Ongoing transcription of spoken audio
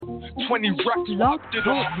20 racks, Blog what I did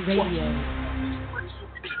Talk on Radio.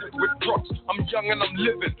 with drugs. I'm young and I'm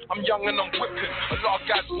living. I'm young and I'm whipping. A lot of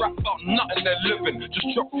guys rap about nothing they're living. Just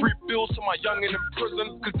drop 3 bills to my youngin' in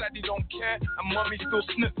prison. Cause daddy don't care and mommy still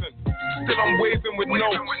sniffing. Still I'm waving with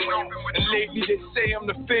notes. And lately they say I'm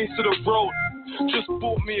the face of the road. Just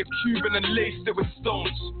bought me a Cuban and laced it with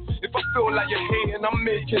stones. If I feel like you're hating, I'm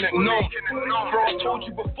making it known. Bro, I told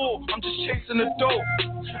you before, I'm just chasing the dough.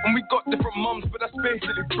 And we got different mums, but that's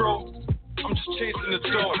basically bro. I'm just chasing the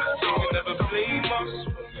dough. You never blame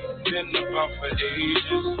us. Been about for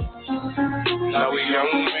ages. Now we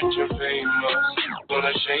young, rich and famous.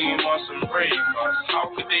 Gonna shame us and break us.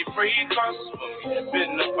 How could they break us?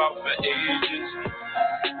 Been about for ages.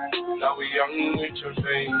 Now we young, rich and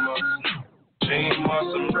famous. Shame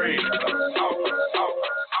us and break us.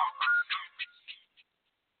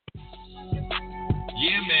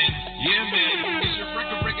 Yeah, man. It's your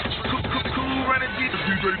record breaker. Cool running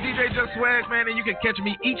DJ Just Swag, man, and you can catch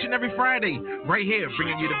me each and every Friday right here,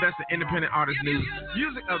 bringing you the best of independent artist news,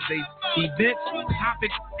 music updates, events,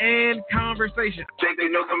 topics, and conversation. Think they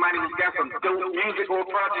know somebody who's got some dope music or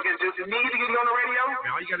project and just need to get on the radio? Man,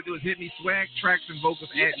 all you got to do is hit me, swag, tracks, and vocals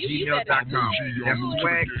at gmail.com. That's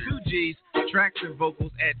swag, 2 G's, tracks, and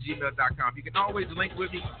vocals at gmail.com. You can always link with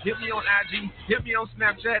me. Hit me on IG, hit me on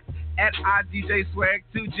Snapchat at IDJ Swag,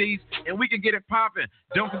 2 G's, and we can get it popping.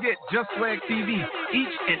 Don't forget, Just Swag TV,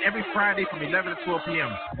 each and every Friday from 11 to 12 p.m.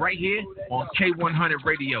 right here on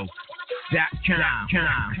K100Radio.com.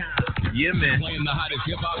 Yeah, man. Playing the hottest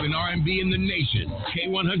hip-hop and R&B in the nation,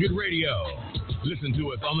 K100 Radio. Listen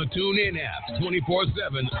to us on the TuneIn app, 24/7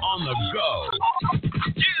 on the go.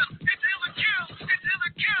 Yeah, it's Illa Kill.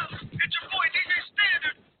 It's your boy DJ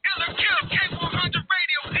Standard. Illa Kill, K100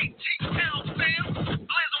 Radio, ATL, fam.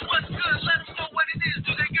 Blazer, what's good? Let them know what it is.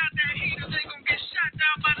 Do they got that heat or they gonna get shot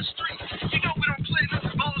down by the street? You know we don't play no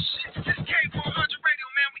bullshit. This K100 Radio,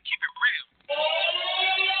 man, we keep it real.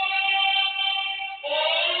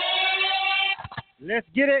 Let's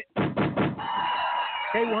get it.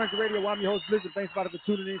 K100 Radio, I'm your host, Blizzard. Thanks for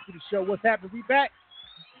tuning in to the show. What's happening? We back.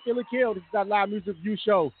 Illa Kill. This is our live music review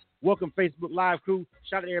show. Welcome, Facebook Live crew.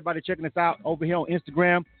 Shout out to everybody checking us out over here on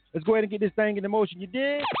Instagram. Let's go ahead and get this thing in motion. You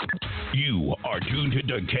dig? You are tuned to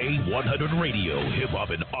K100 Radio, hip hop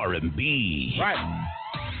and R&B. Right.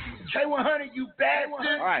 K100, you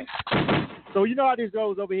bastard. All right. So you know how this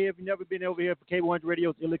goes over here. If you've never been over here for K100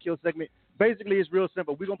 Radio's Illa Kill segment, basically it's real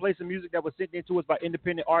simple. We're going to play some music that was sent in to us by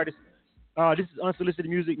independent artists. This is unsolicited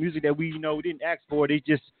music that we didn't ask for. They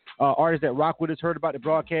just artists that rock with us, heard about the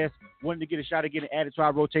broadcast, wanted to get a shot at getting added to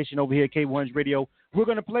our rotation over here at K100 Radio. We're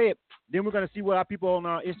going to play it. Then we're going to see what our people on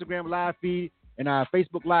our Instagram live feed and our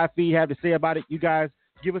Facebook live feed have to say about it. You guys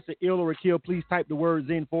give us an ill or a kill. Please type the words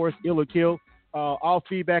in for us, ill or kill. All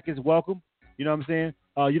feedback is welcome. You know what I'm saying?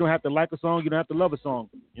 You don't have to like a song. You don't have to love a song.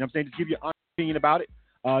 You know what I'm saying? Just give your honest opinion about it.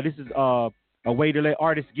 This is a way to let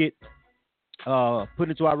artists get put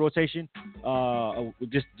into our rotation,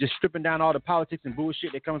 just stripping down all the politics and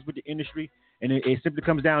bullshit that comes with the industry, and it simply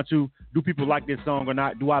comes down to, do people like this song or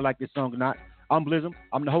not? Do I like this song or not? I'm Blizzum.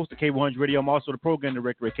 I'm the host of K100 Radio. I'm also the program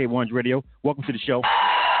director at K100 Radio. Welcome to the show. All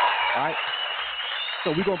right.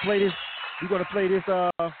 So we're gonna play this.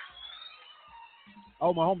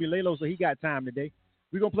 Oh, my homie Lalo, so he got time today.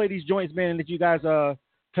 We're gonna play these joints, man, and let you guys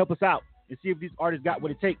help us out and see if these artists got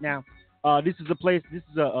what it takes now. This is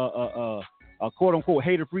a quote-unquote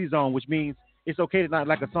hater-free zone, which means it's okay to not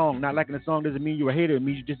like a song. Not liking a song doesn't mean you're a hater. It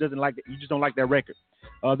means you just don't like that record.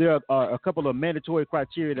 There are a couple of mandatory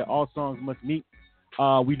criteria that all songs must meet.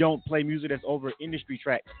 We don't play music that's over industry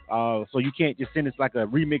tracks, so you can't just send us like a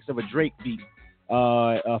remix of a Drake beat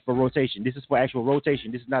for rotation. This is for actual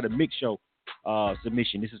rotation. This is not a mix show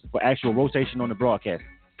submission. This is for actual rotation on the broadcast.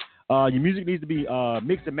 Your music needs to be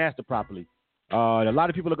mixed and mastered properly. A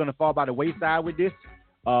lot of people are going to fall by the wayside with this.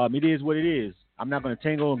 It is what it is. I'm not going to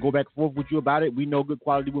tangle and go back and forth with you about it. We know good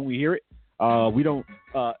quality when we hear it. We don't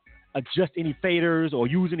adjust any faders or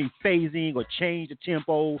use any phasing or change the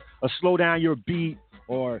tempo or slow down your beat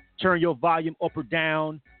or turn your volume up or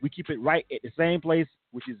down. We keep it right at the same place,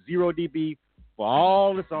 which is 0 dB for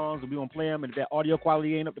all the songs. We're going to play them, and if that audio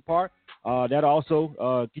quality ain't up to par, that'll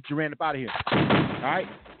also get you ran up out of here. All right?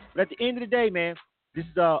 But at the end of the day, man, this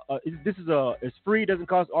is it's free. It doesn't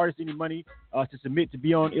cost artists any money to submit to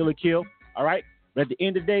be on Illa Kill. All right. But at the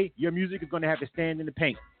end of the day, your music is going to have to stand in the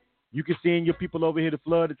paint. You can send your people over here to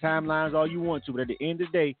flood the timelines all you want to, but at the end of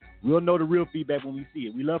the day, we'll know the real feedback when we see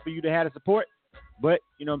it. We love for you to have the support, but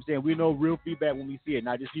you know what I'm saying, we know real feedback when we see it.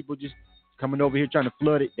 Not just people just coming over here trying to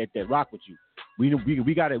flood it that rock with you. We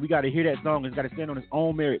gotta hear that song. It's gotta stand on its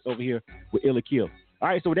own merits over here with Illa Kill. All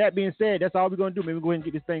right, so with that being said, that's all we're going to do. Maybe we'll go ahead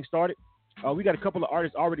and get this thing started. We got a couple of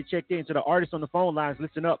artists already checked in. So the artists on the phone lines,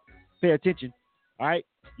 listen up. Pay attention. All right?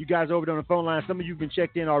 You guys over there on the phone line, some of you have been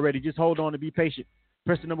checked in already. Just hold on and be patient.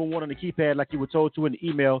 Press the number 1 on the keypad like you were told to in the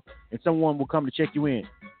email, and someone will come to check you in.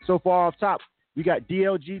 So far off top, we got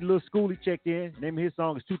DLG Lil Schoolie checked in. The name of his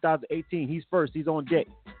song is 2018. He's first. He's on deck.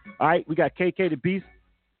 All right? We got KK the Beast.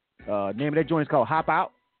 Name of that joint is called Hop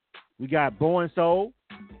Out. We got Born Soul.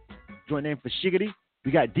 Joint name for Shiggity.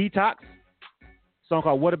 We got Detox. Song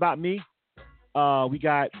called What About Me. We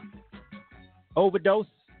got Overdose.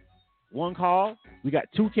 One Call. We got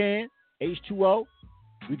Toucan. H2O.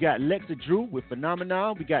 We got Lexa Drew with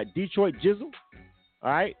Phenomenon. We got Detroit Jizzle.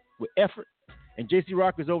 All right. With Effort. And JC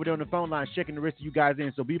Rocker's over there on the phone line checking the rest of you guys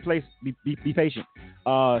in. So be patient.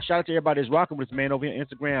 Shout out to everybody that's rocking with us, man, over here on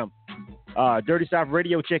Instagram. Dirty South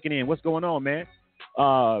Radio checking in. What's going on, man?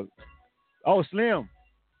 Slim.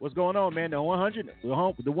 What's going on, man? The 100,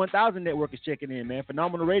 the 1000 network is checking in, man.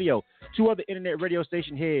 Phenomenal Radio. 2 other internet radio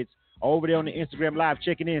station heads are over there on the Instagram Live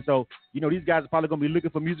checking in. So, these guys are probably going to be looking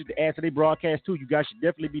for music to add to their broadcast, too. You guys should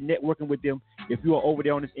definitely be networking with them if you are over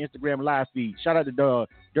there on this Instagram Live feed. Shout out to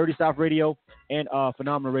Dirty South Radio and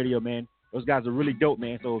Phenomenal Radio, man. Those guys are really dope,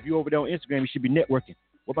 man. So if you're over there on Instagram, you should be networking.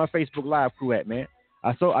 Where my Facebook Live crew at, man?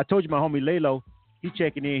 I told you my homie Lalo, he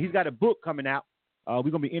checking in. He's got a book coming out. We're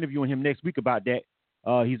going to be interviewing him next week about that.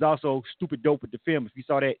 He's also stupid dope with the film. If you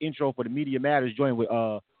saw that intro for the Media Matters joint with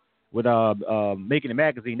Making the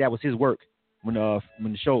Magazine, that was his work when the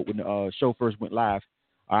show first went live.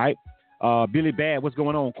 All right. Billy Bad, what's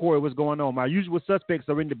going on? Corey, what's going on? My usual suspects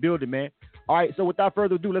are in the building, man. All right, so without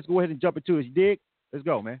further ado, let's go ahead and jump into it. You dig? Let's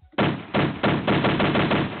go, man. All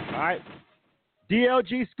right.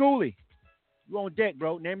 DLG Schoolie, you on deck,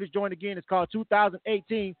 bro. Name this joint again. It's called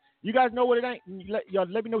 2018. You guys know what it ain't? Y'all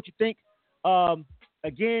let me know what you think.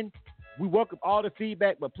 Again, we welcome all the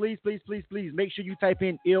feedback, but please make sure you type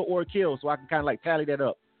in ill or kill so I can kind of like tally that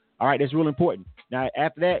up. All right, that's real important. Now,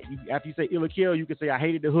 after that, after you say ill or kill, you can say I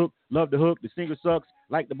hated the hook, love the hook, the singer sucks,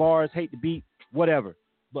 like the bars, hate the beat, whatever.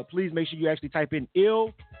 But please make sure you actually type in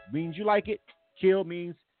ill, means you like it. Kill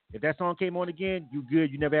means if that song came on again, you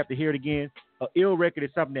good. You never have to hear it again. An ill record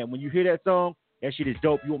is something that when you hear that song, that shit is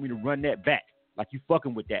dope. You want me to run that back like you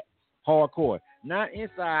fucking with that. Hardcore. Not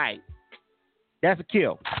inside. That's a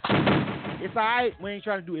kill. It's all right. We ain't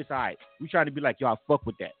trying to do it's all right. We trying to be like, y'all fuck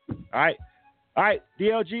with that. All right? All right.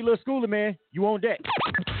 DLG Lil Schoolie, man. You on deck.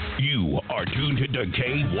 You are tuned to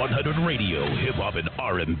K100 Radio, Hip Hop and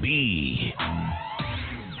R&B.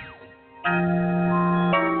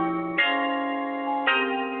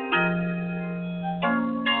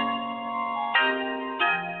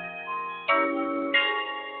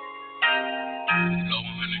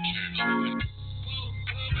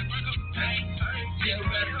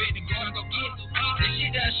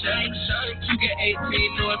 You get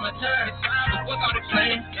 18, know it's my time. Fuck all the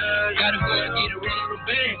plans. Gotta go and get a run on the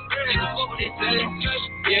band. Nigga, fuck what they say.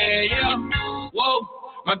 Yeah. Whoa,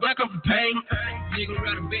 my black come from pain. Nigga,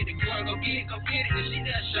 rather bet the go and go get it. This shit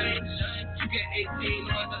that shame. You get 18,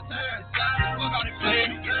 know it's my time. Fuck all the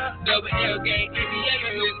plans. Double L gang, NBA,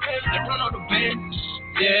 they run on the band.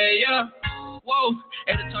 Yeah. Whoa,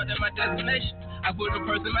 at the top, that's my destination. I put a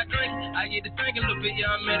purse in my drink. I get the drink a little bit, yeah,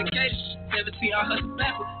 I'm medication. 17, I hustle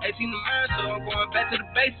backward. 18 to mine, so I'm going back to the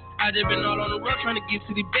base. I just been all on the road trying to get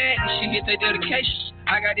to the bag. And she hit their dedication.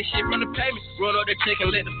 I got this shit from the pavement. Run up the check and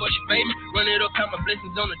let the fuck you pay me. Run it up, count my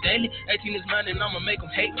blessings on the daily. 18 is mine and I'ma make them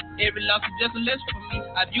hate me. Every loss is just a lesson for me.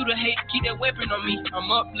 I view the hate, keep that weapon on me. I'm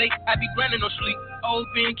up late, I be grinding no sleep. Old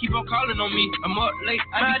Ben keep on calling on me. I'm up late,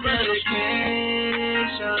 I be grinding no sleep.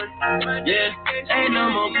 Yeah, ain't no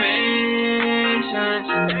more patience.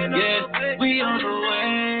 Yeah, we on the way.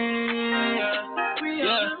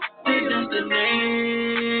 Yeah, the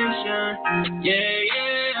destination.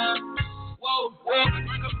 Yeah. Whoa,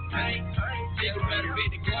 pain. Yeah, better bet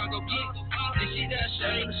the girl go get it. This shit that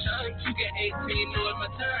shame. You get 18, know it's my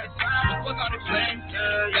time. Fuck all the plans.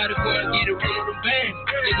 Gotta go and get a run on the band.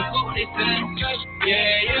 Nigga, fuck what they say.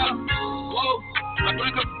 Yeah. Whoa. My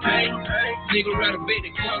black up pain. Nigga, rather bet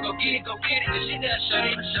the girl go get it. This shit that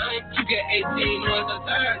shame. You get 18, know it's my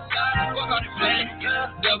time. Fuck all the plans.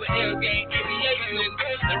 Double L gang, NBA,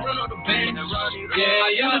 they run on the band. Yeah.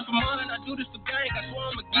 I do this for money, I do this for gang. I swear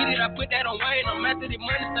I'ma get it. I put that on Wayne. I'm after the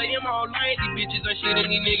money, stay in my own lane. These bitches ain't shit, and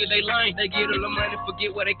these niggas they lame. They get a little money,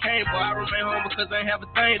 forget where they came for. I remain home because I ain't have a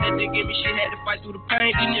thing. That they give me shit, had to fight through the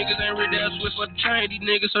pain. These niggas ain't ready to switch for the chain. These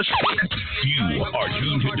niggas so shit. You are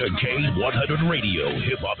tuned to K100 Radio,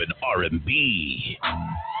 Hip Hop and R&B.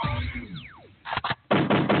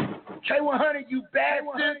 K100, you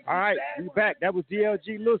bastard. All right, we back. That was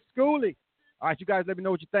DLG Lil Schoolie. All right, you guys let me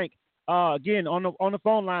know what you think. Again, on the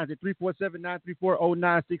phone lines at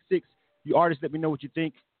 347-934-0966. You artists, let me know what you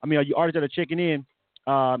think. I mean, you artists that are checking in,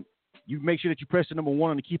 you make sure that you press the number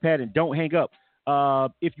 1 on the keypad and don't hang up.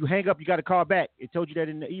 If you hang up, you got to call back. It told you that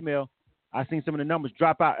in the email. I seen some of the numbers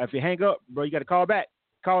drop out. If you hang up, bro, you got to call back.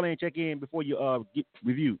 Call in, check in before you get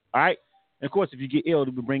reviewed. All right? And, of course, if you get ill,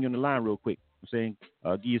 we'll bring you on the line real quick. I'm saying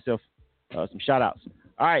give yourself some shout-outs.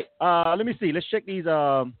 All right. Let me see. Let's check these.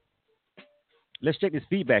 Let's check this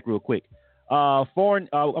feedback real quick. I'm going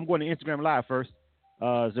to Instagram Live first.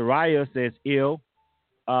 Zariah says ill.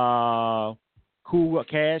 Cool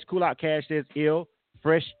Out Cash says ill.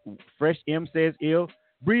 Fresh M says ill.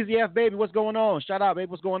 Breezy F baby, what's going on? Shout out, baby,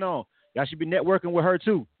 what's going on? Y'all should be networking with her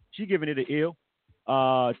too. She giving it an ill.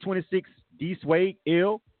 26 D Swade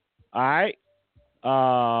ill. All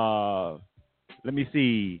right. Let me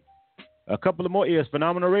see. A couple of more ills.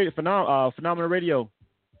 Phenomenal Radio.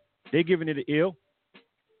 They're giving it an ill.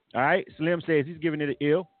 All right. Slim says he's giving it an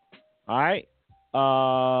ill. All right.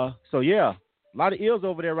 So yeah, a lot of ills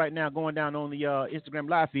over there right now going down on the Instagram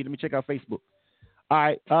live feed. Let me check out Facebook. All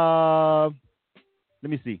right. Let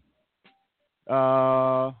me see.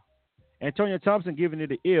 Antonio Thompson giving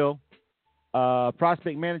it an ill.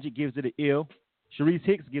 Prospect Manager gives it an ill. Sharice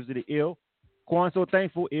Hicks gives it an ill. Quan So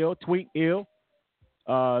Thankful ill. Twink ill.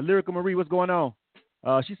 Lyrical Marie, what's going on?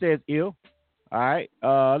 She says ill. All right.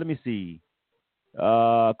 Let me see.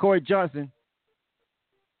 Corey Johnson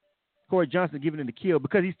giving it a kill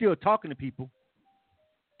because he's still talking to people.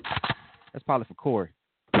 That's probably for Corey.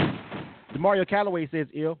 DeMario Calloway says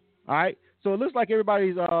ill. All right. So it looks like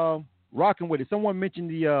everybody's rocking with it. Someone mentioned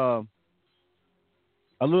the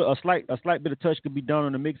a slight bit of touch could be done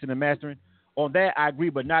on the mixing and mastering. On that, I agree,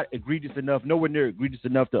 but not egregious enough. Nowhere near egregious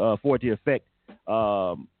enough for it to affect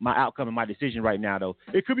my outcome and my decision right now, though.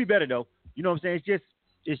 It could be better, though. You know what I'm saying?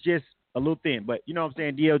 It's just a little thin. But you know what I'm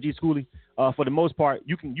saying? DLG Schooling, for the most part,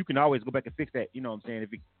 you can always go back and fix that. You know what I'm saying?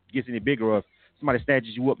 If it gets any bigger or if somebody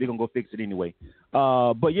snatches you up, they're gonna go fix it anyway.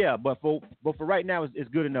 But for right now, it's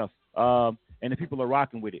good enough. And the people are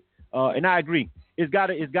rocking with it. And I agree. It's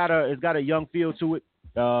got a young feel to it.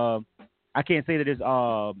 I can't say that it's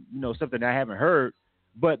something I haven't heard,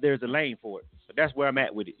 but there's a lane for it. So that's where I'm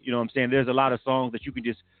at with it. You know what I'm saying? There's a lot of songs that you can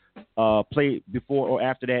just play before or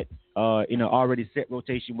after that in an already set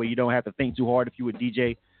rotation where you don't have to think too hard if you a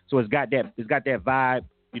DJ. So it's got that vibe.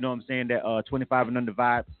 You know what I'm saying? That 25 and under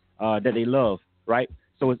vibe that they love, right?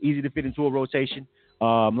 So it's easy to fit into a rotation.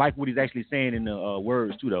 Like what he's actually saying in the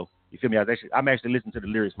words too, though. You feel me? I'm actually listening to the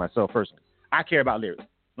lyrics myself personally. I care about lyrics.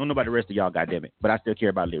 Don't know about the rest of y'all, goddammit, but I still care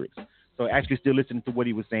about lyrics. So actually still listening to what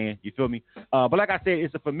he was saying. You feel me? But like I said,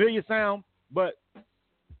 it's a familiar sound, but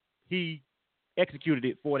he executed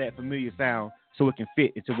it for that familiar sound so it can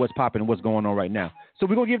fit into what's popping and what's going on right now. So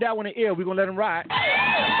we're going to give that one an ear. We're going to let him ride.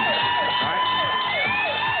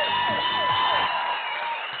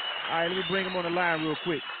 All right, let me bring him on the line real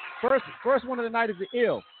quick. First one of the night is the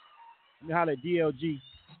ill. Let me holler at DLG,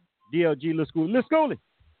 Lil Schoolie.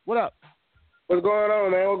 What up? What's going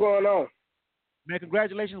on, man? What's going on? Man,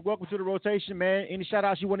 congratulations. Welcome to the rotation, man. Any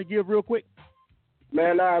shout-outs you want to give real quick?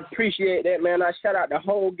 Man, I appreciate that, man. I shout out the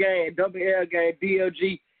whole gang, WL gang,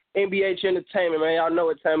 DLG, NBH Entertainment, man. Y'all know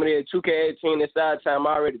what time it is. 2K18 inside time.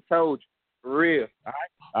 I already told you. For real.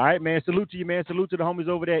 All right, man. Salute to you, man. Salute to the homies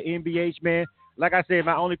over there at NBH, man. Like I said,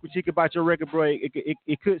 my only critique about your record, bro,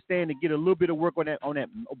 it could stand to get a little bit of work on that.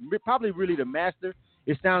 Probably really the master.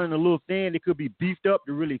 It's sounding a little thin. It could be beefed up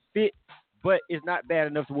to really fit. But it's not bad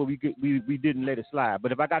enough to where we didn't let it slide.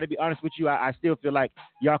 But if I got to be honest with you, I still feel like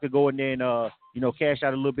y'all could go in there and cash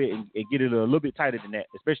out a little bit and get it a little bit tighter than that,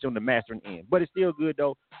 especially on the mastering end. But it's still good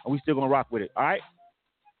though, and we still gonna rock with it. All right.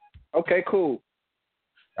 Okay, cool.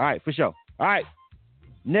 All right, for sure. All right.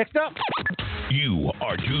 Next up, you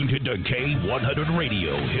are tuned to K100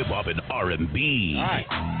 Radio, Hip Hop and R&B. All right.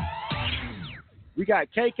 We got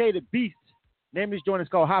KK the Beast. Name of this joint is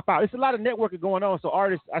called Hop Out. It's a lot of networking going on. So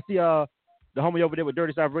artists, I see the homie over there with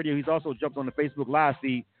Dirty South Radio, he's also jumped on the Facebook Live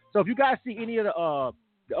feed. So if you guys see any of the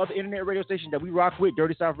other internet radio stations that we rock with,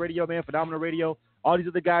 Dirty South Radio, man, Phenomenal Radio, all these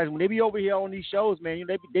other guys, when they be over here on these shows, man,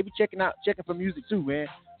 they be checking for music too, man.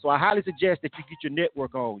 So I highly suggest that you get your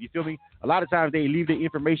network on. You feel me? A lot of times they leave the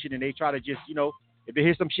information and they try to just, if they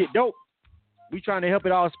hear some shit dope, we trying to help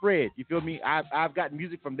it all spread. You feel me? I've gotten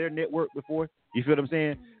music from their network before. You feel what I'm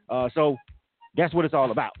saying? So that's what it's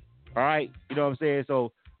all about. All right? You know what I'm saying?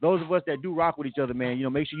 So those of us that do rock with each other, man,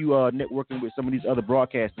 make sure you networking with some of these other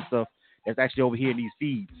broadcasts and stuff that's actually over here in these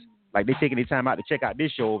feeds. Like, they taking their time out to check out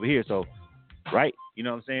this show over here. So, right? You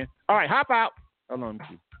know what I'm saying? All right, hop out. Hold on. Let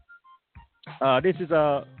me see. This is,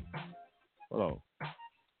 hold on.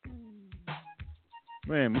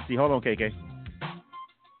 Man, let me see. Hold on, KK.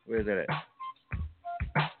 Where is that at?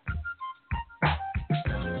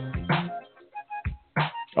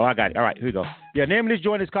 Oh, I got it. All right, here we go. Yeah, name of this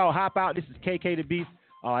joint is called Hop Out. This is KK the Beast.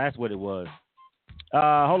 Oh, that's what it was.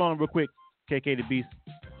 Hold on real quick, KK the Beast.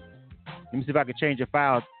 Let me see if I can change your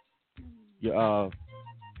file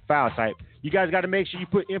type. You guys got to make sure you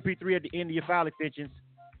put MP3 at the end of your file extensions.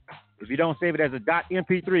 If you don't save it as a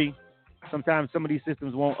 .mp3, sometimes some of these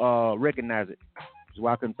systems won't recognize it. That's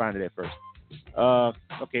why I couldn't find it at first.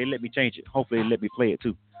 Okay, let me change it. Hopefully, let me play it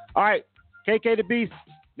too. All right, KK the Beast.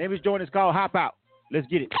 Name of his joint is called Hop Out. Let's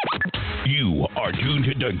get it. You are tuned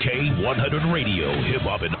to K100 Radio, Hip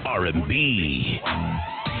Hop and R&B.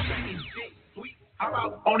 How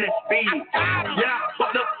about on that speed? Yeah,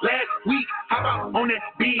 fucked up last week. How about on that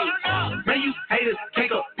beat? Man, you haters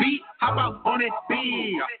take a beat. How about on that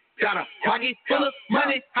speed? Got a pocket full of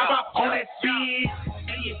money. How about on that speed?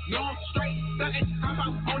 And you know I'm straight stunting. How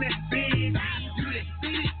about on that speed? You done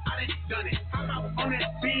seen it, I done done it. How about on that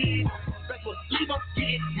speed? Best believe I'm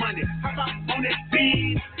getting money. How about on that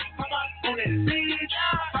speed? How about on that speed?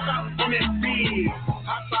 How about on that speed?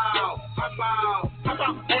 How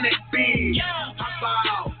about on that speed?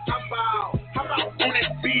 How about on that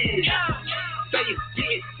speed? Say you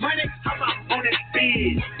get money, how about on that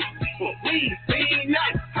speed? But we seen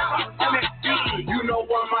nothing, how about on that speed? You know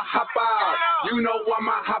I'ma hop out, you know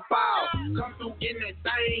I'ma hop out. Come through in that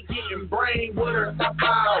thing, getting brain with her top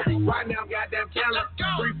out. Right now, goddamn talent,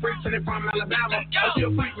 free freaks in it from Alabama. I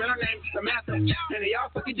still freak, man, her name's Samantha. And y'all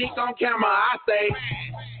fucking dick on camera, I say,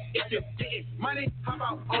 if you get money, how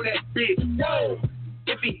about on that bitch? Whoa!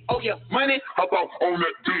 If he owe you money, how about on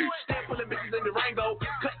that bitch? Stand for the bitches in the rainbow.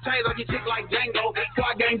 Cut chains on your chick like Django.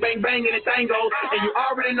 Squad gang, bang, bang, and it tango. And you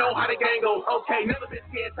already know how the gang goes. Okay, never been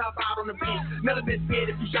scared, top out on the beat. Never been scared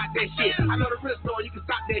if you shot that shit. I know the real story, you can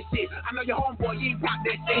stop that shit. I know your homeboy, you ain't pop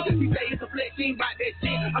that shit. He say it's a flex, he ain't pop that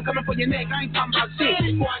shit. I'm coming for your neck, I ain't talking about shit.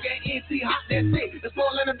 Squad gang, NC, hot that shit. The soul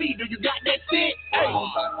and the beat, do you got that shit? Hey,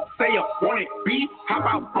 say you want it beat, how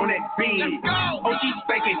about on that beat? OG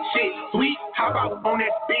spanking shit, sweet, how about on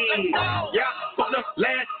that beat? Yeah, fucked up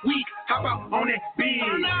last week, how about on that beat?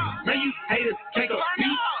 Man, you haters take a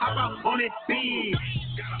beat, how about on that beat?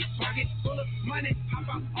 Got a pocket full of money, how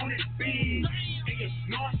about on that beat? And you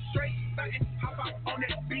know I'm straight, stunting, how about on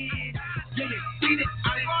that beat? You done seen it, I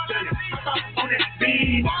done done it, how about on that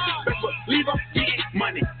beat? Best believe I'm getting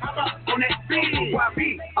money, how about on that beat?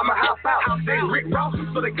 YB, I'ma hop out, they Rick Ross,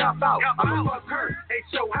 so they cop out. I'ma fuck her, at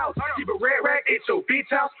your house, keep a red rag at your bitch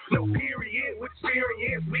house. No period, with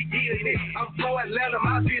experience, we getting it. I'm pro Atlanta,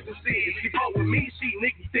 my business is. She fuck with me, she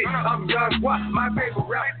nigga thick. I'm young, what? My favorite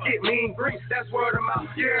rap, it mean green, that's word of mouth.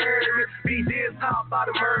 Yeah, be this top by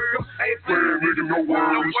the murder. Hey, nigga, no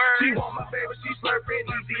worries. She want my favorite, she slurping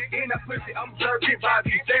easy. In that pussy, I'm jerking by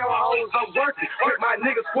these damn hoes, I'm working. With my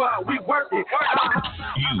nigga squad, we working.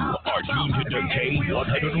 You are tuned to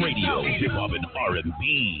K100 Radio, Hip Hop and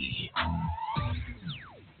R&B.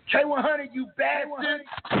 K100, you bastard.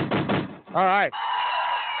 All right.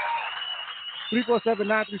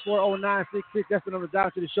 347-934-0966. That's the number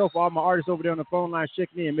down to the show for all my artists over there on the phone line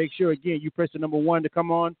checking in. Make sure, again, you press the number 1 to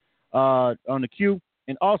come on the queue.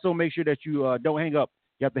 And also make sure that you don't hang up.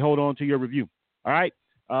 You have to hold on to your review. All right?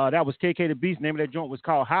 That was KK the Beast. The name of that joint was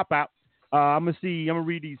called Hop Out. I'm going to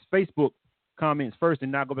read these Facebook comments first,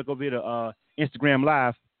 and now go back over here to Instagram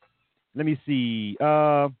Live. Let me see.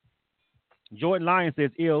 Jordan Lyon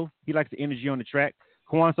says ill. He likes the energy on the track.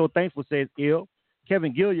 Kwan So Thankful says ill.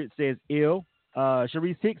 Kevin Gilliard says ill.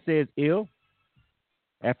 Sharice Hicks says ill.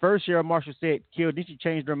 At first, Cheryl Marshall said kill. Then she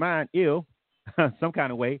changed her mind. Ill. Some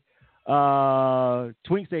kind of way.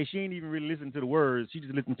 Twink says she ain't even really listening to the words. She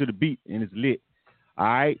just listened to the beat, and it's lit. All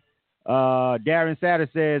right. Darren Satter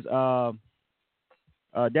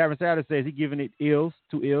says he giving it ills,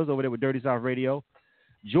 2 ills over there with Dirty South Radio.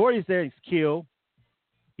 Jordy says kill.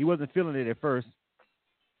 He wasn't feeling it at first.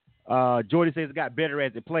 Jordy says it got better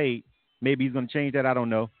as it played. Maybe he's going to change that. I don't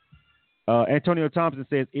know. Antonio Thompson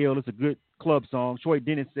says ill. It's a good club song. Troy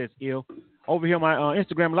Dennis says ill. Over here on my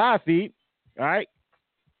Instagram live feed. All right.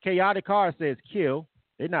 Chaotic Car says kill.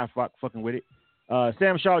 They're not fucking with it.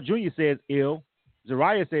 Sam Shaw Jr. says ill.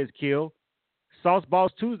 Zariah says kill. Sauce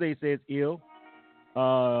Boss Tuesday says ill.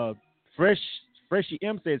 Freshie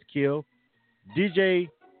M says kill. DJ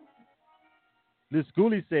Liz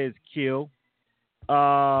Schooley says kill.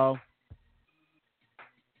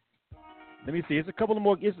 Let me see. It's a couple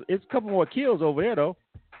more. It's a couple more kills over there though.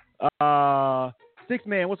 6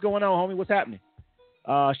 Man, what's going on, homie? What's happening?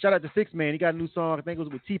 Shout out to 6 Man. He got a new song. I think it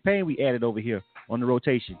was with T-Pain. We added over here on the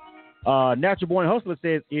rotation. Natural Born Hustler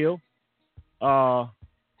says ill.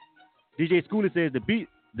 DJ Schooler says the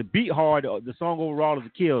beat hard, the song overall is a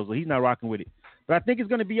kill, so he's not rocking with it. But I think it's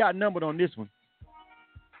going to be outnumbered on this one.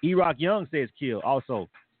 E-Rock Young says kill also.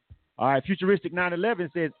 All right, Futuristic 911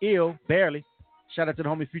 says ill, barely. Shout out to the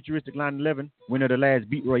homie Futuristic 911, winner of the last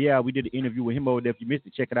Beat Royale. We did an interview with him over there. If you missed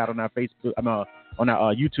it, check it out on our Facebook, on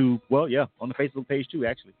our YouTube. Well, yeah, on the Facebook page too,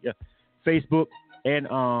 actually. Yeah, Facebook and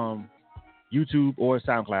YouTube or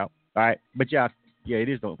SoundCloud. All right, but yeah, it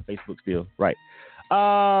is on Facebook still, right?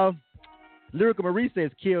 Lyrical Marie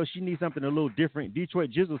says kill. She needs something a little different. Detroit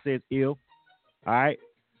Jizzle says ill. All right.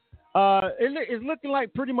 It's looking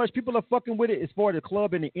like pretty much people are fucking with it as far as the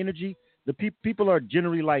club and the energy. The people are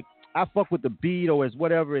generally like, I fuck with the beat or as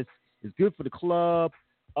whatever. It's good for the club.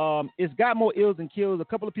 It's got more ills than kills. A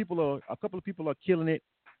couple of people are killing it.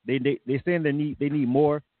 They saying they need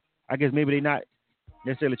more. I guess maybe they're not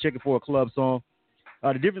necessarily checking for a club song.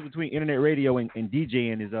 The difference between internet radio and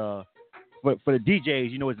DJing is for the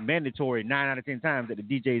DJs, it's mandatory 9 out of 10 times that the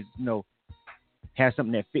DJs have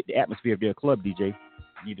something that fit the atmosphere if they're a club DJ.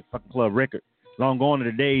 You need a fucking club record. Long gone are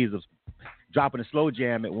the days of dropping a slow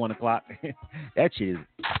jam at 1 o'clock. That shit is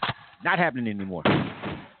not happening anymore.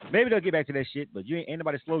 Maybe they'll get back to that shit, but ain't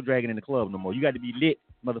nobody slow dragging in the club no more. You got to be lit,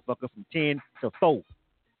 motherfucker, from 10 to 4.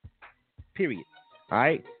 Period. All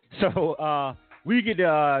right? So we get,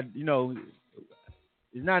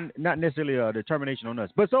 it's not necessarily a determination on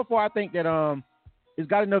us. But so far, I think that it's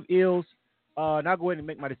got enough ills. And I'll go ahead and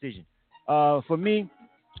make my decision. For me,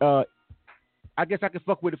 I guess I can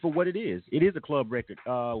fuck with it for what it is. It is a club record.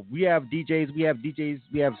 We have DJs,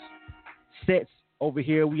 we have sets over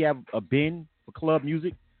here. We have a bin for club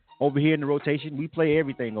music over here in the rotation. We play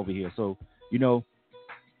everything over here. So,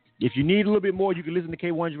 if you need a little bit more, you can listen to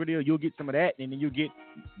K1's Radio. You'll get some of that, and then you'll get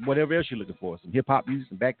whatever else you're looking for. Some hip-hop music,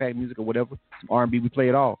 some backpack music or whatever, some R&B. We play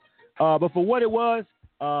it all. But for what it was,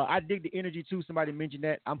 I dig the energy, too. Somebody mentioned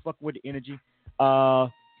that. I'm fucking with the energy.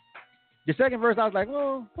 The second verse, I was like,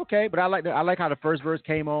 well, okay, but I like how the first verse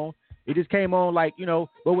came on. It just came on like,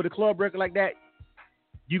 but with a club record like that,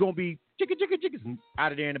 you're going to be chicka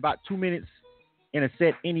out of there in about 2 minutes in a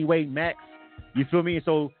set anyway, max. You feel me? And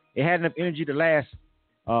so it had enough energy to last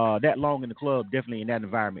that long in the club, definitely in that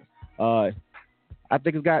environment. I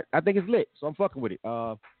think it's lit, so I'm fucking with it.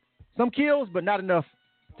 Some kills, but not enough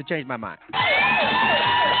to change my mind.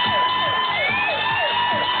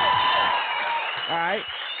 All right.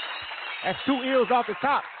 That's 2 ills off the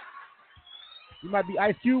top. You might be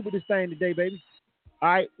Ice Cube with this thing today, baby. All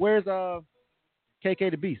right, where's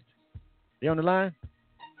KK the Beast? They on the line?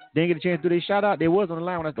 Didn't get a chance to do their shout out. They was on the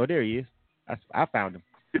line when there he is. I found him.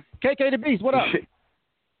 KK the Beast, what up?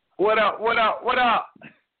 What up? What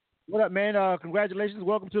up, man? Congratulations.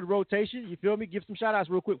 Welcome to the rotation. You feel me? Give some shout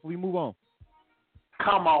outs real quick before we move on.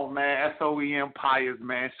 Come on, man. SOE Empires,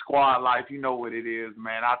 man. Squad life, you know what it is,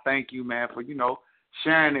 man. I thank you, man, for,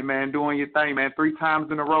 sharing it, man, doing your thing, man. 3 times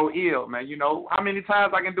in a row, ill, man. How many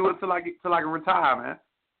times I can do it till I can retire,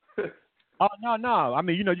 man? Oh, no. I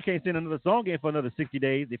mean, you can't send another song in for another 60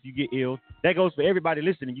 days if you get ill. That goes for everybody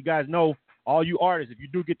listening. You guys know, all you artists, if you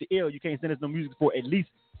do get the ill, you can't send us no music for at least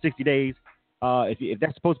 60 days. If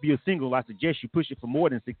that's supposed to be a single, I suggest you push it for more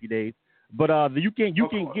than 60 days. But you can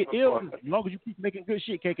get ill as long as you keep making good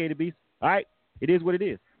shit, KK the Beast. All right? It is what it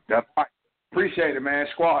is. That's right. Appreciate it, man.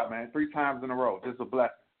 Squad, man. 3 times in a row. Just a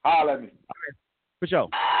blessing. Holler at me. All right. For sure. All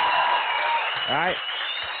right.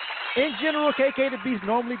 In general, KK the Beast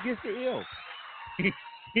normally gets the ill.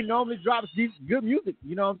 He normally drops good music.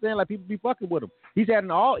 You know what I'm saying? Like, people be fucking with him. He's had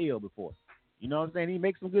an all ill before. You know what I'm saying? He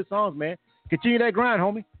makes some good songs, man. Continue that grind,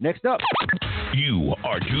 homie. Next up. You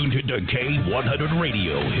are tuned to K100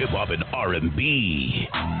 Radio, Hip Hop and R&B.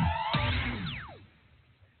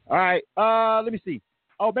 All right. Let me see.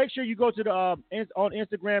 Oh, make sure you go to the on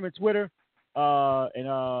Instagram and Twitter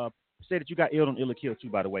and say that you got ill on Illa Kill too,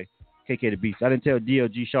 by the way. KK the Beast. I didn't tell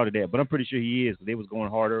DLG Shorty that, but I'm pretty sure he is. They was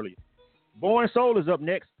going hard earlier. Born Soul is up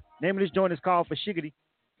next. Name of this joint is called For Shiggity.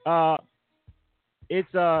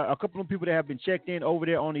 It's a couple of people that have been checked in over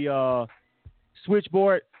there on the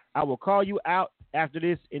switchboard. I will call you out after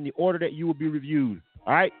this in the order that you will be reviewed.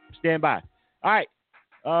 All right? Stand by. All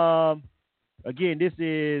right. Again, this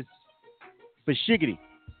is For Shiggity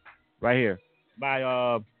right here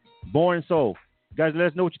by Born Soul. Guys, let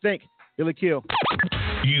us know what you think. Illa Kill.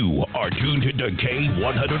 You are tuned to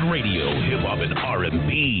K100 Radio, Hip Hop and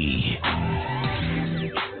R&B.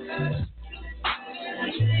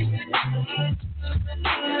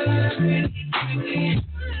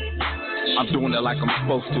 I'm doing it like I'm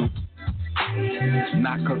supposed to,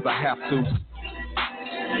 not cause I have to,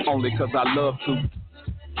 only cause I love to.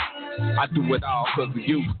 I do it all cause of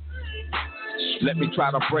you. Let me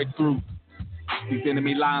try to break through. these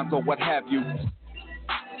enemy lines or what have you.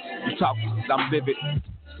 You talk, I'm vivid.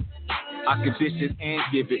 I can dish it and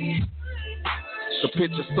give it. The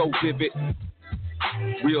picture so vivid.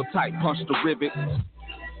 Real tight, punch the rivet.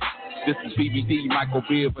 This is BBD, Michael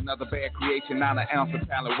Bibb, another bad creation, not an ounce of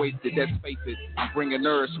talent wasted, let's face it. I'm bringing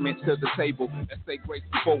nourishment to the table. Let's say grace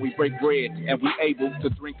before we break bread, and we able to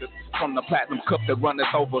drink us from the platinum cup that runneth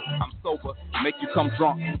over. I'm sober, make you come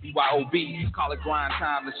drunk, BYOB, call it grind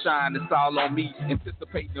time to shine, it's all on me.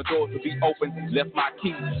 Anticipating the doors to be open, left my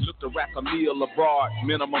key, look to rack a meal abroad,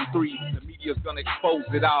 minimum 3. The media's gonna expose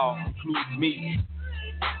it all, includes me.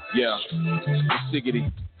 Yeah,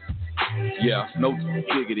 shiggity. Yeah, no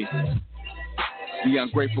diggity. The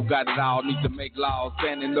ungrateful got it all, need to make laws,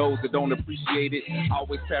 banning those that don't appreciate it.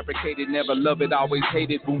 Always fabricated, never love it, always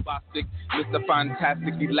hate it. Boombastic, Mr.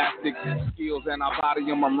 Fantastic, elastic skills and our body,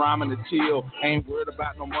 I'm rhyming to chill. Ain't worried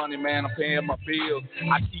about no money, man, I'm paying my bills.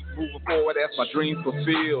 I keep moving forward as my dreams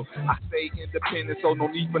fulfill. I stay independent, so no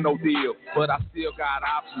need for no deal. But I still got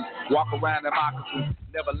options, walk around in moccasins.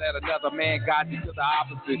 Never let another man guide you to the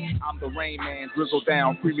opposite. I'm the rain man, drizzle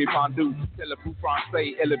down, creamy fondue. Tell a vous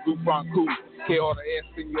français, elle vous franco. Que order es,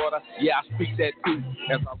 senora? Yeah, I speak that too.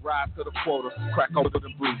 As I rise to the quota, crack over the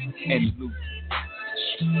brew, and loose.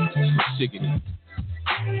 Shiggity.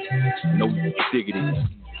 No diggity.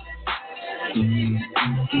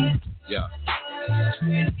 Yeah.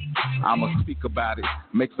 I'ma speak about it,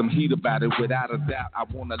 make some heat about it. Without a doubt, I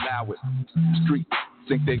won't allow it. Street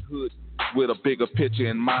think they good with a bigger picture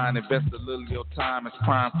in mind. Invest a little of your time, it's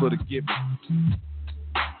prime for the giving.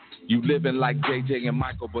 You living like JJ and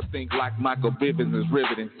Michael, but think like Michael Bivins is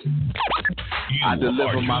riveting. I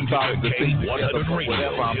deliver my thoughts to think together, but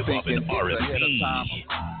whatever I'm thinking is ahead of time.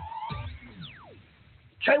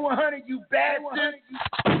 K100, you bastard!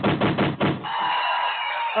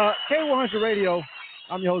 K100 Radio.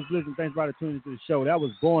 I'm your host, Blizzard. Thanks for tuning into the show. That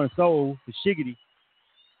was Born Soul, the Shiggity.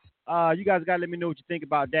 You guys got to let me know what you think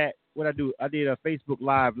about that. What I do, I did a Facebook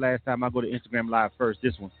Live last time. I go to Instagram Live first,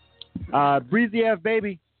 this one. Breezy F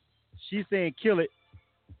Baby, she's saying kill it.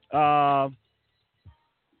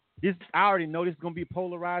 This I already know this is going to be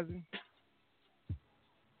polarizing.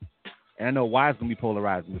 And I know why it's going to be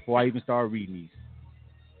polarizing before I even start reading these.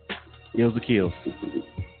 Ills or kills.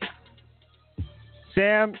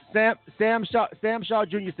 Sam Shaw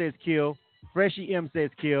Jr. says kill. Freshie M says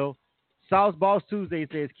kill. Sauce Boss Tuesday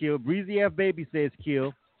says kill. Breezy F Baby says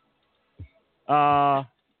kill.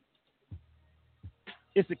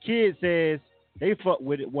 It's a Kid says they fuck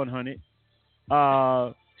with it 100.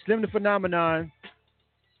 Slim the Phenomenon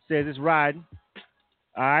says it's riding.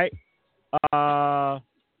 All right.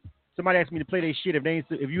 Somebody asked me to play their shit.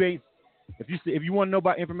 If you want to know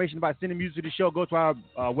about information about sending music to the show, go to our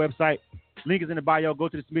website. Link is in the bio. Go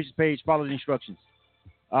to the submissions page. Follow the instructions.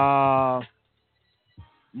 Not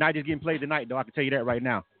just getting played tonight, though. I can tell you that right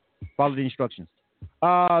now. Follow the instructions.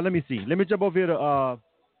 Let me see. Let me jump over here to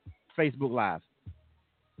Facebook Live.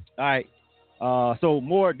 All right. So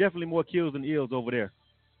definitely more kills than ills over there.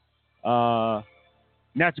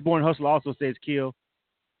 Natural Born Hustler also says kill.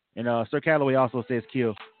 And Sir Calloway also says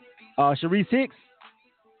kill. Sharice Hicks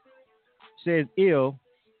says ill.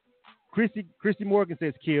 Christy Morgan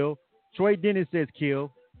says kill. Troy Dennis says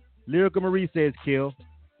kill. Lyrica Marie says kill.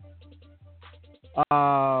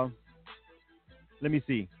 Let me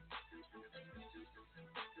see.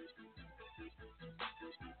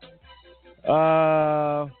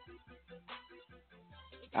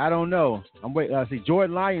 I don't know. I'm waiting. See,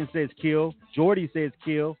 Jordan Lyon says kill. Jordy says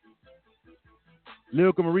kill.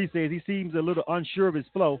 Lyrica Marie says he seems a little unsure of his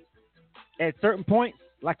flow at certain points,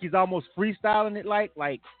 like he's almost freestyling it, like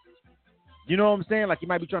you know what I'm saying? Like he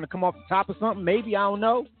might be trying to come off the top of something. Maybe, I don't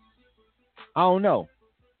know.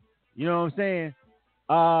 You know what I'm saying?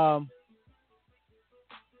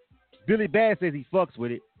 Billy Bass says he fucks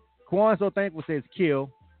with it. Quan So Thankful says kill.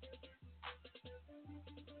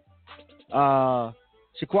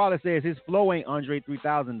 Shaquala says his flow ain't Andre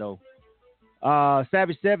 3000 though.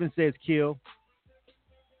 Savage 7 says kill.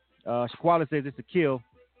 Shaquala says it's a kill.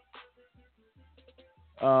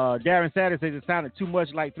 Darren Satter says it sounded too much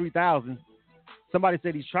like 3000. Somebody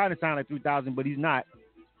said he's trying to sound like 3000, but he's not.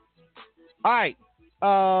 All right.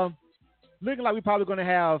 Looking like we're probably going to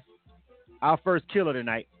have our first killer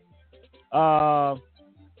tonight. And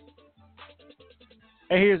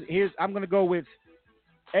here's I'm going to go with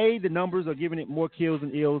the numbers are giving it more kills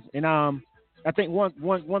than ills. And I think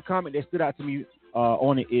one comment that stood out to me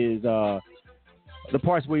on it is the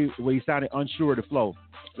parts where he sounded unsure of the flow.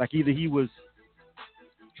 Like either he was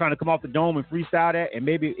trying to come off the dome and freestyle that, and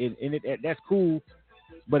maybe that's cool.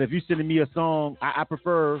 But if you're sending me a song, I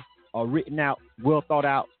prefer a written out, well thought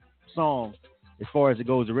out song as far as it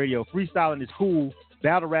goes to radio. Freestyling is cool,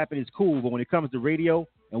 battle rapping is cool, but when it comes to radio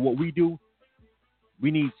and what we do,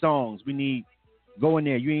 we need songs. We need go in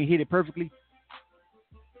there. You ain't hit it perfectly.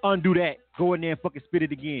 Undo that. Go in there and fucking spit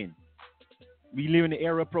it again. We live in the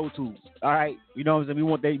era of Pro Tools. All right, you know what I'm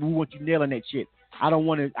saying. We want you nailing that shit. I don't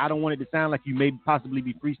want it to sound like you may possibly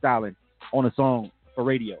be freestyling on a song for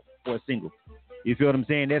radio or a single. You feel what I'm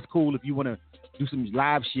saying? That's cool if you want to do some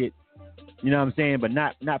live shit. You know what I'm saying? But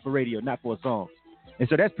not for radio, not for a song. And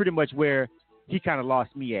so that's pretty much where he kind of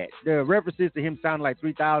lost me at. The references to him sounding like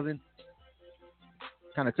 3000.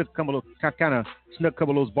 Kind of snuck a couple of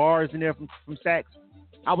those bars in there from Sax.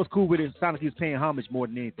 I was cool with it. It sounded like he was paying homage more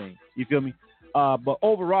than anything. You feel me? But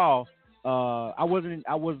overall,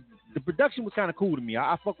 the production was kind of cool to me.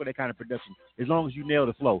 I fuck with that kind of production as long as you nail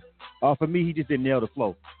the flow. For me, he just didn't nail the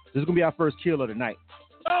flow. This is gonna be our first kill of the night.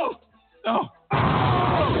 Oh!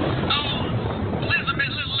 Elizabeth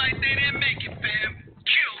look like they didn't make it, fam.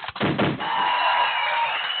 Kill.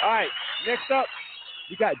 All right, next up,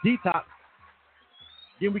 we got Detox.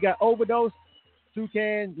 Then we got Overdose,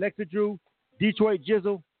 Toucan, Lexa Drew, Detroit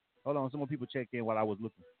Jizzle. Hold on, some more people checked in while I was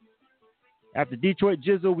looking. After Detroit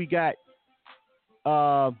Jizzle, we got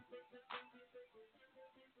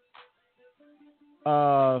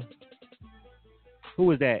who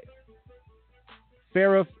was that?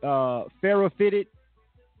 Farrah Fitted.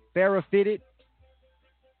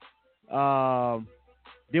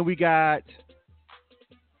 Then we got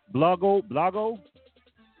Blogo.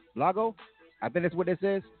 I think that's what that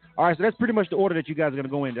says. All right, so that's pretty much the order that you guys are going to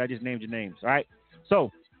go in. I just named your names. All right,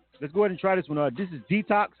 so let's go ahead and try this one. This is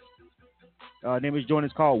Detox. Name of his joint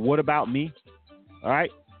is called What About Me. All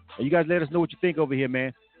right, you guys let us know what you think over here,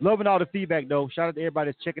 man. Loving all the feedback, though. Shout out to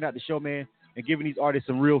everybody that's checking out the show, man, and giving these artists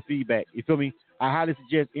some real feedback. You feel me? I highly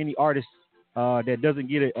suggest any artist that doesn't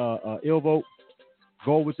get a ill vote,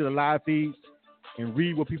 go over to the live feeds and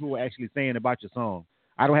read what people were actually saying about your song.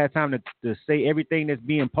 I don't have time to say everything that's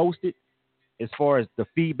being posted as far as the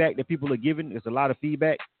feedback that people are giving. There's a lot of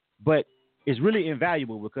feedback, but it's really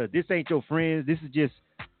invaluable because this ain't your friends. This is just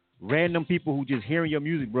random people who just hearing your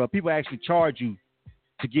music, bro. People actually charge you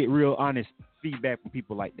to get real honest feedback from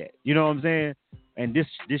people like that. You know what I'm saying? And this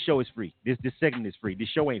show is free. This segment is free. This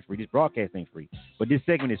show ain't free. This broadcast ain't free. But this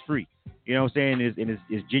segment is free. You know what I'm saying?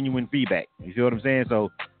 It's genuine feedback. You feel what I'm saying?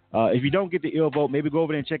 So if you don't get the ill vote, maybe go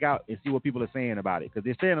over there and check out and see what people are saying about it because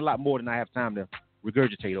they're saying a lot more than I have time to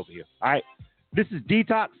regurgitate over here. All right. This is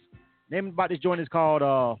Detox. Name of this joint is called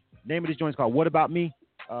What About Me.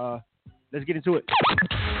 Let's get into it.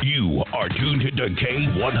 You are tuned to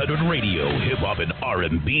K100 Radio, Hip Hop and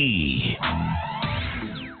R&B.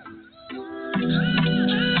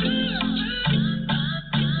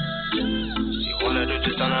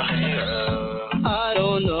 I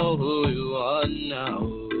don't know who you are now.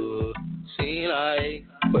 Seem like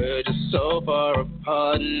we're just so far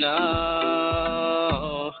apart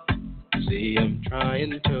now. See, I'm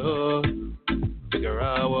trying to figure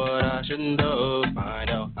out what I should do. Find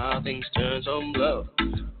out how things turn so low.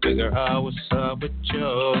 Figure out what's up with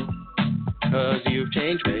you. Cause you've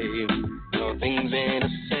changed, babe. No things ain't the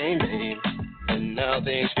same, babe. And now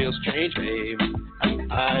things feel strange, babe.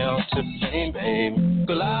 I ought to blame, babe.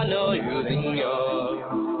 Girl, I know you think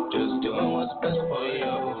you're just doing what's best for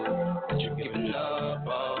you. But you're giving up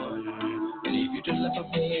on. And if you just left for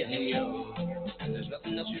me and you. And there's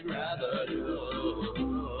nothing else you'd rather do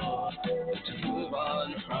to move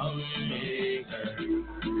on from me, girl.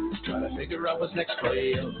 Try to figure out what's next for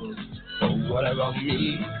you. But what about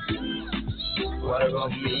me? What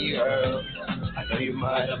about me, girl? I know you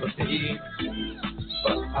might have a peak,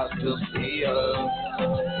 but I still see you.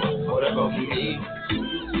 What about me?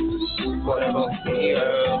 What about me,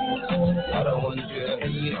 girl? I don't want you to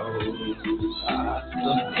know. I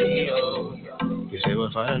still see you. You say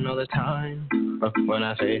we'll find another time, but when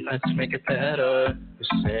I say let's make it better, you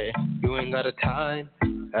say you ain't got a time,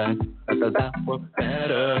 and I thought that we're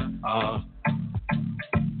better off.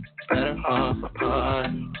 Better off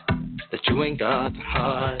apart. That you ain't got the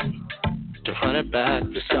heart to run it back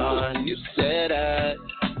to start. You said that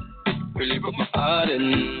really broke my heart,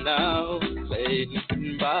 and now saying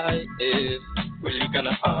goodbye is really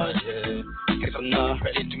kinda hard, yeah. Guess I'm not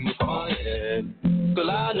ready to move on yet.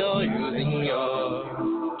 Girl, I know you think you're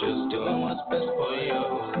just doing what's best for you,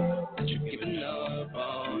 that you're giving up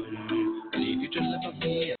on. And if you just left for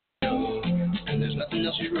me, and there's nothing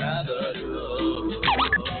else you'd rather do.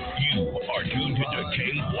 You are tuned to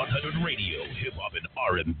K100 Radio, Hip Hop and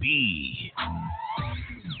R&B.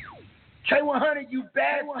 K100, you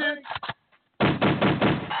bastard!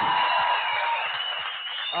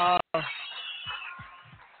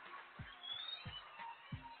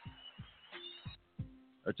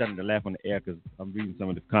 I'm trying to laugh on the air because I'm reading some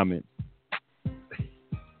of the comments.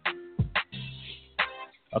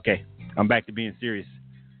 Okay, I'm back to being serious.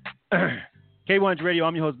 K100 Radio,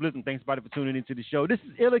 I'm your host, Blizzard. Thanks, everybody, for tuning into the show. This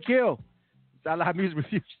is Ill or Kill. It's our live music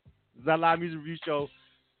review. It's our live music review show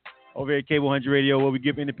over at K100 Radio, where we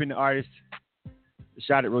give independent artists a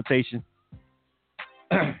shot at rotation.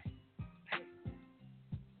 Let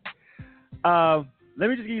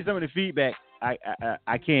me just give you some of the feedback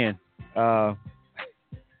I can. All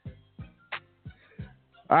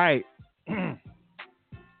right.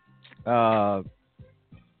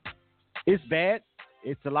 It's bad.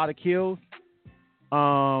 It's a lot of kills.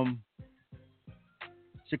 Shaquala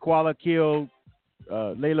kill.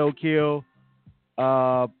 Lalo kill.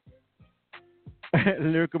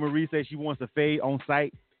 Lyrica Marie says she wants to fade on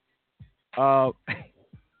site. I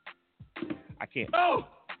can't. Oh!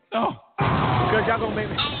 Because y'all gonna make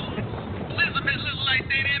me. Elizabeth look like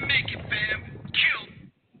they didn't make it, fam. Kill.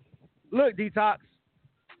 Look, Detox,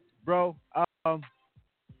 bro.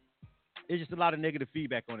 It's just a lot of negative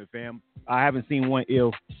feedback on it, fam. I haven't seen one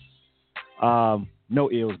ill. No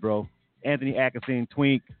ills, bro. Anthony Atkinson,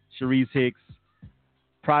 Twink, Sharice Hicks,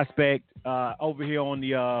 Prospect, over here on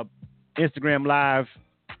the Instagram Live,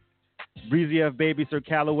 Breezy F Baby, Sir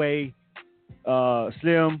Calloway,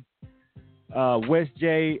 Slim, West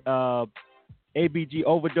J, ABG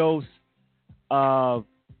Overdose.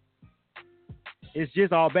 It's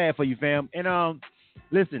just all bad for you, fam. And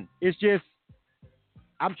listen, it's just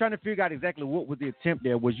I'm trying to figure out exactly what was the attempt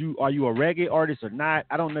there. Are you a reggae artist or not?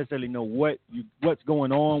 I don't necessarily know what's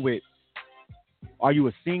going on with. Are you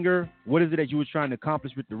a singer? What is it that you were trying to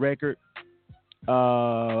accomplish with the record?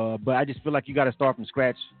 But I just feel like you got to start from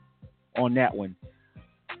scratch on that one.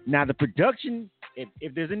 Now the production,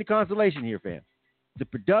 if there's any consolation here, fam, the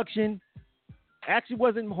production actually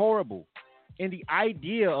wasn't horrible. And the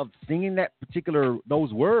idea of singing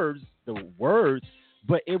those words,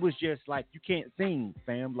 but it was just like, you can't sing,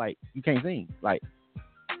 fam. Like, you can't sing. Like,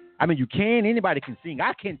 I mean, you can. Anybody can sing.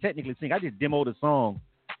 I can technically sing. I just demoed a song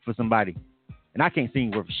for somebody, and I can't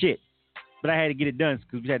sing worth shit. But I had to get it done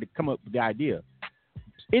because we had to come up with the idea.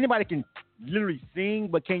 Anybody can literally sing,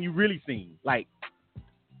 but can you really sing? Like,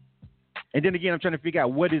 and then again, I'm trying to figure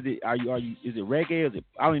out what is it? Are you? Is it reggae? Is it?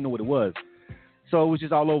 I don't even know what it was. So it was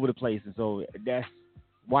just all over the place, and so that's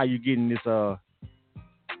why you're getting this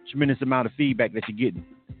tremendous amount of feedback that you're getting.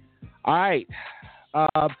 All right,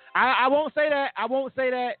 I won't say that. I won't say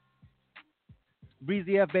that.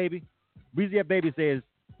 Breezy F Baby says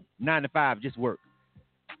 9 to 5, just work.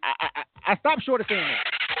 I stopped short of saying that.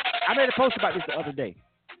 I made a post about this the other day.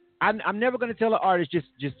 I'm never gonna tell an artist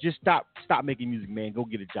just stop making music, man. Go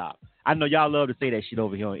get a job. I know y'all love to say that shit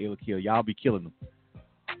over here on Ill Kill. Y'all be killing them.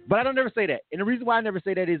 But I don't never say that. And the reason why I never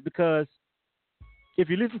say that is because if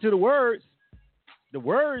you listen to the words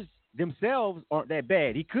themselves aren't that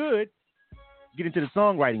bad. He could get into the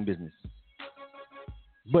songwriting business.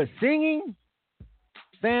 But singing,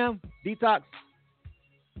 fam, Detox,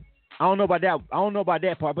 I don't know about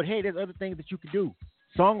that part, but hey, there's other things that you can do.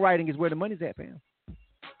 Songwriting is where the money's at, fam.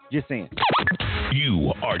 Just saying.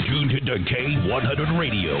 You are tuned to K100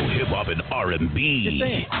 Radio, Hip Hop and R&B. Just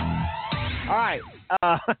saying. All right.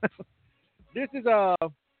 This is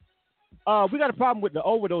we got a problem with the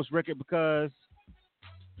Overdose record because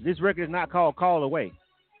this record is not called Call Away.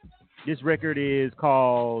 This record is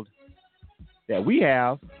called, that we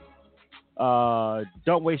have,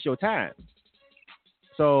 Don't Waste Your Time.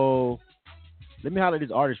 So let me holler at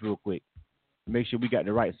this artist real quick. Make sure we got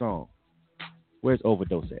the right song. Where's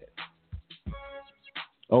Overdose at?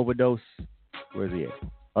 Overdose. Where's he at?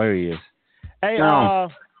 Oh, here he is. Hey,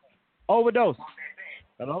 Overdose.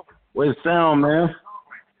 Hello? Where's the sound, man?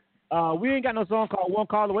 We ain't got no song called One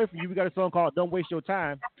Call Away From You. We got a song called Don't Waste Your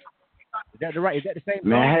Time. Is that the same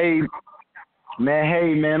song?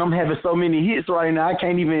 Hey, man, I'm having so many hits right now. I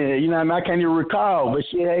can't even, I can't even recall. But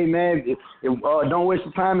shit, hey, man, if Don't Waste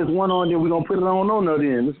Your Time is one on, then we're going to put it on there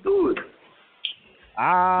then. Let's do it.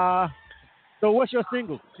 So what's your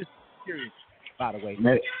single? Just curious, by the way.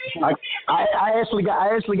 Man, I actually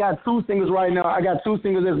got two singles right now. I got two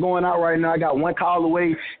singles that's going out right now. I got One Call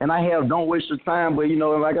Away, and I have Don't Waste Your Time. But,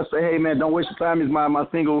 like I say, hey, man, Don't Waste Your Time is my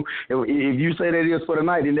single. If you say that it is for the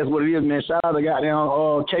night, then that's what it is, man. Shout out to goddamn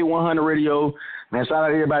K100 Radio. Man, shout out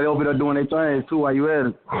to everybody over there doing their thing, too, while you at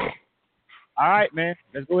it. All right, man.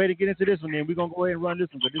 Let's go ahead and get into this one, then. We're going to go ahead and run this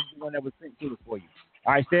one, but this is the one that was sent to us for you.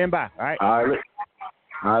 All right, stand by. All right? All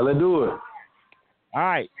right, let's do it. All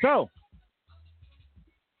right, so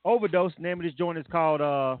Overdose, name of this joint is called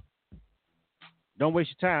Don't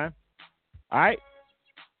Waste Your Time. All right,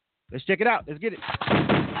 let's check it out. Let's get it.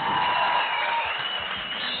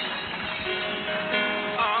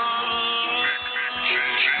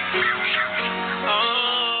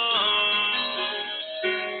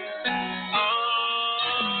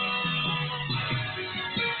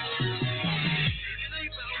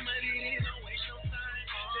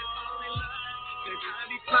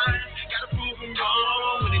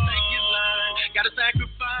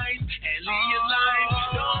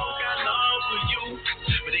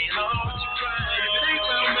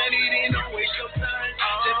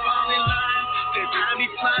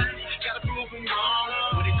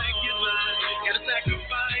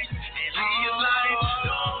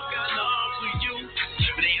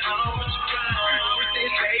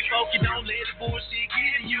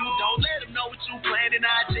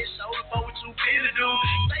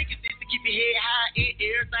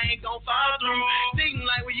 through. Seem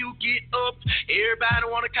like when you get up, everybody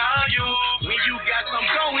wanna call you. When you got something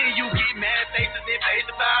going, you get mad faces and face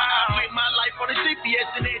the fire. I put my life on the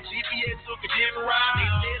GPS and that GPS took a different ride. They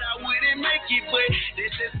said I wouldn't make it, but this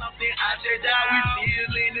is something I checked out. We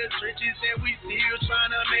still in the trenches and we still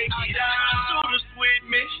trying to make it out. Shooters with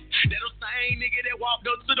me, that the same nigga that walked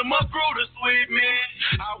up to the recruiters with me.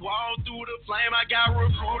 I walked through the flame, I got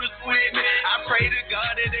recruiters with me. I pray to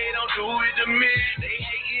God that they don't do it to me. They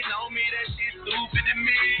hating on me, that shit stupid to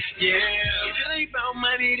me. Yeah, if it ain't about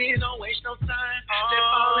money, then don't waste no time. Just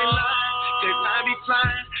fall in line, cause time be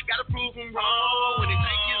flying. Gotta prove them wrong when they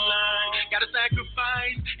take your line. Gotta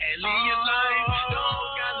sacrifice and leave your life.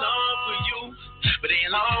 Don't got love for you, but they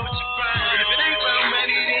in love with your grind. If it ain't about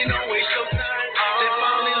money, then don't waste your time. Just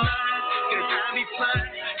fall in line, cause time be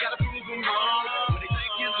flying. Gotta prove them wrong when they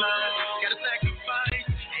take your line. Gotta sacrifice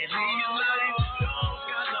and leave your life. Don't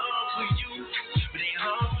got love for you, but they in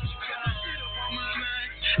love with your grind. On my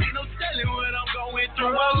mind, ain't no telling what I'm going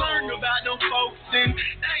through. I learned about them folks and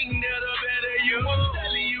they ain't never better you. I'm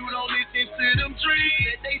telling you, don't listen to them dreams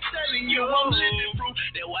that they telling you. I'm living proof.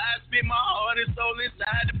 That's why I spit my heart and soul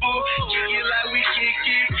inside the book. Kick it like we kick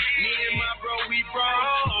it. Me and my bro, we bro.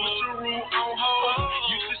 Put your root on hold.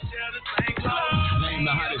 You should share the same love. Playing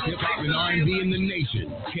the hottest hip hop and R&B in the nation.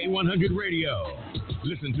 K100 Radio.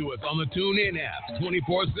 Listen to us on the TuneIn app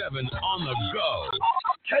 24/7 on the go.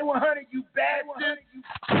 K100, you bad one.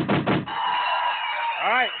 All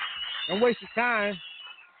right. Don't waste your time.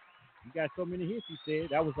 You got so many hits, he said.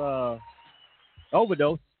 That was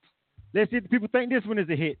Overdose. Let's see if the people think this one is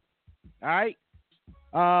a hit. All right.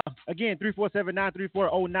 Again,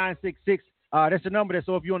 347-934-0966. That's the number.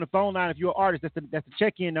 So if you're on the phone line, if you're an artist, that's the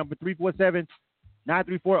check-in number,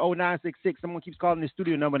 347-934-0966. Someone keeps calling the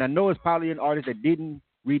studio number, and I know it's probably an artist that didn't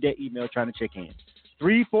read that email trying to check in.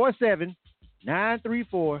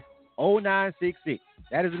 347-934-0966.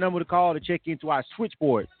 That is the number to call to check into our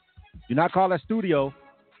switchboard. Do not call our studio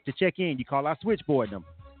to check in. You call our switchboard number.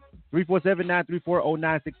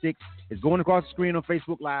 347-934-0966. It's going across the screen on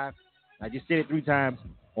Facebook Live. I just said it 3 times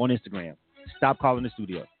on Instagram. Stop calling the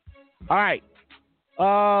studio. All right.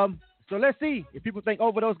 So let's see if people think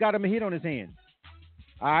Overdose got him a hit on his hands.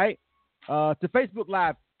 All right. To Facebook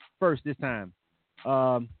Live first this time.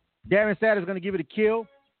 Darren Sad is going to give it a kill.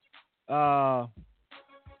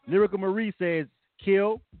 Lyrical Marie says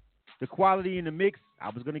kill. The quality in the mix. I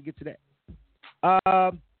was going to get to that.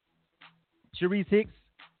 Sharice Hicks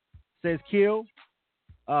says kill.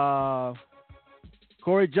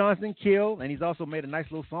 Corey Johnson, kill. And he's also made a nice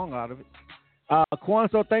little song out of it. Quan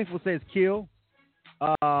So Thankful says kill.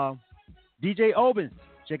 DJ Obens.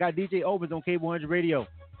 Check out DJ Obens on K100 Radio.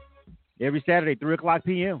 Every Saturday, 3 o'clock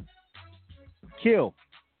p.m. Kill.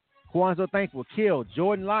 Quan So Thankful, kill.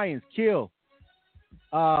 Jordan Lyons, kill.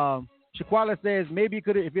 Shaquala says maybe it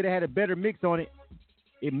could have, if it had a better mix on it,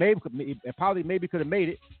 it probably could have made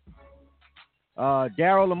it.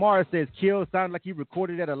 Daryl Lamar says kill. Sounded like he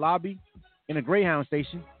recorded at a lobby in a Greyhound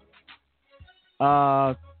station.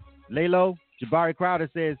 Lalo Jabari Crowder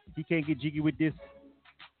says he can't get jiggy with this.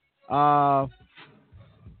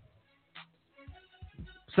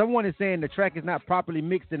 Someone is saying the track is not properly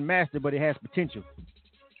mixed and mastered, but it has potential.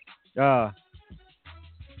 Let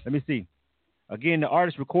me see. Again, the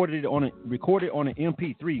artist recorded on an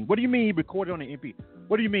MP3. What do you mean he recorded on an MP?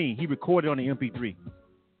 What do you mean he recorded on an MP3?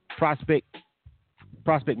 Prospect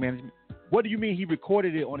management. What do you mean he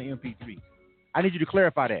recorded it on an MP3? I need you to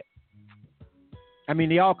clarify that. I mean,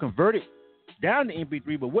 they all converted down to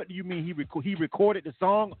MP3, but what do you mean he recorded the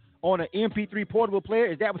song on an MP3 portable player?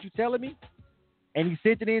 Is that what you're telling me? And he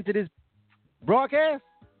sent it into this broadcast?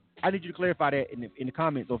 I need you to clarify that in the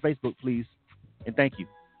comments on Facebook, please, and thank you.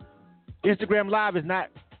 Instagram Live is not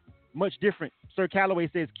much different. Sir Calloway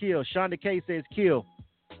says kill. Shonda K says kill.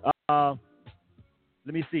 Let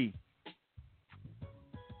me see.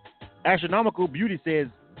 Astronomical Beauty says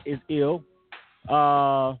is ill.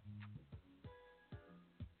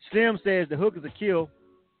 Slim says the hook is a kill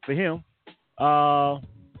for him.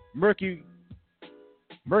 Murky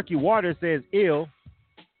Water says ill.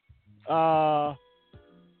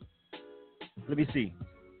 Let me see.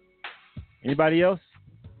 Anybody else?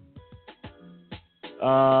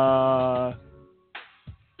 All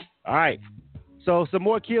right. So some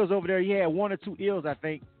more kills over there. He had 1 or 2 ills, I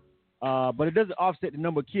think. But it doesn't offset the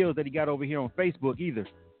number of kills that he got over here on Facebook either.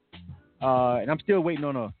 And I'm still waiting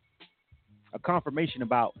on a confirmation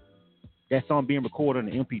about that song being recorded on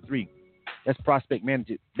the MP3. That's Prospect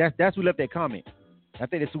Manager. That's who left that comment. I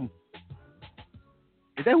think that's who.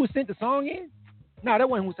 Is that who sent the song in? No, that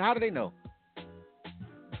wasn't who. How do they know?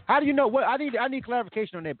 How do you know? What I need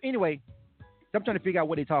clarification on that. But anyway, I'm trying to figure out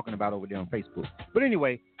what they're talking about over there on Facebook. But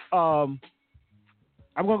anyway, I'm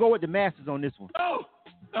gonna go with the Masters on this one.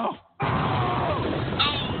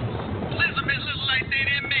 Elizabeth look like they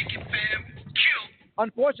didn't make it, fam. Kill.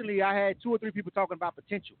 Unfortunately, I had 2 or 3 people talking about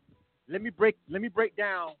potential. Let me break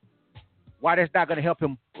down why that's not gonna help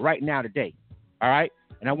him right now today. All right,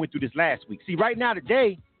 and I went through this last week. See, right now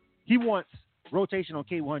today, he wants rotation on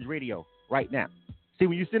K100 Radio right now. See,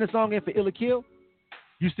 when you send a song in for Ill or Kill,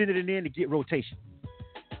 you send it in to get rotation.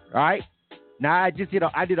 All right? Now, I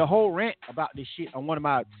did a whole rant about this shit on one of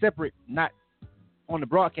my separate, not on the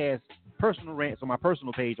broadcast, personal rants on my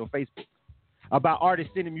personal page on Facebook about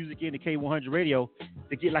artists sending music in to K100 Radio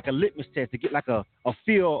to get like a litmus test, to get like a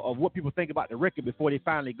feel of what people think about the record before they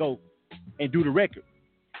finally go and do the record.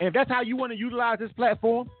 And if that's how you want to utilize this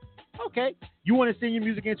platform, okay. You want to send your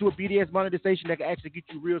music into a BDS monetization that can actually get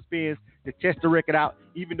you real spins to test the record out,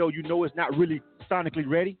 even though you know it's not really sonically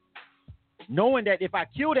ready. Knowing that if I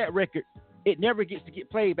kill that record, it never gets to get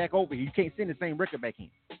played back over here. You can't send the same record back in.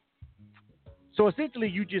 So essentially,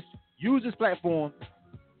 you just use this platform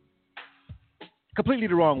completely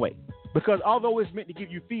the wrong way. Because although it's meant to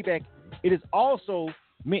give you feedback, it is also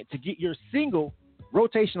meant to get your single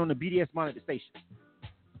rotation on the BDS monetization.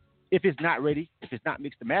 If it's not ready, if it's not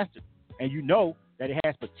mixed and mastered, and you know that it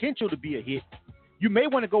has potential to be a hit, you may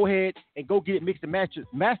want to go ahead and go get it mixed and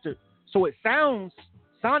mastered so it sounds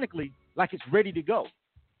sonically like it's ready to go.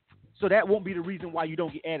 So that won't be the reason why you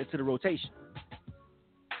don't get added to the rotation.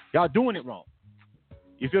 Y'all doing it wrong.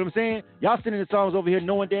 You feel what I'm saying? Y'all sending the songs over here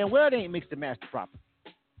knowing damn well they ain't mixed and mastered properly.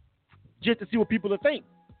 Just to see what people will think.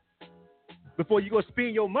 Before you go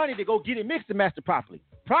spend your money to go get it mixed and mastered properly.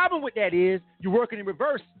 Problem with that is you're working in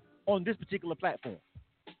reverse on this particular platform.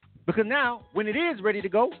 Because now, when it is ready to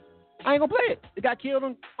go, I ain't going to play it. It got killed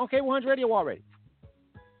on K100 Radio already.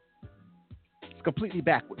 It's completely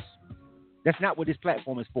backwards. That's not what this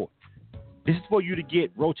platform is for. This is for you to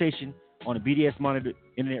get rotation on a BDS monitored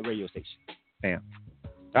internet radio station. Bam.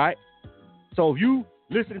 All right? So if you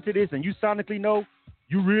listening to this and you sonically know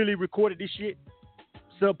you really recorded this shit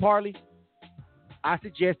subparly, I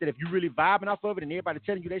suggest that if you're really vibing off of it and everybody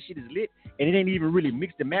telling you that shit is lit and it ain't even really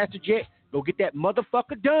mixed and mastered yet, go get that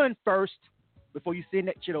motherfucker done first before you send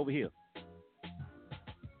that shit over here.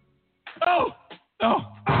 Elizabeth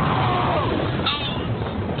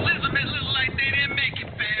look like they didn't make it,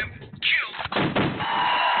 fam. Kill.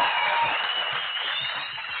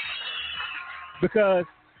 Because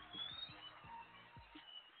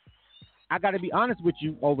I got to be honest with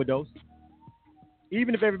you, Overdose.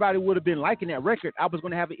 Even if everybody would have been liking that record, I was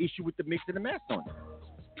going to have an issue with the mix and the master on it.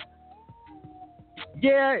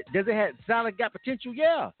 Yeah, does it have solid got potential?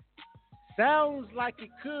 Yeah. Sounds like it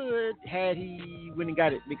could had he went and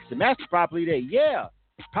got it mixed and mastered properly there. Yeah.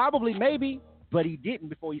 Probably, maybe, but he didn't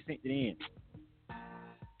before he sent it in.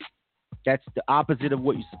 That's the opposite of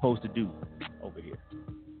what you're supposed to do over here.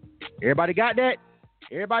 Everybody got that?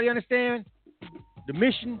 Everybody understand the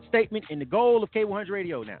mission statement and the goal of K100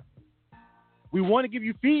 Radio now? We want to give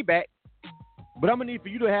you feedback, but I'm going to need for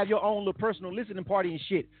you to have your own little personal listening party and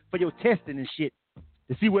shit for your testing and shit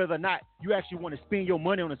to see whether or not you actually want to spend your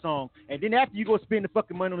money on a song. And then after you go spend the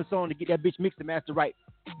fucking money on the song to get that bitch mixed and mastered right,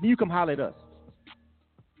 then you come holler at us.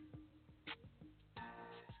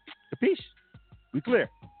 Capiche? We clear.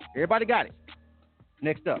 Everybody got it.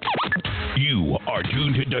 Next up. You are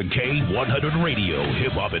tuned to K100 Radio,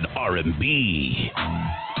 Hip Hop and R&B.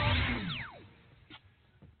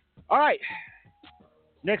 All right.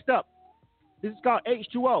 Next up, this is called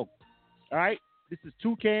H2O. All right, this is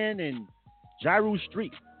Toucan and Jaru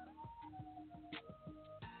Street.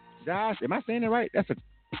 Guys, am I saying that right? It's an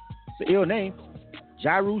ill name.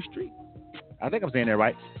 Jaru Street. I think I'm saying that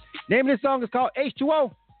right. Name of this song is called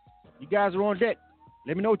H2O. You guys are on deck.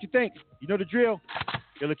 Let me know what you think. You know the drill.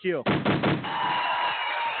 Ill or Kill.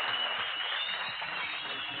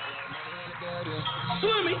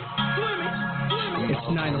 It's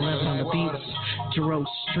 9/11 on the beats, Jerome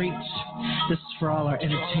Streets. This is for all our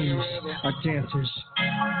entertainers, our dancers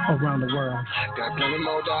around the world.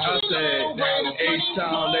 I said,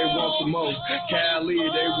 H-Town, they want some more. Cali,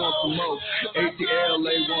 they want some more. ATL,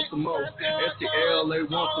 they want some more. STL, they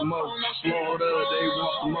want some more. Florida, they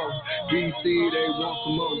want some more. BC, they want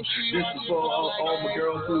some more. This is for all my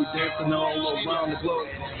girls who dancing all around the globe.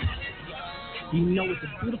 You know it's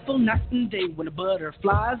a beautiful night and day when the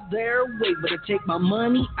butterflies their way. But I take my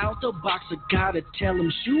money out the box, I gotta tell them,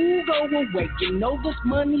 shoo, go away. You know this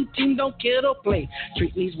money team don't care to play.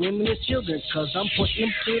 Treat these women as children, cause I'm pointing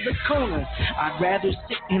them to the corner. I'd rather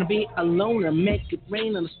sit and be alone or make it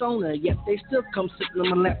rain on a stoner. Yet they still come sitting on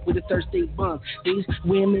my lap with a thirsty bun. These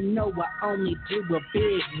women know I only do a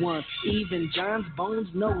big one. Even John's Bones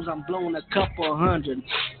knows I'm blowing a couple hundred.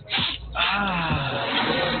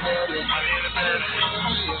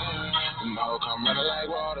 Mo come running like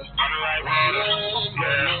water.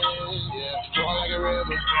 Yeah, flow like a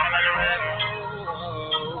river.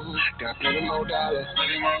 Got plenty more dollars.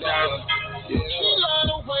 Yeah. She love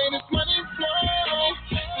the way this money flow.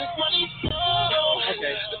 This money flow.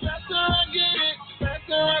 Okay. The faster I get it, the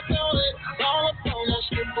faster I throw it. All up on that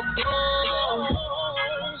stripper pole.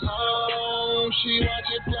 Oh, she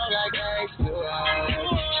watch it flow like gangsta.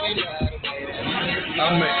 She love the way that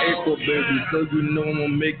I'm in April, baby, so you know I'm gonna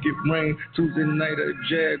make it rain. Tuesday night at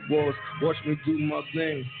Jaguars, watch me do my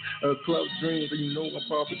thing. Club dreams, and you know I'm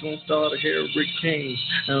probably gonna start a hurricane.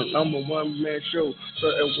 And I'm a one-man show, so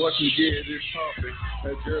watch me get this poppin'.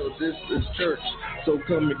 Girl, this is church, so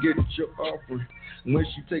come and get your offering. When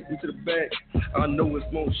she take me to the back, I know it's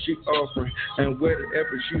more she offering. And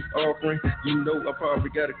wherever she's offering, you know I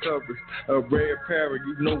probably got it covered. A rare parrot,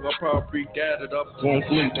 you know I probably got it up on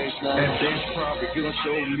fleek. And they probably gonna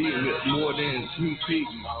show me more than sneak peek.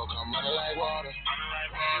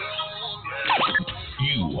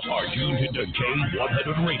 You are tuned to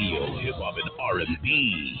K100 Radio, Hip Hop and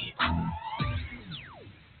R&B.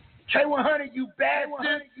 K100, you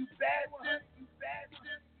bastard. You bastard.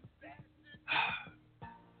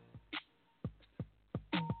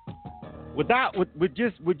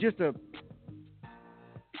 With just a,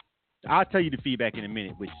 I'll tell you the feedback in a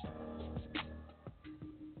minute. Which,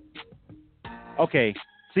 okay,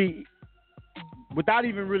 see, without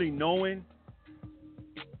even really knowing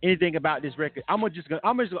anything about this record, I'm gonna just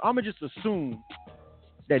assume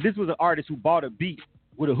that this was an artist who bought a beat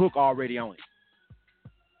with a hook already on it.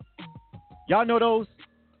 Y'all know those?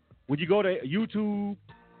 When you go to YouTube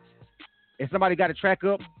and somebody got a track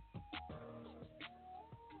up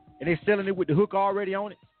and they're selling it with the hook already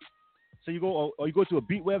on it. So you go to a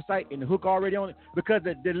beat website and the hook already on it, because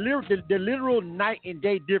the literal night and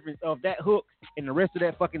day difference of that hook and the rest of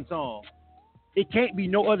that fucking song, it can't be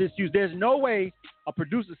no other excuse. There's no way a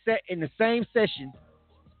producer sat in the same session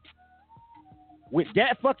with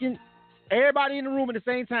that fucking everybody in the room at the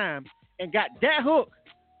same time and got that hook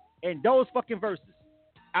and those fucking verses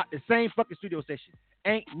out the same fucking studio session.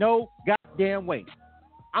 Ain't no goddamn way.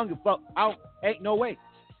 I don't give a fuck. Ain't no way.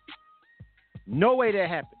 No way that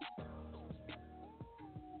happened.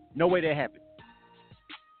 No way that happened.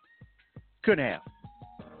 Couldn't have.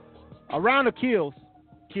 A round of kills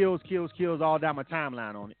all down my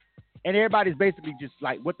timeline on it. And everybody's basically just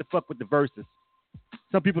like, what the fuck with the verses?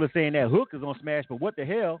 Some people are saying that hook is on Smash, but what the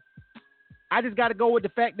hell? I just got to go with the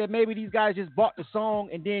fact that maybe these guys just bought the song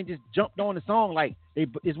and then just jumped on the song. Like,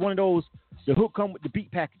 it's one of those, the hook come with the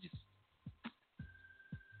beat packages.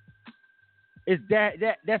 It's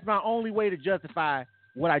that's my only way to justify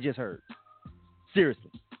what I just heard.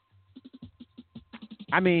 Seriously.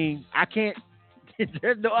 I mean, I can't,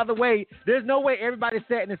 there's no other way. There's no way everybody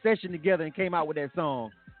sat in a session together and came out with that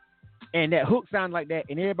song. And that hook sounded like that,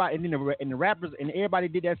 and everybody, and the rappers, and everybody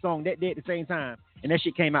did that song that day at the same time, and that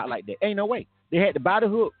shit came out like that. Ain't no way. They had to buy the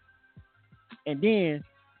hook, and then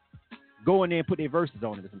go in there and put their verses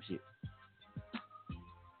on it or some shit.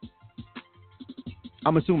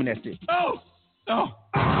 I'm assuming that's it. Elizabeth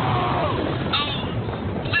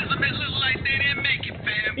look like they didn't make it,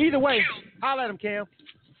 fam. Either way, holla at him, Cam.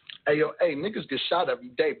 Hey, yo, niggas get shot every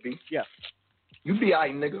day, B. Yeah. You be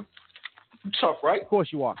alright, nigga. You tough, right? Of course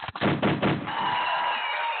you are.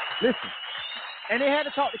 Listen, and they had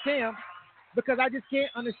to talk to Cam because I just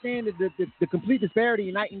can't understand the complete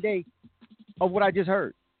disparity night and day of what I just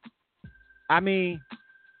heard. I mean,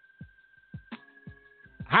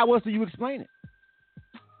 how else do you explain it?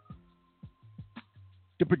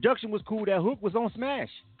 The production was cool. That hook was on Smash.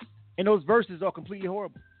 And those verses are completely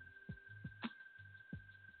horrible.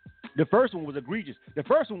 The first one was egregious. The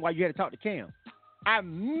first one, why you had to talk to Cam. I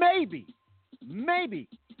maybe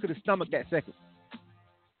could have stomached that second.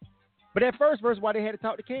 But that first verse, why they had to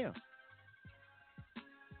talk to Cam.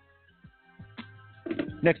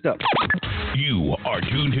 Next up. You are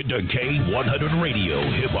tuned to K100 Radio,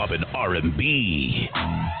 Hip Hop and R&B.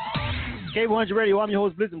 K100 Radio, I'm your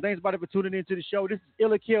host, Blizzard. Thanks everybody for tuning into the show. This is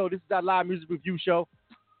Illa Kill. This is our live music review show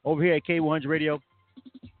over here at K100 Radio.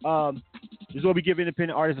 This is where we give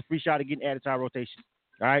independent artists a free shot at getting added to our rotation.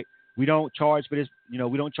 All right? We don't charge for this. You know,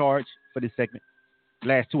 we don't charge. for this segment.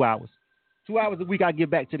 Last 2 hours. 2 hours a week I give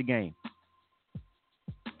back to the game.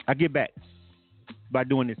 I give back by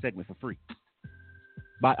doing this segment for free.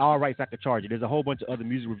 By all rights, I could charge it. There's a whole bunch of other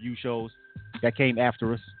music review shows that came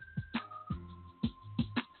after us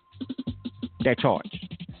that charge.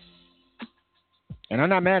 And I'm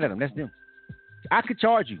not mad at them. That's them. I could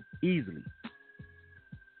charge you easily.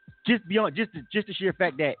 Just the sheer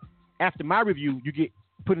fact that after my review, you get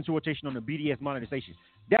put into rotation on the BDS monetization.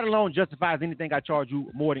 That alone justifies anything I charge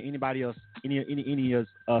you more than anybody else, any of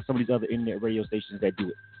some of these other internet radio stations that do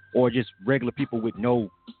it, or just regular people with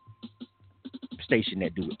no station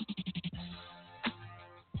that do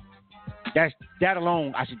it. That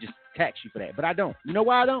alone, I should just tax you for that, but I don't. You know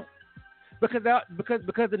why I don't? Because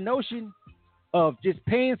the notion of just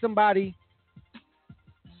paying somebody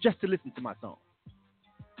just to listen to my song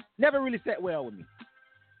never really sat well with me.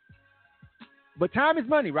 But time is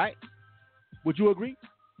money, right? Would you agree?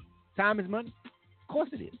 Time is money? Of course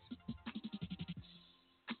it is.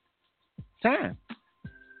 Time.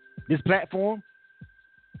 This platform,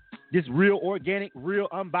 this real organic, real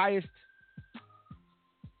unbiased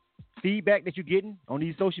feedback that you're getting on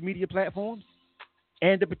these social media platforms,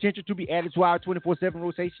 and the potential to be added to our 24/7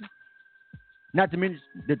 rotation. Not to mention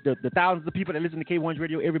the thousands of people that listen to K100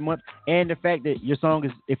 Radio every month, and the fact that your song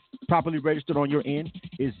is, if properly registered on your end,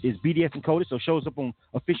 is BDS encoded, so it shows up on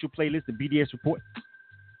official playlist and BDS report.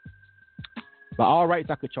 By all rights,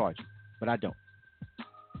 I could charge you, but I don't.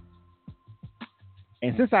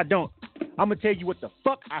 And since I don't, I'm going to tell you what the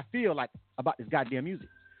fuck I feel like about this goddamn music,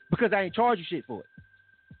 because I ain't charge you shit for it.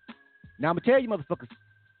 Now I'm going to tell you motherfuckers,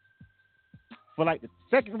 for like the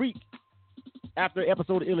second week after the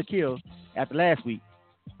episode of Ill or Kill, after last week,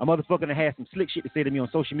 a motherfucker that had some slick shit to say to me on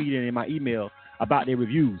social media and in my email about their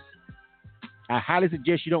reviews. I highly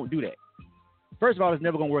suggest you don't do that. First of all, it's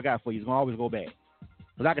never going to work out for you. It's going to always go bad.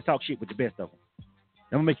 Because I can talk shit with the best of them.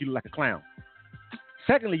 I'm going to make you look like a clown.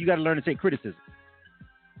 Secondly, you got to learn to take criticism.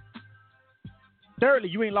 Thirdly,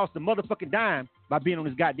 you ain't lost a motherfucking dime by being on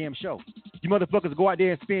this goddamn show. You motherfuckers go out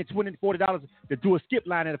there and spend $20, $40 to do a skip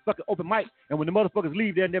line at a fucking open mic, and when the motherfuckers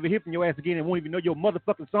leave, they'll never hear from your ass again and won't even know your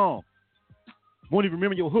motherfucking song. Won't even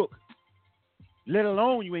remember your hook. Let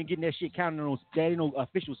alone you ain't getting that shit counted on, that ain't no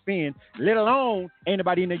official spin. Let alone ain't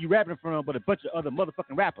nobody in there you rapping from but a bunch of other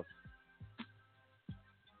motherfucking rappers.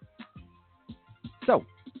 So,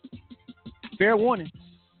 fair warning.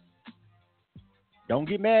 Don't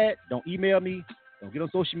get mad. Don't email me. Don't get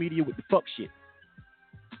on social media with the fuck shit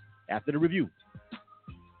after the review.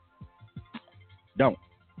 Don't.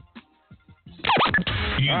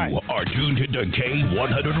 You are tuned to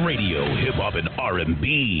K100 Radio, Hip Hop and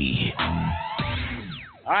R&B.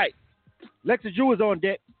 All right. Lexa Drew is on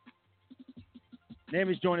deck.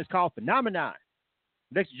 Name is joining us, called Phenomenon.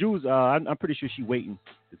 Lexa Drew's, I'm pretty sure she's waiting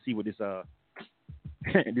to see what this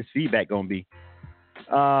this feedback gonna be.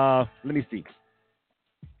 Let me see.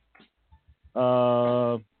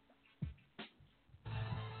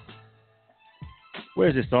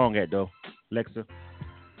 Where's this song at though, Lexa?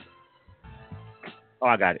 Oh,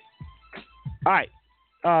 I got it. All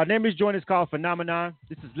right. Name is joining us, called Phenomenon.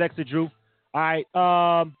 This is Lexa Drew. All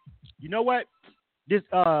right. You know what? This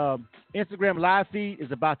Instagram live feed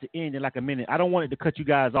is about to end in like a minute. I don't want it to cut you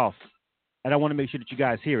guys off. And I want to make sure that you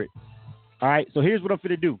guys hear it. All right. So here's what I'm going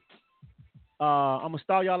to do. I'm going to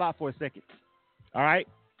stall y'all out for a second. All right.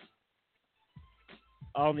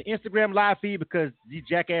 On the Instagram live feed, because these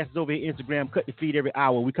jackasses over here Instagram cut the feed every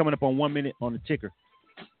hour. We're coming up on 1 minute on the ticker.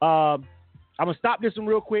 I'm going to stop this one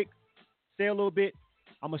real quick, say a little bit.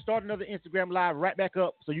 I'm going to start another Instagram live right back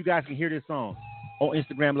up so you guys can hear this song on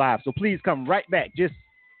Instagram live. So please come right back. Just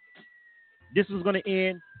this one's going to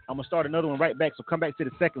end. I'm going to start another one right back. So come back to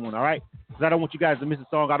the second one, all right? Because I don't want you guys to miss a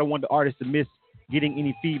song. I don't want the artist to miss getting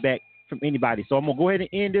any feedback from anybody. So I'm going to go ahead and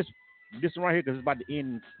end this one right here because it's about to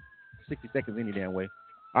end in 60 seconds any damn way.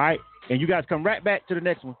 All right? And you guys come right back to the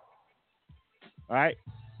next one. All right?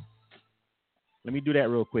 Let me do that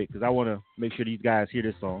real quick because I want to make sure these guys hear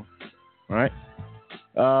this song. All right?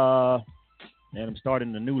 And I'm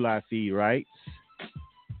starting the new live feed right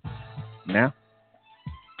now.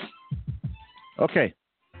 Okay.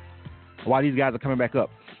 While these guys are coming back up.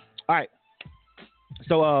 All right.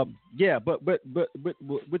 So yeah, but with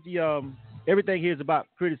the everything here is about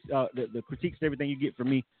the critiques and everything you get from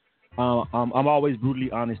me. I'm always brutally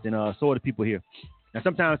honest, and so are the people here. Now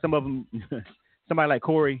sometimes some of them, somebody like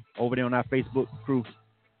Corey over there on our Facebook crew,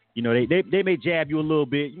 you know, they may jab you a little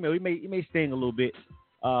bit. You know, he may sting a little bit.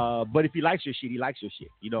 But if he likes your shit, he likes your shit.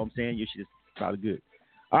 You know what I'm saying? Your shit is probably good.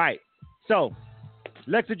 All right. So,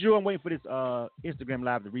 Lexa Drew, I'm waiting for this Instagram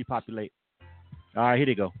live to repopulate. All right, here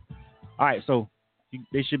they go. All right, so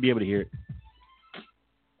They should be able to hear it.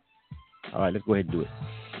 All right, let's go ahead and do it.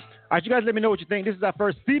 All right, you guys let me know what you think. This is our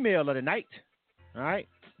first female of the night. All right,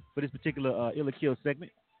 for this particular Ill or Kill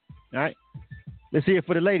segment. All right, let's hear it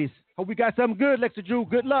for the ladies. Hope we got something good, Lexa Drew.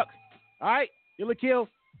 Good luck. All right, Ill or Kill,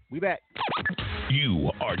 we back.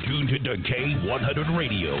 You are tuned to K100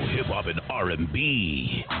 Radio, Hip Hop and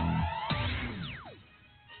R&B.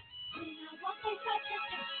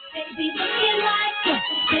 Baby looking like you,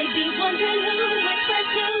 baby wondering who it's for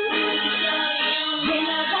you. When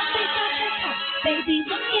I walk inside the house, baby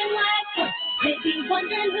looking like you, baby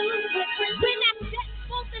wondering who it's for you. When I step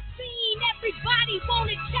on the scene, everybody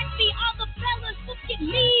wanna check me. All the fellas look at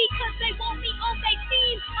me, cause they want me on their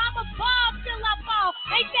team. I'm a ball till I fall.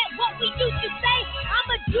 Ain't that what we used to say?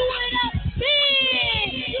 I'ma do it up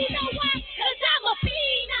big. You know why? Cause I'm a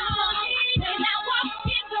phenom. When I walk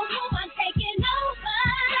in the room, I'm taking over.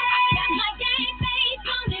 Got my game face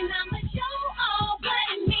on and I'ma show all what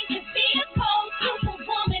it means to be a cold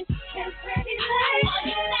superwoman. That's pretty late. All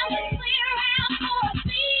you fellas clear out for a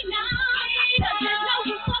phenom. Cause you know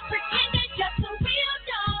you a pretender, just a real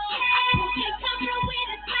dog. Who can come through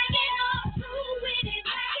with it, bring it on. Who with it,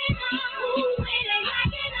 bring it on. Who with it,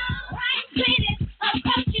 bring it on. Right with it,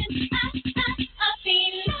 approaching us, a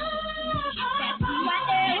phenom. That's who I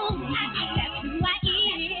am. That's who I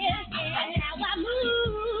is. That's how I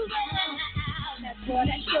move. That's what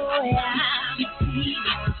I show ya.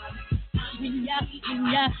 When ya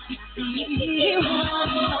see me,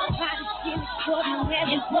 nobody feels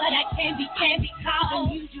extraordinary. Is what I can be called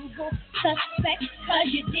unusual suspect. Cause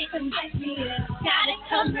you didn't let me in. Gotta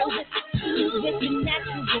come real with the truth, with the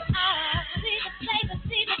natural eye. See the flavor,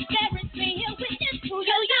 see the therapy, here with this food.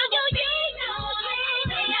 Yo,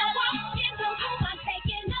 when I walk in the room, I'm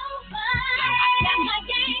taking over. Got my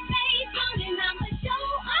game face on and I'ma show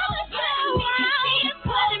all the time. See it,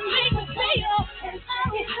 what it makes me feel. All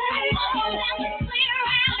you have to clear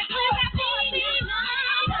out for me. Cause you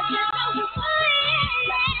know who I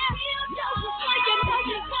am. Know who I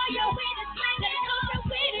am, for you with it. They come through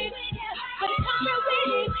with it. But it come through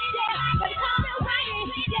with it. But it come through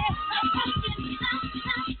with it. I'm pushing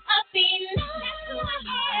up in. That's who I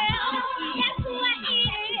am. That's who I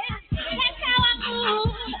is. That's how I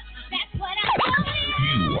move. That's what I do.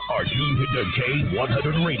 You are tuned to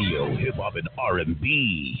K100 Radio, Hip Hop and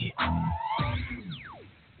R&B.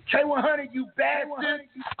 K100, you bastard.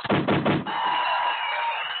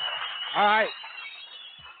 All right.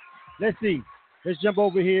 Let's see. Let's jump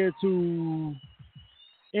over here to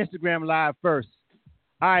Instagram Live first.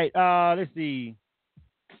 All right. Let's see.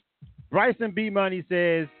 Bryson B. Money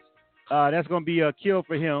says that's going to be a kill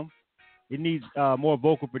for him. It needs more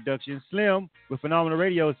vocal production. Slim with Phenomenal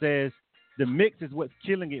Radio says the mix is what's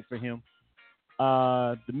killing it for him.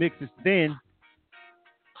 The mix is thin.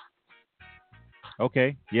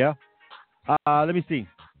 Okay, yeah. Let me see.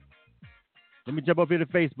 Let me jump up here to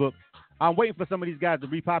Facebook. I'm waiting for some of these guys to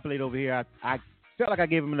repopulate over here. I felt like I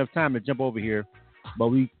gave them enough time to jump over here, but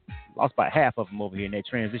we lost about half of them over here, and they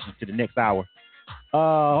transitioned to the next hour.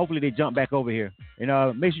 Hopefully they jump back over here.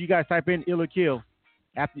 And make sure you guys type in Ill or Kill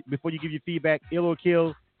before you give your feedback. Ill or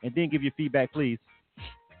Kill, and then give your feedback, please.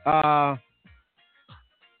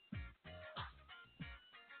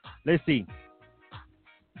 Let's see.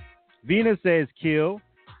 Venus says kill.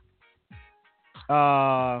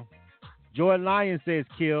 Joy Lyon says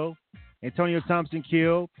kill. Antonio Thompson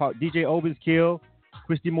kill. DJ Obens kill.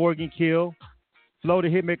 Christy Morgan kill. Flo the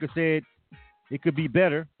Hitmaker said it could be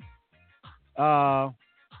better.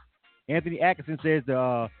 Anthony Atkinson says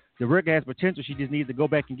the record has potential. She just needs to go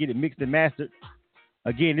back and get it mixed and mastered.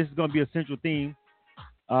 Again, this is going to be a central theme.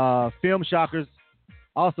 Film Shockers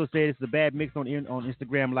also said it's a bad mix on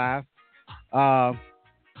Instagram Live.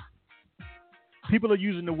 People are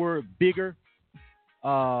using the word bigger,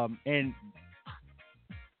 and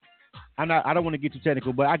I don't want to get too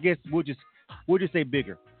technical, but I guess we'll just say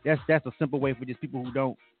bigger. That's a simple way for just people who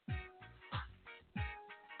don't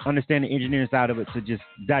understand the engineering side of it to just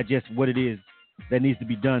digest what it is that needs to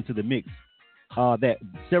be done to the mix. That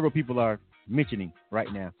several people are mentioning right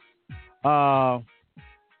now.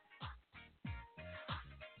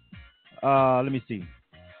 Let me see.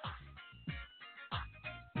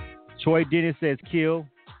 Troy Dennis says kill.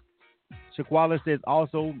 Shaquala says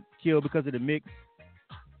also kill because of the mix.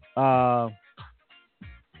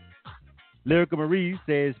 Lyrica Marie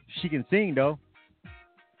says she can sing though.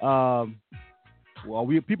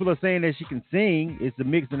 People are saying that she can sing. It's the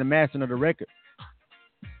mix and the mastering of the record.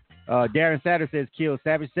 Darren Satter says kill.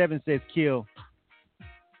 Savage 7 says kill.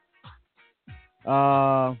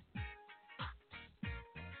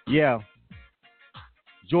 Yeah.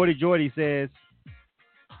 Jordy says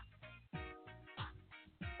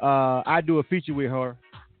I do a feature with her.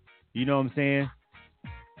 You know what I'm saying?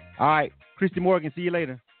 All right, Christy Morgan, see you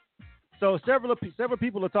later. So several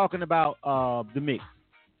people are talking about the mix.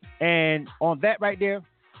 And on that right there,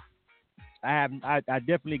 I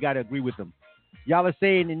definitely got to agree with them. Y'all are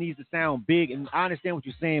saying it needs to sound big, and I understand what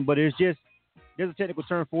you're saying, but there's a technical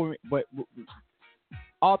term for it. But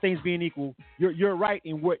all things being equal, you're right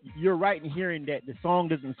in hearing that the song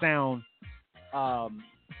doesn't sound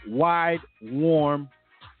wide, warm.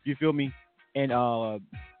 You feel me? And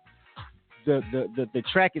the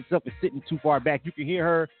track itself is sitting too far back. You can hear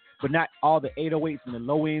her, but not all the 808s and the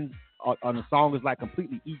low ends on the song is like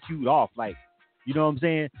completely EQ'd off. Like, you know what I'm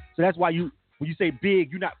saying? So that's why when you say big,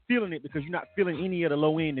 you're not feeling it because you're not feeling any of the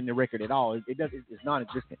low end in the record at all. It's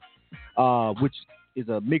non-existent, which is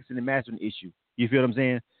a mixing and mastering issue. You feel what I'm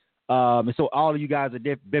saying? And so all of you guys are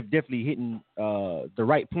definitely hitting the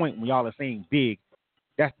right point when y'all are saying big.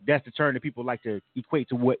 That's the term that people like to equate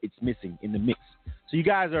to what it's missing in the mix. So you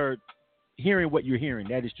guys are hearing what you're hearing.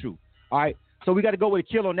 That is true. All right. So we got to go with a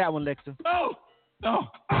kill on that one, Lexa. No.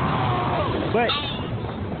 But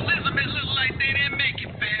Elizabeth look like they didn't make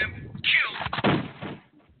it, fam.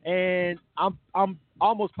 Kill. And I'm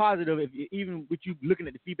almost positive, even with you looking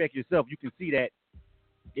at the feedback yourself, you can see that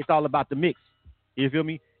it's all about the mix. You feel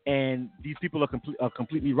me? And these people are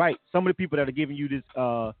completely right. Some of the people that are giving you this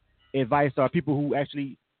advice are people who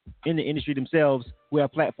actually in the industry themselves, who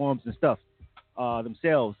have platforms and stuff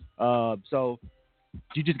themselves. So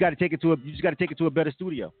you just got to take it to a better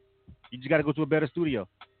studio. You just got to go to a better studio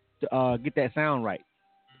to get that sound right.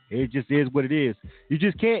 It just is what it is. You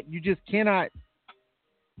can't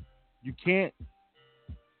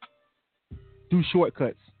do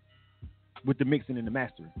shortcuts with the mixing and the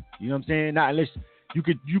mastering. You know what I'm saying? Not unless you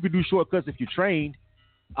could do shortcuts if you're trained,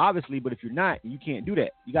 obviously, but if you're not, you can't do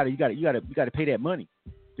that. You gotta pay that money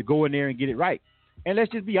to go in there and get it right. And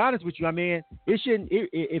let's just be honest with you. I mean, it shouldn't.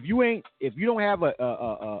 If you don't have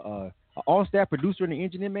a on-staff producer and an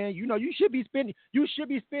engineer, man, you know you should be spending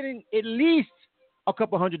at least a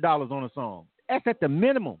couple $100s on a song. That's at the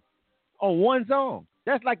minimum on one song.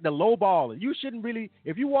 That's like the low ball. You shouldn't really,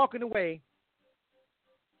 if you're walking away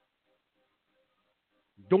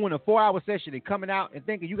doing a 4-hour session and coming out and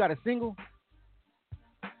thinking you got a single,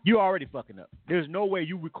 you're already fucking up. There's no way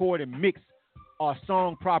you record and mix a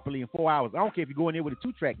song properly in 4 hours. I don't care if you go in there with a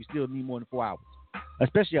 2-track, you still need more than 4 hours.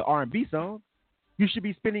 Especially an R&B song. You should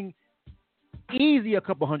be spending easy a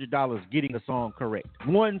couple $100 getting a song correct.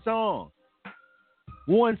 One song.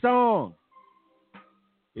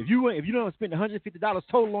 If you don't spend $150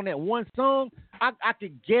 total on that one song, I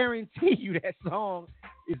can guarantee you that song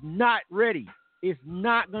is not ready. It's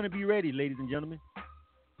not going to be ready, ladies and gentlemen.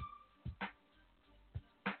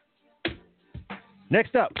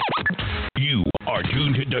 Next up. You are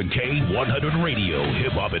tuned to K100 Radio,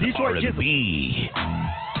 Hip Hop and R&B.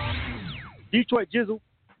 Detroit Jizzle.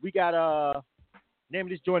 We got name of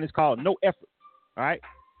this joint is called No Effort. All right.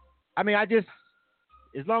 I mean,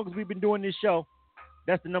 as long as we've been doing this show,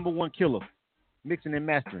 that's the number one killer, mixing and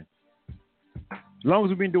mastering. As long as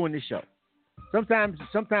we've been doing this show. Sometimes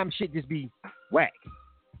shit just be whack.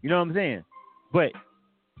 You know what I'm saying? But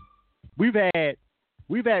we've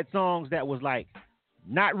had songs that was like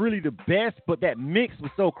not really the best, but that mix was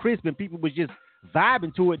so crisp and people was just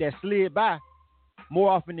vibing to it that slid by more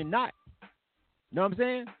often than not. You know what I'm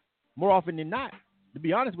saying? More often than not, to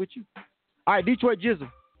be honest with you. All right, Detroit Jizzle.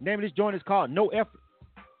 The name of this joint is called No Effort.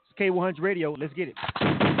 It's K100 Radio. Let's get it.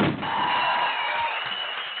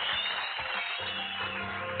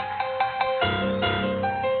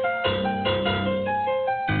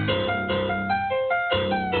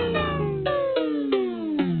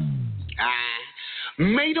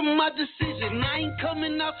 Made up my decision, I ain't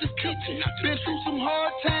coming out this kitchen. Been through some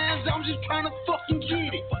hard times, I'm just trying to fucking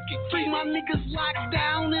get it. See my niggas locked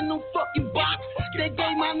down in them fucking box. They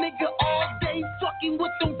gave my nigga all day fucking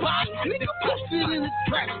with them box. Nigga posted in the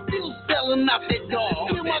trap, still selling out that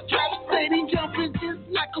dog. In my trap steady jumping just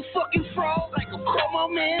like a fucking frog. Call my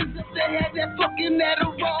mans if they had that fucking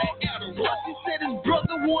Adderall. Plus he said his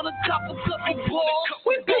brother wanna cop a couple balls.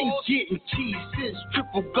 We been getting cheese since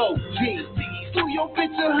Triple Gold G. Threw your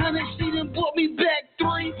bitch 100, she done bought me back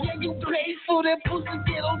 3. Yeah, you paid for that pussy,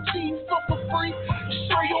 ghetto cheese, fuck for free.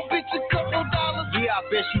 Show your bitch a couple $. Yeah, I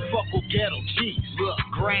bet she fuck with ghetto cheese. Look,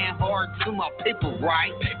 grand hard to my paper,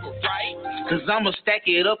 right? Cause I'ma stack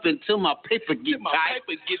it up until my paper get tight.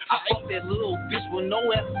 I fuck that little bitch with no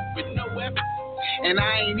effort. And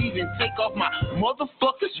I ain't even take off my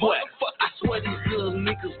motherfucking sweat. I swear these little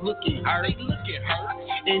niggas looking hurt. They looking hurt.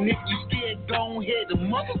 And if you scared, go ahead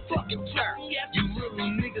and motherfucking turn. You little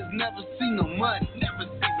niggas never see no money.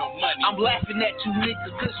 I'm laughing at you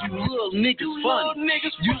niggas cause you little niggas funny.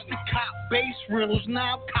 Used to cop base rentals,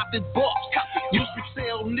 now I'm copping bucks. Used to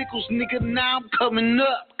sell nickels, nigga, now I'm coming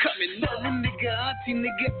up. Southern nigga, auntie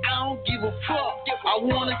nigga, I don't give a fuck. I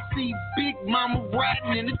wanna see Big Mama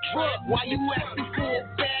riding in the truck. Why you asking for a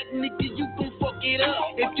bag, nigga? You gon' fuck it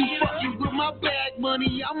up. If you fucking with my bag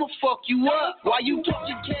money, I'ma fuck you up. Why you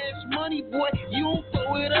talking cash money, boy? You don't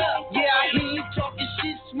throw it up. Yeah, I hear you talking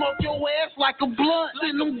shit, smoke your ass like a blunt.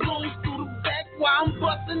 Send them goons through the back while I'm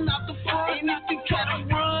busting out the front. And if you try to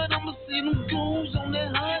run, I'ma send them goons on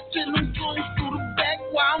that hunt. Send them goons through the back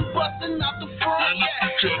while I'm busting out the front.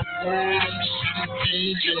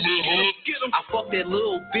 I fuck that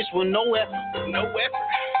little bitch with no effort.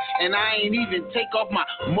 And I ain't even take off my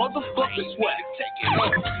motherfucking sweat. You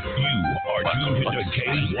are tuned to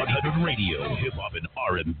K100 Radio, hip hop and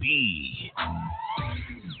R&B.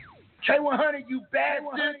 K100, you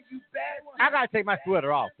bastard. I gotta take my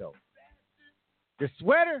sweater off though. The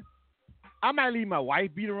sweater, I might leave my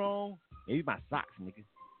wife beater on. Maybe my socks, nigga.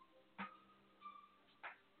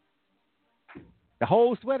 The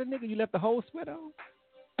whole sweater, nigga? You left the whole sweater on?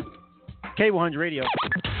 K100 Radio.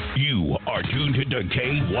 You are tuned to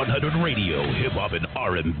K100 Radio, hip hop and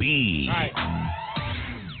R&B. All right.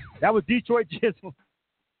 That was Detroit Jizzle.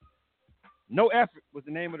 No Effort was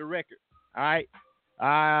the name of the record. All right.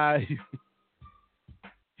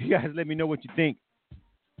 You guys let me know what you think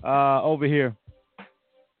over here.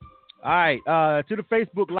 All right. To the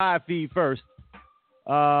Facebook Live feed first.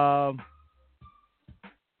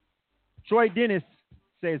 Troy Dennis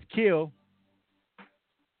says kill.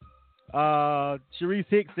 Sharice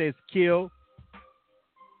Hicks says kill.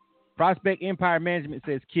 Prospect Empire Management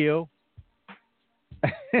says kill.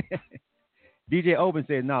 DJ Oben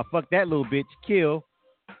says, nah, fuck that little bitch. Kill.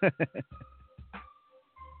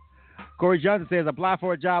 Corey Johnson says, apply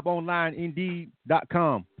for a job online,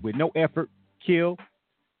 Indeed.com with no effort. Kill.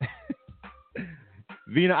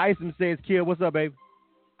 Vina Isom says kill. What's up, baby?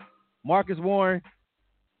 Marcus Warren.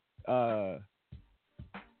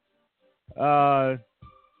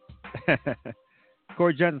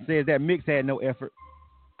 Corey Johnson says that mix had no effort.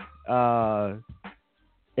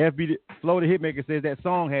 FB Flo the Hitmaker says that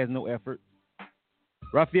song has no effort.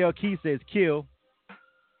 Raphael Key says kill.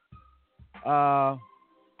 Darren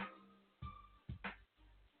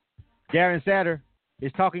Satter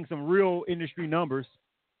is talking some real industry numbers.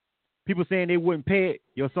 People saying they wouldn't pay it.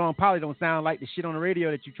 Your song probably don't sound like the shit on the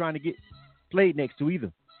radio that you're trying to get played next to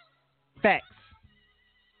either. Facts.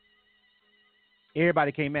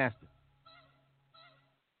 Everybody can't master.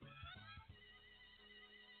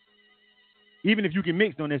 Even if you can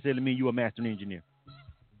mix, don't necessarily mean you're a mastering engineer.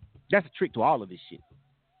 That's a trick to all of this shit.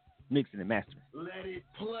 Mixing and mastering. Let it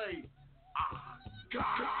play.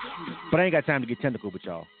 But I ain't got time to get technical with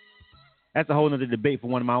y'all. That's a whole other debate for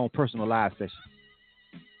one of my own personal live sessions.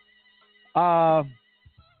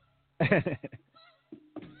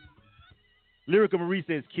 Lyrica Marie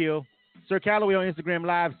says kill. Sir Calloway on Instagram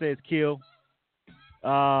Live says kill.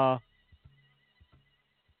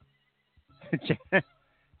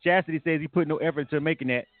 Chastity says he put no effort into making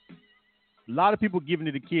that. A lot of people giving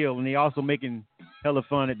it a kill, and they also making hella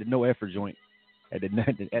fun at the no effort joint, at the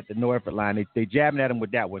no effort line. They jabbing at him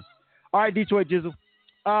with that one. All right, Detroit Jizzle.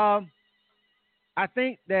 I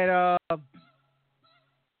think that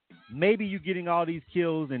maybe you getting all these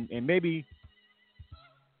kills, and maybe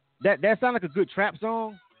that sounds like a good trap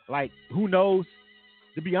song. Like, who knows?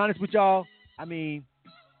 To be honest with y'all, I mean,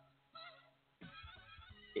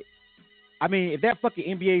 if that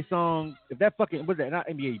fucking NBA song, if that fucking, what's that, not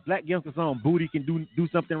NBA, Black Youngster song, Booty can do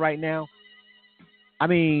something right now, I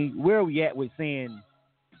mean, where are we at with saying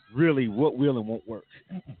really what will and won't work?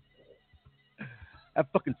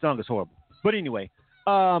 That fucking song is horrible. But anyway,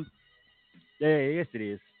 yes it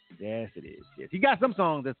is. Yes, it is. Yes. He got some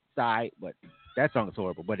songs that's side, but that song is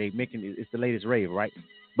horrible. But they making it's the latest rave, right?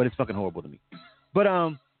 But it's fucking horrible to me. But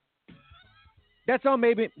that song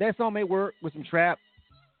may work with some trap.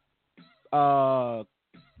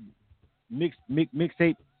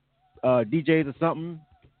 Mixtape DJs or something.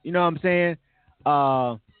 You know what I'm saying?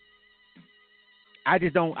 I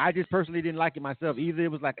just personally didn't like it myself either.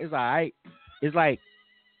 It was like, it's alright. It's like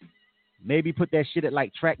maybe put that shit at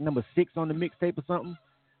like track number 6 on the mixtape or something.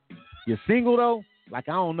 Your single though, like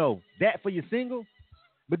I don't know. That for your single.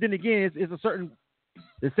 But then again, it's a certain,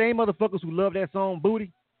 the same motherfuckers who love that song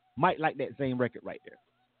Booty might like that same record right there.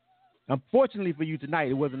 Unfortunately for you tonight,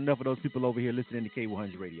 it wasn't enough of those people over here listening to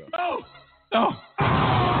K100 Radio. Elizabeth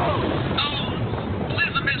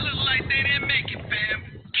look like they didn't make it, fam.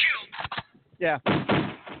 Kill. Yeah.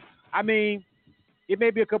 I mean, it may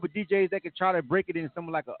be a couple DJs that could try to break it in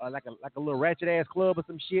something like a little ratchet ass club or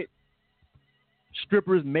some shit.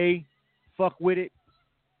 Strippers may fuck with it,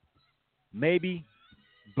 maybe,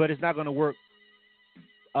 but it's not gonna work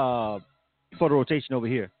for the rotation over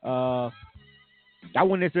here. I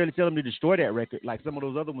wouldn't necessarily tell them to destroy that record like some of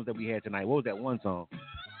those other ones that we had tonight. What was that one song?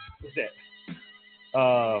 What's that?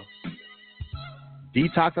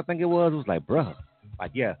 Detox, I think it was. It was like, bruh,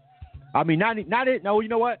 like, yeah. I mean, not it. No, you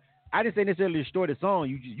know what? I didn't say necessarily destroy the song.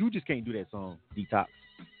 You just can't do that song, Detox.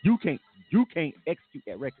 You can't execute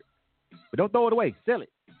that record. But don't throw it away. Sell it.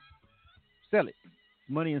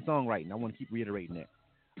 Money and songwriting. I want to keep reiterating that.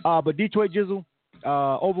 But Detroit Jizzle,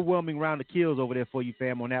 overwhelming round of kills over there for you,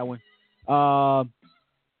 fam, on that one.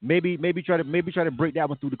 Maybe try to break that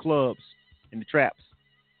one through the clubs and the traps.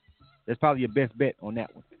 That's probably your best bet on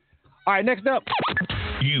that one. All right, next up.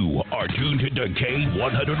 You are tuned to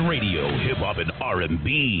K100 Radio, Hip Hop and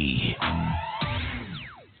R&B.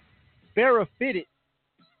 Farrah Fitted,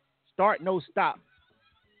 Start No Stop.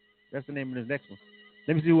 That's the name of this next one.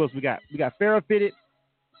 Let me see who else we got. We got Farrah Fitted.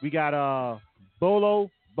 We got Blago.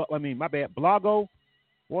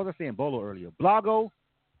 What was I saying? Bolo earlier. Blago.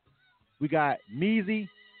 We got Meezy.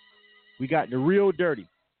 We got The Real Dirty.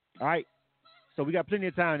 All right. So we got plenty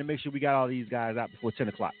of time to make sure we got all these guys out before 10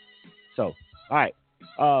 o'clock. So, all right.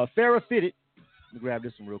 Farrah Fitted. Let me grab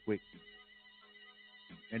this one real quick.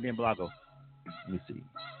 And then Blago. Let me see.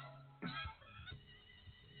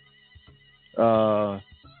 All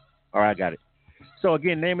right, I got it. So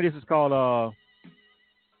again, name of this is called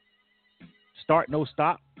Start No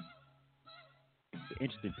Stop. It's an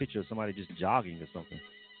interesting picture of somebody just jogging or something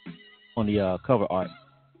on the cover art.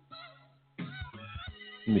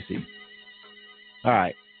 Let me see. All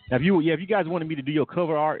right. Now, if you guys wanted me to do your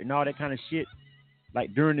cover art and all that kind of shit,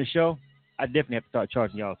 like during the show, I definitely have to start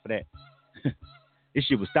charging y'all for that. This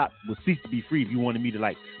shit would cease to be free if you wanted me to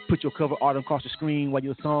like put your cover art across the screen while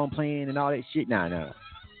your song playing and all that shit. No,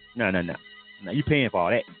 you paying for all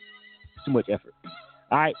that. It's too much effort.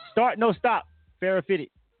 All right, Start No Stop. Farrah Fitted.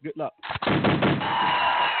 Good luck.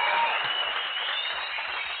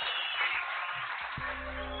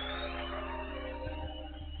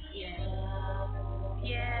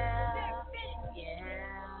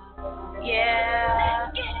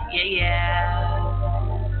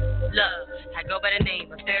 Look, I go by the name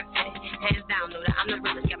of Farrah Fitted. Hands down, know that I'm the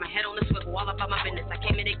realest. Got my head on the swivel, all about my business. I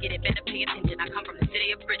came in to get it, better pay attention. I come from the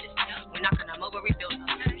city of bridges. We're knocking, I'm over rebuilt.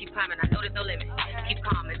 Keep climbing, I know there's no limit. Keep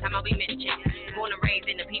calm, it's time I'll be mentioned. Born and raised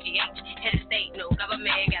in the PGH, head of state, no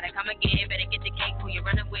government. Gotta come again, better get the cake. Who you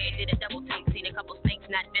running with? Did a double take, seen a couple snakes,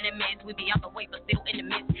 not venomous. We be out the way, but still in the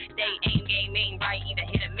midst. They aim game, ain't right, either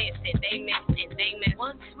hit or miss. And they miss, and they miss.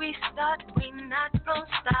 Once we start, we not gon'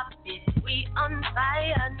 stop it. We on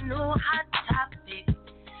fire, new hot topic.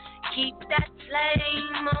 Keep that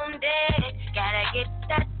flame on deck. Gotta get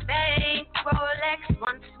that bank Rolex.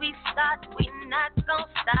 Once we start, we not gon'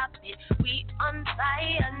 stop it. We on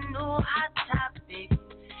fire, new hot topic.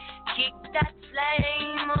 Keep that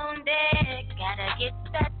flame on deck. Gotta get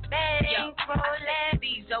that bank Rolex.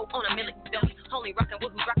 Bezo on a million belly. Only rockin'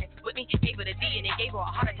 with who's rockin' with me. Gave her the D and it gave her a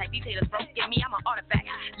heart attack. Detailers broke in me, I'm an artifact.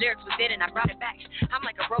 Lyrics was dead and I brought it back. I'm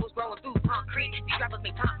like a rose growing through concrete. These rappers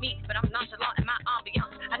may taunt me, but I'm nonchalant in my ambiance.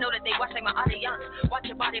 I know that they watch like my audience. Watch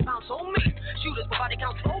your body bounce on me. Shooters with body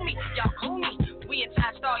counts on me. Y'all call me. We in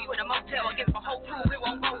 5-star, you in a motel. Against my whole crew, it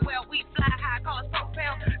won't go well. We fly high, call us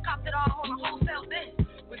propel. Copped it all on a wholesale then.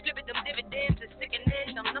 We flip it, them dividends, it's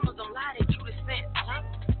sickening. Them numbers don't lie, they true to sense, huh?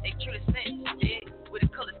 They true to sense, yeah. With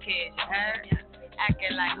the colors kids, you heard?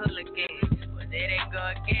 Acting like hooligans, but they ain't go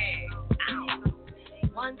again. Ow.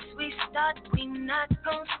 Once we start, we not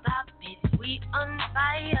gon' stop it. We on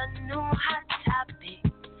fire, new hot topic.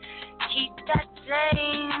 Keep that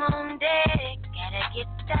flame on deck. Gotta get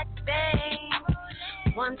that bang.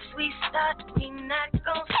 Once we start, we not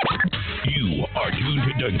gon' stop. You are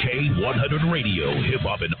tuned to K100 Radio, Hip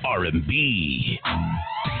Hop and R&B.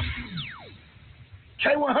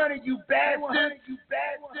 K100, you bastard.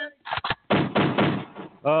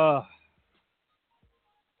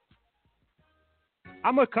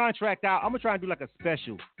 I'm gonna contract out. I'm gonna try and do like a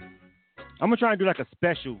special. I'm gonna try and do like a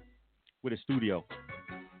special with a studio.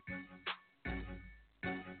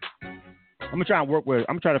 I'm gonna try and work with.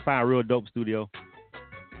 I'm trying to find a real dope studio.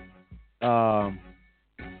 To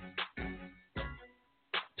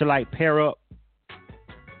like pair up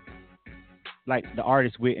like the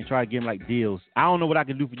artists with and try to give them like deals. I don't know what I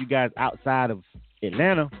can do for you guys outside of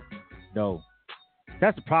Atlanta, though.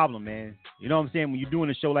 That's the problem, man. You know what I'm saying? When you're doing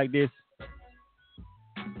a show like this,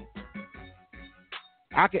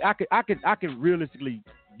 I could realistically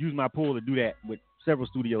use my pull to do that with several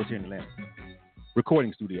studios here in Atlanta,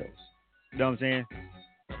 recording studios. You know what I'm saying?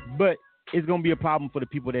 But it's gonna be a problem for the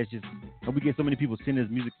people that's just and we get so many people sending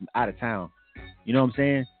us music from out of town. You know what I'm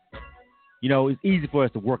saying? You know, it's easy for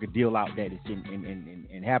us to work a deal out that is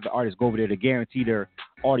and have the artists go over there to guarantee their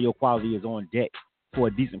audio quality is on deck for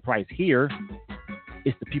a decent price. Here,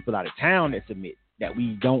 it's the people out of town that submit that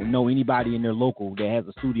we don't know anybody in their local that has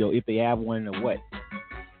a studio, if they have one or what.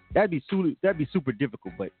 That'd be super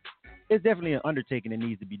difficult, but it's definitely an undertaking that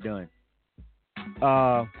needs to be done.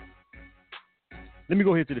 Let me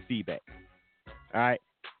go here to the feedback. All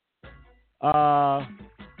right.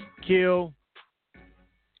 Kill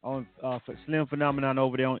on Slim Phenomenon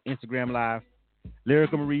over there on Instagram Live.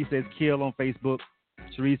 Lyrical Marie says kill on Facebook.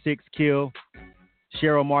 Cherie 6 kill.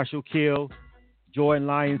 Cheryl Marshall kill. Jordan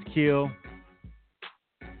Lyons kill.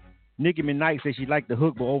 Nicki McKnight says she liked the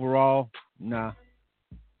hook, but overall, nah.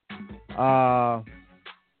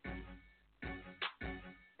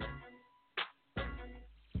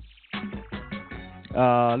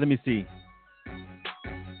 Let me see.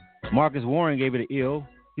 Marcus Warren gave it an ill.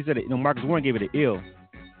 He said, Marcus Warren gave it an ill.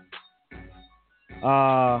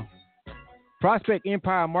 Prospect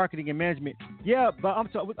Empire Marketing and Management. Yeah, but I'm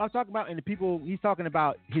talking about, and the people, he's talking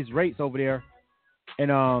about his rates over there, and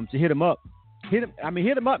to hit him up. Hit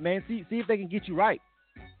him up, man. See if they can get you right.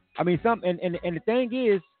 I mean, and the thing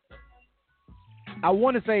is, I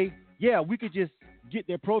want to say, yeah, we could just get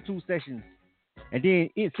their Pro Tools sessions and then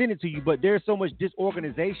send it to you, but there's so much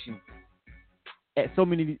disorganization at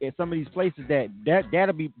some of these places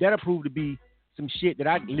that'll prove to be some shit that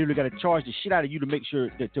I literally got to charge the shit out of you to make sure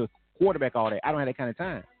to quarterback all that. I don't have that kind of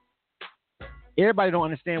time. Everybody don't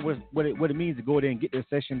understand what it means to go there and get their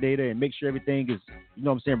session data and make sure everything is, you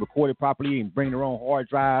know what I'm saying, recorded properly and bring their own hard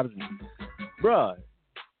drives. And, bruh,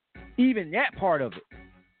 even that part of it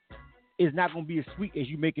is not going to be as sweet as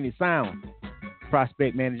you making it sound,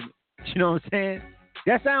 prospect management. You know what I'm saying?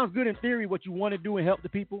 That sounds good in theory, what you want to do and help the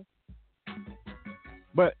people.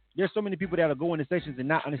 But there's so many people that are going to sessions and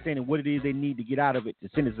not understanding what it is they need to get out of it to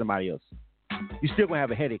send it to somebody else. You're still going to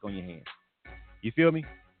have a headache on your hands. You feel me?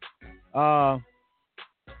 Darren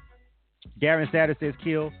Satter says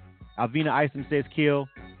kill. Alvina Isom says kill.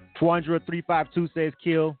 Quandra 352 says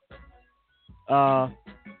kill. No.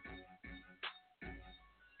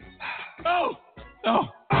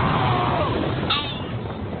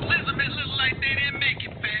 Elizabeth look like they didn't make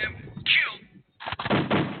it, fam. Kill.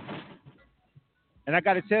 And I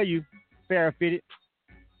got to tell you, Farrah Fitted,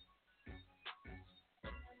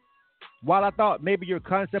 while I thought maybe your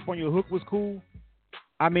concept on your hook was cool,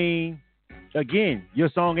 I mean, again, your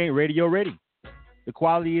song ain't radio ready. The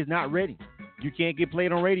quality is not ready. You can't get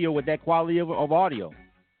played on radio with that quality of audio.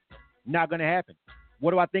 Not going to happen.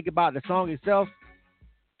 What do I think about the song itself?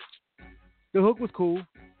 The hook was cool.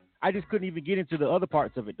 I just couldn't even get into the other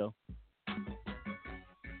parts of it, though.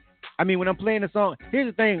 I mean, when I'm playing the song, here's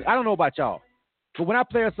the thing. I don't know about y'all, but when I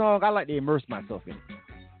play a song, I like to immerse myself in it.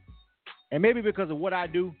 And maybe because of what I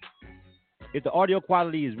do, if the audio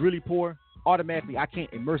quality is really poor, automatically I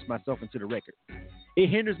can't immerse myself into the record. It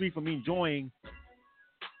hinders me from enjoying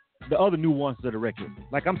the other nuances of the record.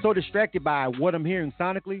 Like, I'm so distracted by what I'm hearing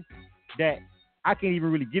sonically that I can't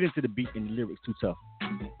even really get into the beat and the lyrics too tough.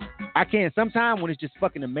 I can sometimes when it's just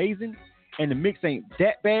fucking amazing and the mix ain't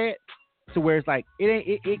that bad to where it's like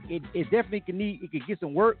it definitely could get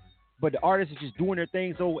some work, but the artist is just doing their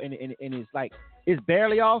thing so and it's like it's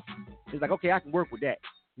barely off. It's like, okay, I can work with that.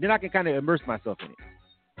 Then I can kind of immerse myself in it.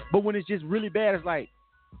 But when it's just really bad, it's like,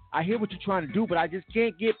 I hear what you're trying to do, but I just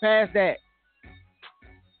can't get past that.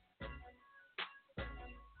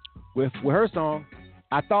 With her song,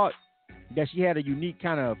 I thought that she had a unique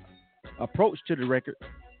kind of approach to the record.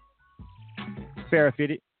 Farrah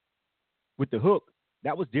Fitted. With the hook,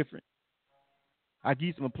 that was different. I give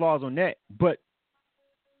you some applause on that. But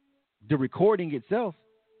the recording itself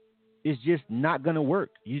is just not gonna work.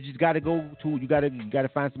 You just gotta you gotta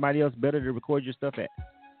find somebody else better to record your stuff at.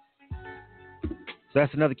 So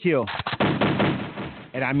that's another kill.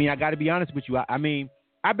 And I mean, I gotta be honest with you. I mean,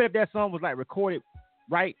 I bet if that song was like recorded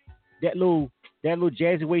right, that little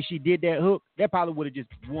jazzy way she did that hook, that probably would have just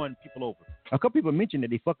won people over. A couple people mentioned that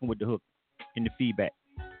they fucking with the hook in the feedback.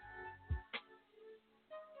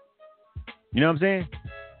 You know what I'm saying?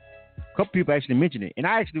 A couple people actually mentioned it, and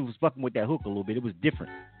I actually was fucking with that hook a little bit. It was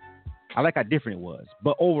different. I like how different it was.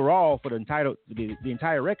 But overall, for the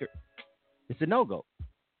entire record, it's a no-go.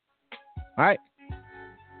 All right?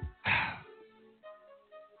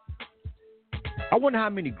 I wonder how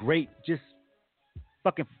many great, just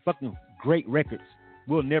fucking great records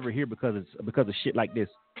we'll never hear because of shit like this.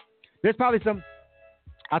 There's probably some.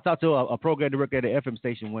 I talked to a program director at an FM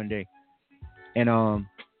station one day, and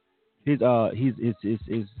he's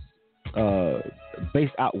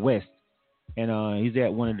based out west, and he's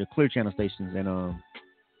at one of the Clear Channel stations, and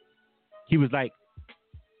he was like,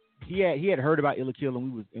 he had heard about Illa Kill,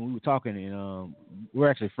 and we were talking, and we're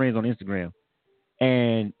actually friends on Instagram,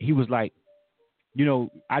 and he was like, you know,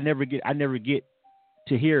 I never get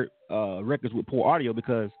to hear records with poor audio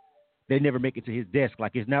because they never make it to his desk.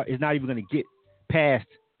 Like it's not even going to get past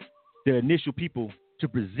the initial people to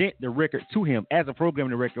present the record to him as a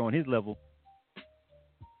programming director on his level,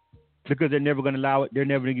 because they're never going to allow it. They're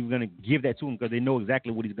never even going to give that to him because they know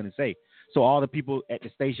exactly what he's going to say. So all the people at the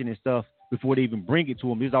station and stuff, before they even bring it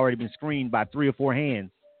to him, it's already been screened by 3 or 4 hands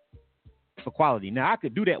for quality. Now I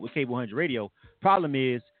could do that with K100 Radio. Problem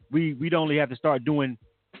is we'd only have to start doing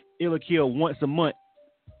Illa Kill once a month.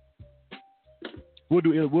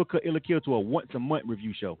 We'll cut Illa Kill to a once a month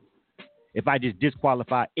review show. If I just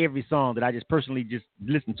disqualify every song that I just personally just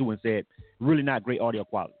listened to and said, really not great audio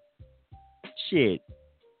quality. Shit.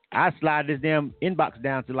 I slide this damn inbox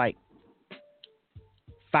down to like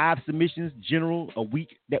 5 submissions general a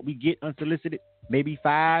week that we get unsolicited. Maybe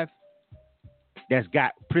 5 that's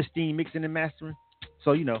got pristine mixing and mastering.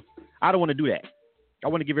 So, you know, I don't want to do that. I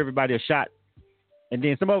want to give everybody a shot. And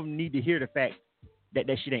then some of them need to hear the fact that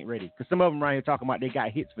that shit ain't ready. Because some of them around here talking about they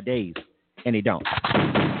got hits for days, and they don't.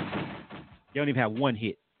 They don't even have one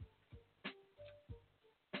hit.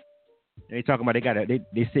 And they talking about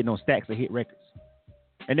they sitting on stacks of hit records.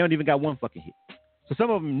 And they don't even got one fucking hit. So some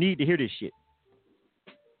of them need to hear this shit.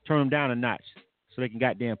 Turn them down a notch so they can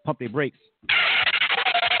goddamn pump their brakes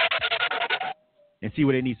and see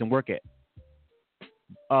where they need some work at.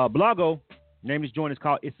 Blago, name of this joint is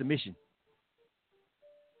called It's Submission.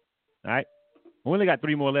 All right? We only got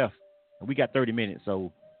 3 more left. And we got 30 minutes,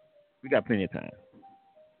 so we got plenty of time.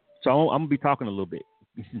 So I'm going to be talking a little bit.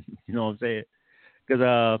 You know what I'm saying?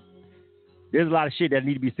 Because there's a lot of shit that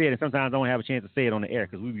need to be said, and sometimes I don't have a chance to say it on the air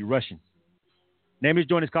because we be rushing. Name of this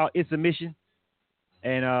joint is called It's Submission.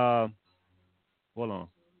 And, hold on.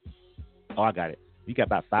 Oh, I got it. You got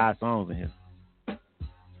about 5 songs in here.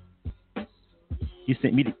 He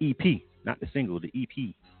sent me the EP, not the single, the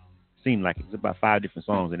EP. Seemed like it's about 5 different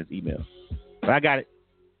songs in his email. But I got it.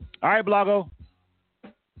 All right, Blago.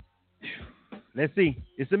 Let's see.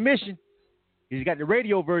 It's a mission. He's got the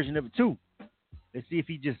radio version of it, too. Let's see if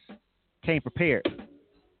he just came prepared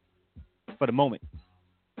for the moment.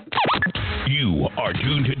 You are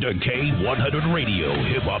tuned to K100 Radio,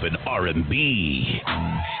 Hip Hop and R&B.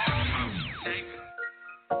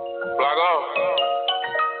 Blago.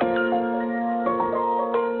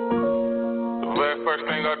 The very first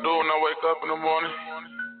thing I do when I wake up in the morning,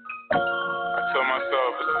 I tell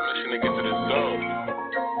myself it's a mission to get to this dough.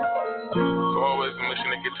 It's always a mission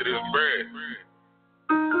to get to this bread.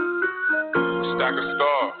 Stack of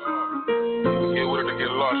stars. Get with it to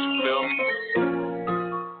get lost, you feel me?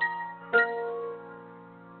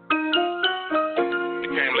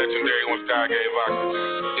 Became legendary once God gave oxygen.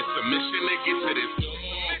 It's a mission to get to this dough.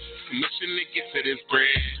 It's a mission to get to this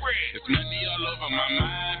bread. There's money all over my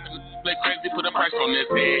mind. Play crazy, put a price on this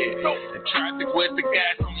head. And tried to quit the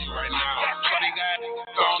gas on me right now. Shorty got it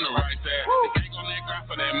on the right there. The gang on that grind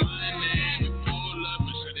for that money. We pull up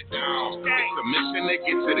and shut it down. It's a mission to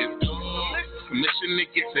get to this door. It's a mission to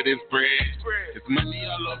get to this bread. There's money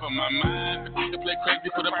all over my mind. To play crazy,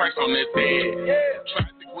 put a price on this head.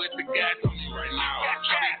 Tried to quit the gas on me right now.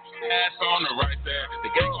 Shorty ass on the right there. The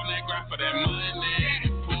gang on that grind for that money. We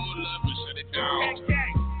pull up and shut it down.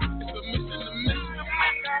 It's a mission to mission.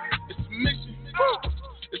 It's a mission.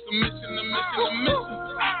 It's a mission to mission to mission.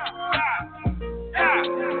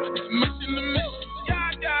 It's a mission to mission.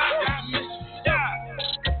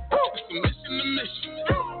 It's a mission to mission.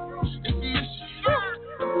 It's a mission.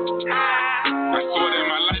 I saw that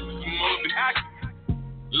my life is a movie.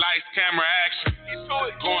 Lights, camera, action.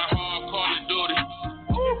 Going hard, call of duty.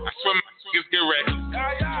 I swear my niggas get reckless.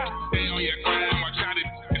 Stay on your grind, watch how they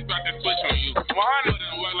start to switch on you.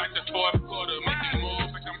 Wouldn't work like the fourth quarter, making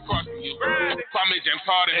moves like I'm crossing you. Call me James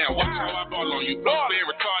Harden and watch how I ball on you. Being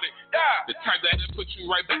retarded. The type that put you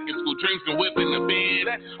right back in school, dreams and whipping the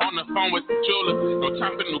bed. On the phone with the jeweler, no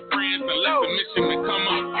time for new friends unless the mission to come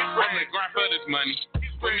up. I'm the grind for this money.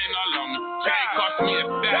 Women all on me. Chain cost me a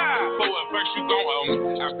stack. For a verse you gon' owe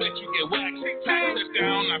me. I bet you get waxed. Take this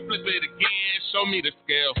down, I flip it again. Show me the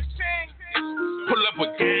scale. Pull up a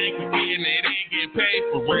gang, and it ain't getting paid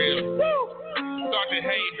for real. Start to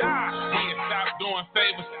hate. When you stop doing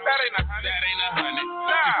favors, that ain't a hundred.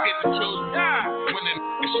 Just get the truth. When the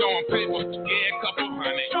niggas showing paper, yeah, a couple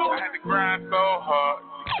hundred. I had to grind so hard.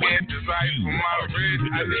 Get this life from my wrist.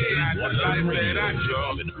 I did not the life that I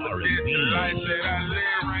chose. This the life that I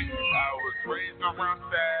live right. I was raised around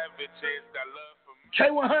savages that love for me.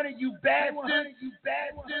 K100, you bad one. You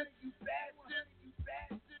bad one. You bad one.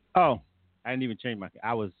 Oh, I didn't even change my.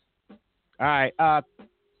 I was. All right.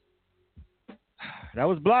 That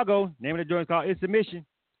was Blago. Name of the joint is called It's a Mission.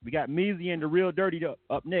 We got Measy and the Real Dirty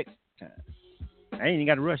up next. I ain't even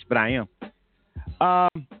got to rush, but I am.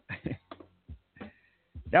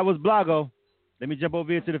 That was Blago. Let me jump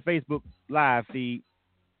over here to the Facebook live feed.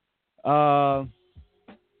 Tasha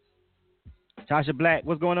Black,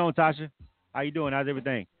 what's going on, Tasha? How you doing? How's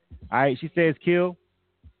everything? All right, she says kill.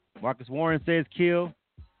 Marcus Warren says kill.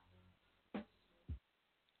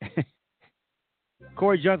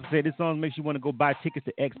 Corey Johnson said this song makes you want to go buy tickets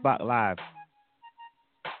to Xbox Live.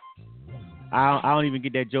 I don't even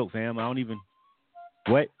get that joke, fam. I don't even.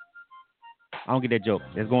 What? I don't get that joke.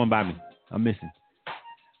 That's going by me. I'm missing.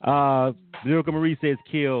 Lyrica Marie says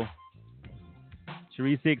kill.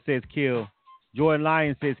 Cherie Six says kill. Jordan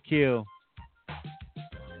Lyon says kill.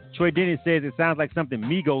 Troy Dennis says it sounds like something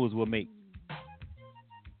Migos will make.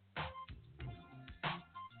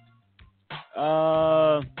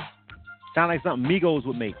 Sound like something Migos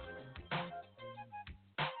would make.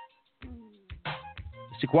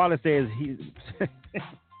 Shaquala says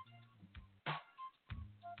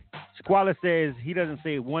Shaquala says he doesn't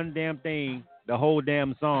say one damn thing the whole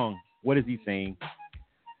damn song. What is he saying?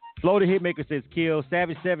 Flo the Hitmaker says kill.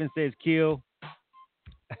 Savage 7 says kill.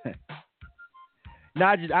 No,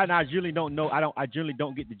 I generally don't know. I generally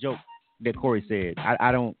don't get the joke that Corey said.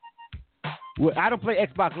 I don't play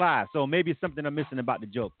Xbox Live, so maybe it's something I'm missing about the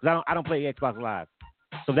joke. Because I don't play Xbox Live.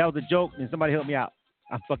 So if that was a joke, then somebody help me out.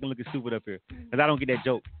 I'm fucking looking stupid up here. Because I don't get that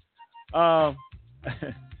joke.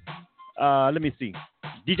 Let me see.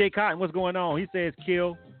 DJ Cotton, what's going on? He says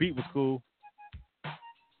kill. Beat was cool.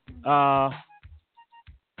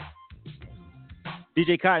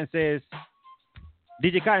 DJ Cotton says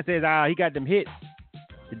he got them hits.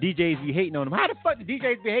 The DJs be hating on him. How the fuck the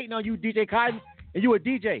DJs be hating on you, DJ Cotton? And you a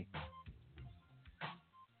DJ?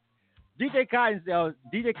 DJ Cotton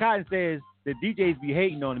says the DJs be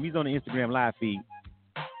hating on him. He's on the Instagram live feed.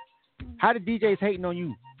 How the DJs hating on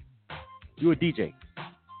you? You a DJ?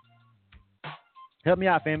 Help me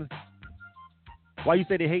out, family. Why you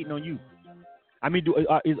say they hating on you? I mean,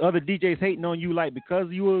 is other DJs hating on you like because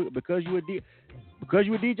you a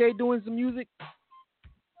DJ doing some music?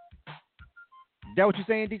 Is that what you're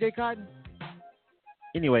saying, DJ Cotton?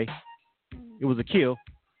 Anyway, it was a kill.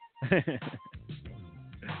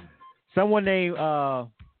 Someone named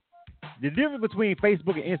the difference between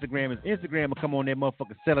Facebook and Instagram is Instagram will come on that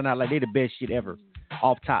motherfucker selling out like they the best shit ever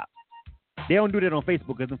off top. They don't do that on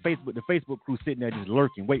Facebook because the Facebook crew sitting there just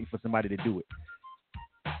lurking, waiting for somebody to do it.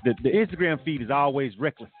 The Instagram feed is always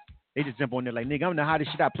reckless. They just jump on there like, nigga, I'm the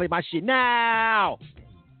hottest shit. I play my shit now.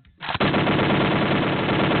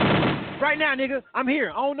 Right now, nigga, I'm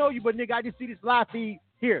here. I don't know you, but nigga, I just see this live feed.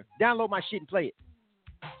 Here, download my shit and play it.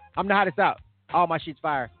 I'm the hottest out. All my shit's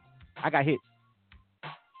fire. I got hits.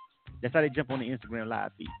 That's how they jump on the Instagram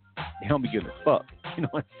live feed. They don't be giving a fuck. You know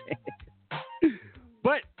what I'm saying?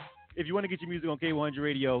 But if you want to get your music on K100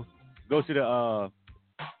 Radio, go to the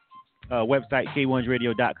website,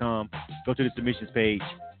 K100radio.com. Go to the submissions page.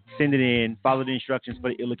 Send it in. Follow the instructions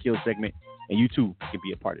for the Ill or Kill segment. And you too can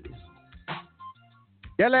be a part of this.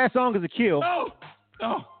 That last song is a kill. Elizabeth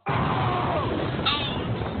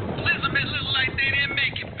look like they didn't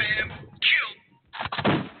make it, fam.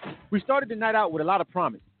 Kill. We started the night out with a lot of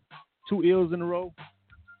promise. 2 ills in a row.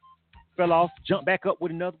 Fell off. Jumped back up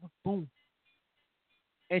with another one. Boom.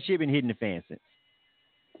 And shit been hitting the fan since.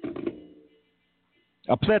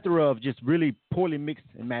 A plethora of just really poorly mixed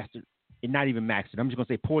and mastered. And not even mastered. I'm just going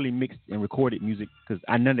to say poorly mixed and recorded music because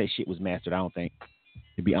none of that shit was mastered, I don't think.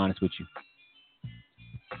 To be honest with you.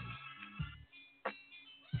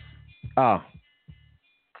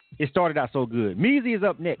 It started out so good. Measy is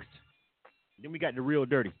up next. Then we got The Real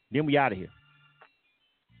Dirty. Then we out of here.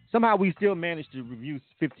 Somehow we still managed to review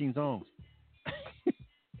 15 songs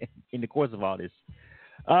in the course of all this.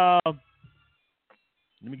 Let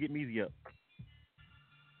me get Measy up.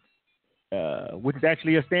 Which is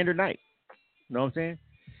actually a standard night. You know what I'm saying?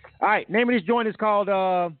 All right. Name of this joint is called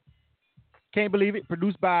Can't Believe It.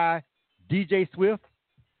 Produced by DJ Swift.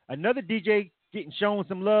 Another DJ getting shown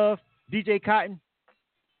some love. DJ Cotton.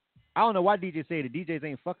 I don't know why DJ say the DJs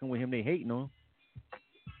ain't fucking with him. They hating on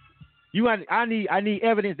him. I need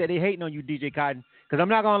evidence that they hating on you, DJ Cotton, because I'm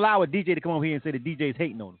not gonna allow a DJ to come over here and say the DJ's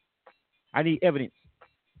hating on him. I need evidence.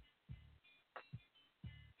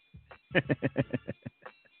 He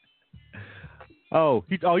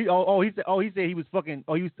said he was fucking.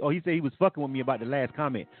 He said he was fucking with me about the last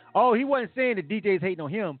comment. Oh, he wasn't saying the DJ's hating on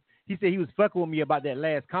him. He said he was fucking with me about that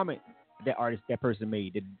last comment that person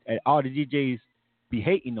made. That all the DJs be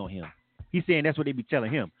hating on him. He's saying that's what they be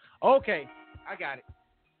telling him. Okay, I got it.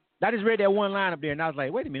 I just read that one line up there, and I was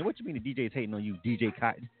like, wait a minute, what you mean the DJ's hating on you, DJ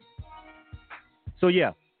Cotton? So,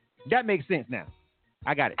 yeah, that makes sense now.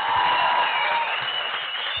 I got it.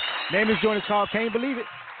 Name is joint is called Can't Believe It.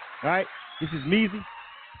 All right, this is Meezy.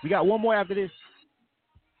 We got one more after this.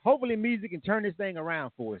 Hopefully, Meezy can turn this thing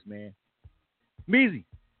around for us, man. Meezy,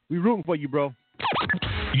 we rooting for you, bro.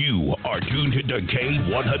 You are tuned to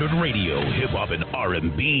K100 Radio, Hip Hop and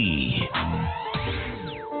R&B.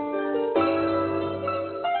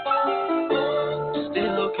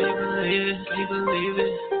 Still can't believe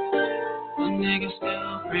it. The nigga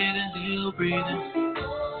still breathing.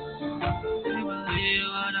 Can't believe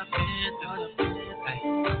what I've been through. Ay,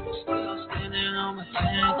 still standing on my 10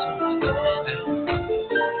 toes.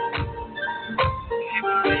 Can't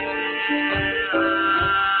believe it.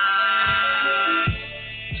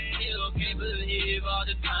 Still can't believe all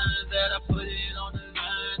the times that I put it on the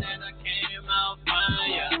line and I came out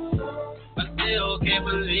fine. Yeah. I still can't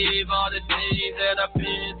believe all the things that I've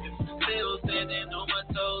been through. Still standing on my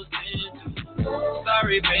toes.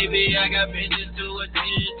 Sorry, baby, I got business to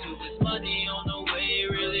attend to. This money on the way,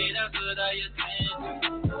 really, that's what I attend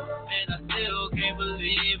to. And I still can't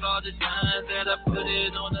believe all the times that I put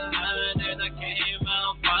it on the line and I came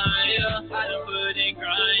out fire. I done put in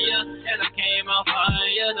grind, yeah, and I came out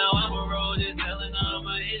fire. Now I'ma roll this hell and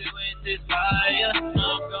I'ma hit it with this fire.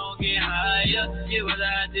 I'm gon' get higher, get what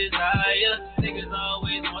I desire. Niggas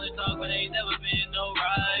always wanna talk, but ain't never been no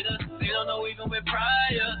rider. They don't know even with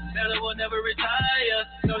prior that I will never retire.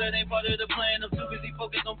 No, that ain't part of the plan. I'm too busy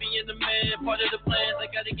focused on being the man. Part of the plans, I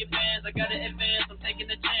gotta get bands, I gotta advance. I'm taking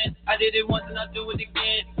a chance. I did it once and I'll do it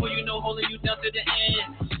again. Well, you know, holding you down to the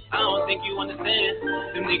end. I don't think you understand.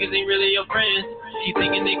 Them niggas ain't really your friends. Keep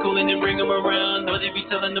thinking they cool and then bring them around. Know they be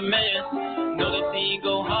telling the man. Know the scene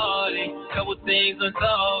go hard. Couple things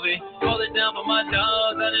unsolved. Roll it down for my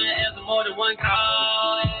dogs. I didn't answer more than one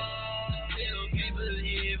call. Still can't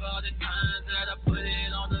believe all the times that I put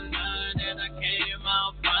it on the line and I came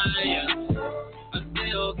out fire. I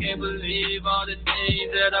still can't believe all the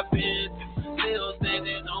things that I've been through. Still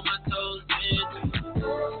standing on my toes.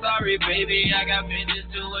 Sorry, baby, I got business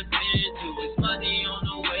to attend to. It's money on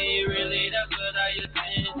the way, really, that's what I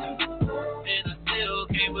attend to. And I still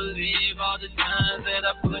can't believe all the times that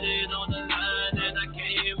I put it on the line and I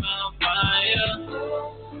came out fire.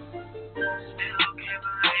 Still can't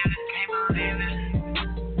believe it.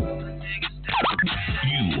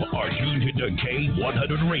 You are tuned to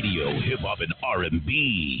K100 Radio, Hip Hop and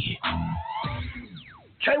R&B.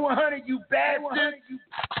 K100, you bastard.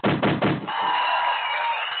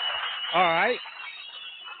 All right.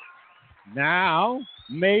 Now,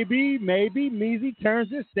 maybe Meezy turns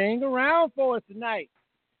this thing around for us tonight.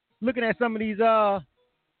 Looking at some of these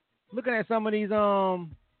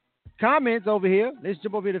comments over here. Let's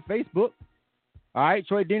jump over here to Facebook. All right,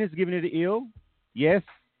 Troy Dennis giving it the ill. Yes,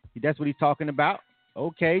 that's what he's talking about.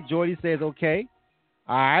 Okay, Jordy says okay.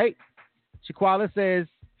 All right. Shaquala says,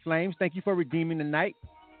 Flames, thank you for redeeming the night.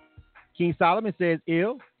 King Solomon says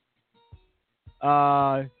ill.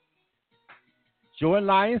 Jordan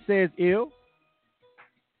Lyon says ill.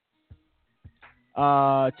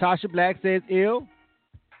 Tasha Black says ill.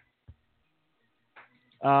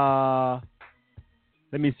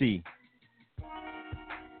 Let me see.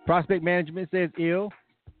 Prospect Management says ill.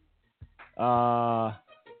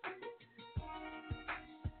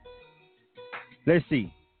 Let's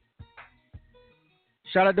see.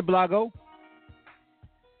 Shout out to Blago.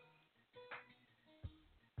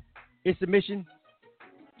 It's submission.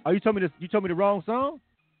 Oh, you told me the wrong song?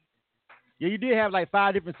 Yeah, you did have like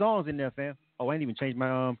 5 different songs in there, fam. Oh, I ain't even changed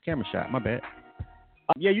my camera shot. My bad.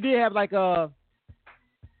 Yeah, you did have like 5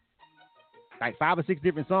 or 6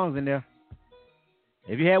 different songs in there.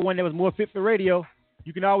 If you had one that was more fit for radio,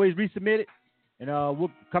 you can always resubmit it, and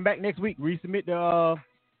we'll come back next week. Resubmit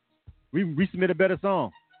resubmit a better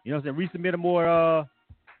song. You know what I'm saying? Resubmit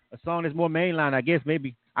a song that's more mainline. I guess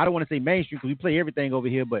maybe I don't want to say mainstream because we play everything over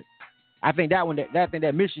here, but I think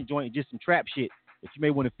that Mission joint is just some trap shit that you may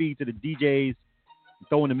want to feed to the DJs and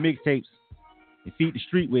throw in the mixtapes and feed the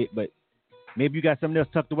street with, but maybe you got something else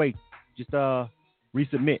tucked away. Just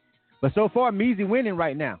resubmit. But so far, Meezy winning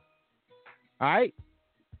right now. All right?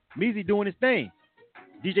 Meezy doing his thing.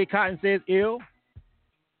 DJ Cotton says ill.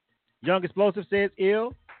 Young Explosive says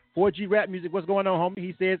ill. 4G Rap Music, what's going on, homie?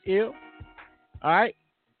 He says ill. All right?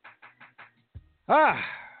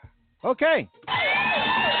 Okay.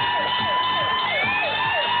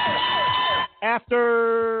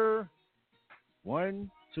 After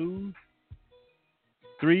 1, 2,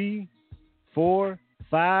 3, 4,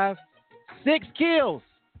 5, 6 kills.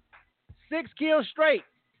 6 kills straight.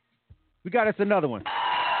 We got us another one.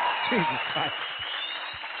 Jesus Christ.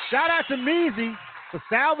 Shout out to Meezy for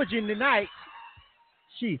salvaging the night.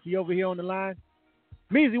 Chief, he over here on the line.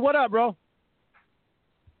 Meezy, what up, bro?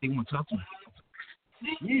 He want to talk to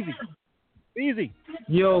me. Meezy.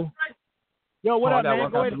 Yo, what up,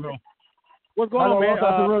 man? Go ahead. What's going on, man? Walk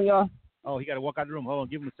out the room, y'all. Oh, he got to walk out the room. Hold on,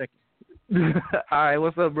 give him a second. All right,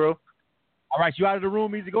 what's up, bro? All right, you out of the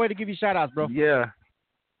room, Meezy. Go ahead and give your shout outs, bro. Yeah.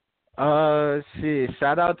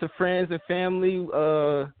 Shout out to friends and family.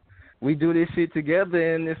 We do this shit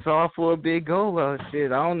together, and it's all for a big goal. I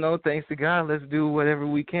don't know. Thanks to God, let's do whatever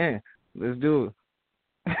we can. Let's do it.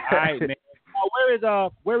 All right, man.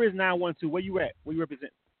 Where is 912? Where you at? Where you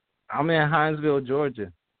represent? I'm in Hinesville,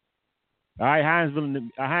 Georgia. All right,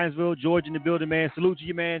 Hinesville, Georgia in the building, man. Salute to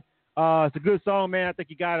you, man. It's a good song, man. I think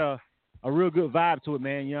you got a real good vibe to it,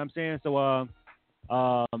 man. You know what I'm saying? So,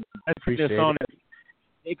 appreciate a song it.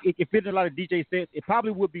 That it can fit in a lot of DJ sets. It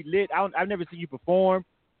probably would be lit. I've never seen you perform,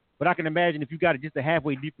 but I can imagine if you got just a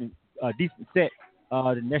halfway decent set,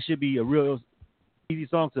 then that should be a real easy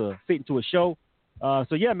song to fit into a show.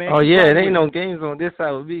 So yeah, man. Oh yeah, it ain't no games on this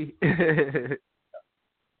side with me.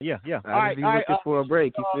 Yeah. I'll be looking for a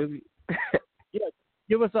break. You feel me? Yeah.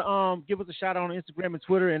 Give us a shout out on Instagram and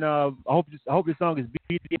Twitter, and I hope this song is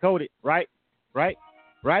BDS coded, right?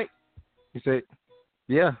 You say,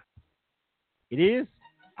 yeah. It is.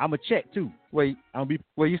 I'm a check too. Wait,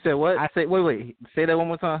 you said what? Wait. Say that one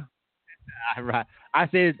more time. Right. I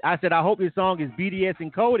said I hope this song is BDS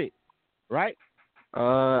encoded, right?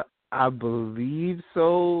 I believe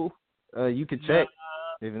so. You can check.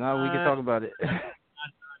 If not, we can talk about it.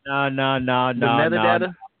 No. The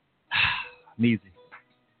metadata? Easy.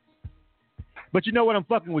 But you know what? I'm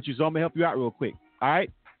fucking with you, so I'm gonna help you out real quick. All right.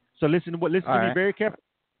 So listen to me very carefully.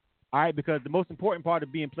 All right, because the most important part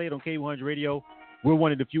of being played on K100 Radio, we're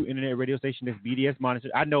one of the few internet radio stations that's BDS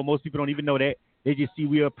monitored. I know most people don't even know that. They just see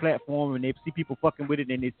we're a platform and they see people fucking with it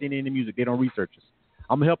and they send in the music. They don't research us.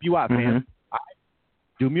 I'm gonna help you out, man. All right.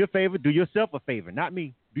 Do me a favor. Do yourself a favor, not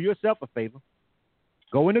me. Do yourself a favor.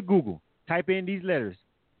 Go into Google. Type in these letters.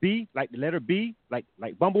 B, like the letter B, like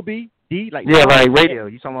Bumblebee. D, like like radio.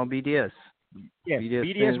 You talking about BDS? Yeah,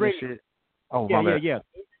 BDS radio. Shit. Oh, yeah.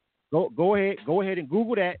 Go ahead and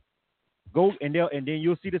Google that. Go and then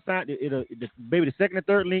you'll see the sign. Maybe the second or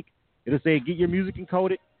third link. It'll say get your music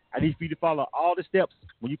encoded. I need for you to follow all the steps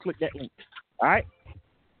when you click that link. All right.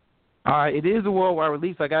 All right. It is a worldwide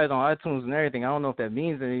release. I got it on iTunes and everything. I don't know if that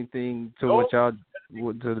means anything to what y'all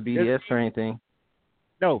to the BDS or anything.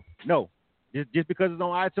 No. Just because it's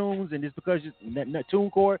on iTunes and just because it's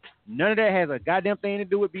TuneCore, none of that has a goddamn thing to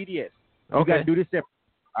do with BDS. You got to do this separate.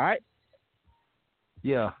 All right?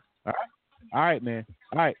 Yeah. All right, man.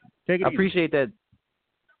 All right. Take it I easy. appreciate that.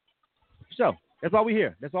 So, that's why we're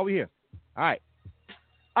here. All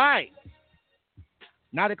right.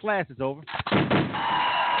 Now that class is over. You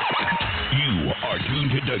are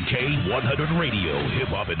tuned into K100 Radio, Hip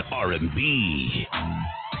Hop and R&B.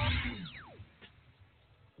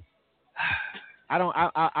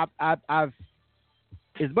 I've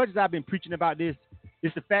as much as I've been preaching about this,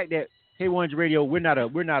 it's the fact that K100 Radio, we're not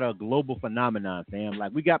a global phenomenon, fam.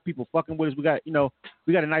 Like, we got people fucking with us. We got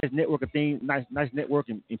a nice network of things, nice network,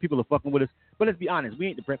 and people are fucking with us. But let's be honest, we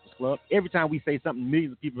ain't the Breakfast Club. Every time we say something,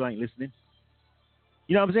 millions of people ain't listening.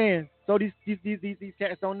 You know what I'm saying? So these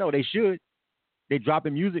cats don't know. They should. They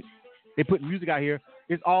dropping music. They putting music out here.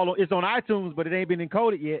 It's on iTunes, but it ain't been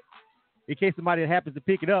encoded yet. In case somebody happens to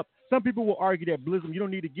pick it up. Some people will argue that Blizzum, you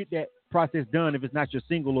don't need to get that process done if it's not your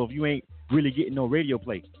single or if you ain't really getting no radio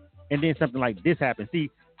play. And then something like this happens. See,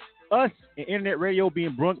 us and internet radio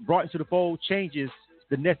being brought into the fold changes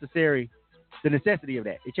the necessity of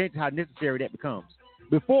that. It changes how necessary that becomes.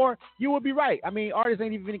 Before, you would be right. I mean, artists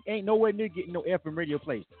ain't nowhere near getting no FM radio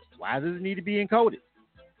play. Why does it need to be encoded?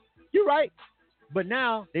 You're right. But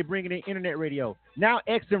now they bringing in internet radio. Now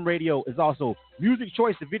XM radio is also Music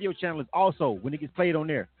Choice. The video channel is also when it gets played on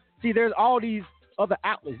there. See, there's all these other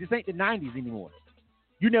outlets. This ain't the 90s anymore.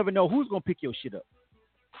 You never know who's gonna pick your shit up.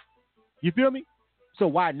 You feel me? So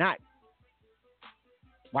why not?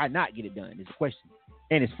 Why not get it done? Is the question,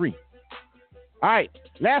 and it's free. All right,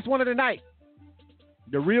 last one of the night.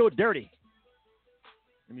 The Real Dirty.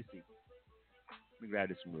 Let me see. Let me grab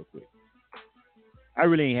this one real quick. I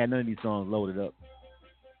really ain't had none of these songs loaded up.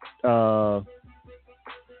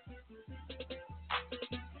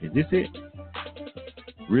 Is this it?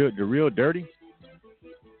 The Real Dirty?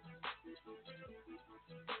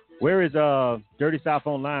 Where is Dirty South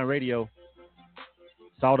Online Radio?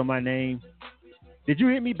 Salt on my name. Did you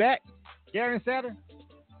hit me back, Darren Satter?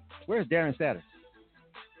 Where's Darren Satter?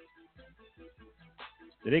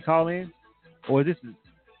 Did they call in? Or is this?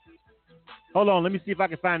 Hold on, let me see if I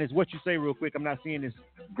can find this What You Say real quick. I'm not seeing this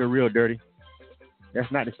Get Real Dirty.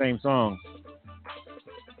 That's not the same song.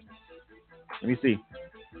 Let me see.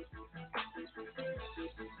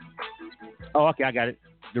 Oh, okay, I got it.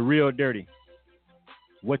 The Real Dirty.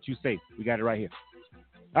 What You Say. We got it right here.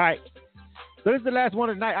 All right. So this is the last one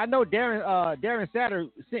of the night. I know Darren Satter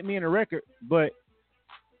sent me in a record, but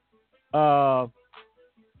I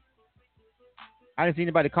didn't see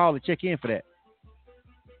anybody call to check in for that.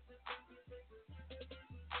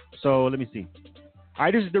 So let me see. All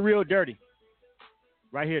right, this is The Real Dirty.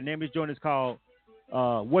 Right here. The name of this joint is called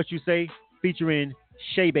What You Say, featuring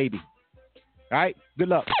Shay Baby. All right, good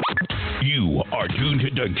luck. You are tuned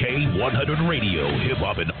to K100 Radio, Hip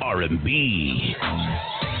Hop and R&B.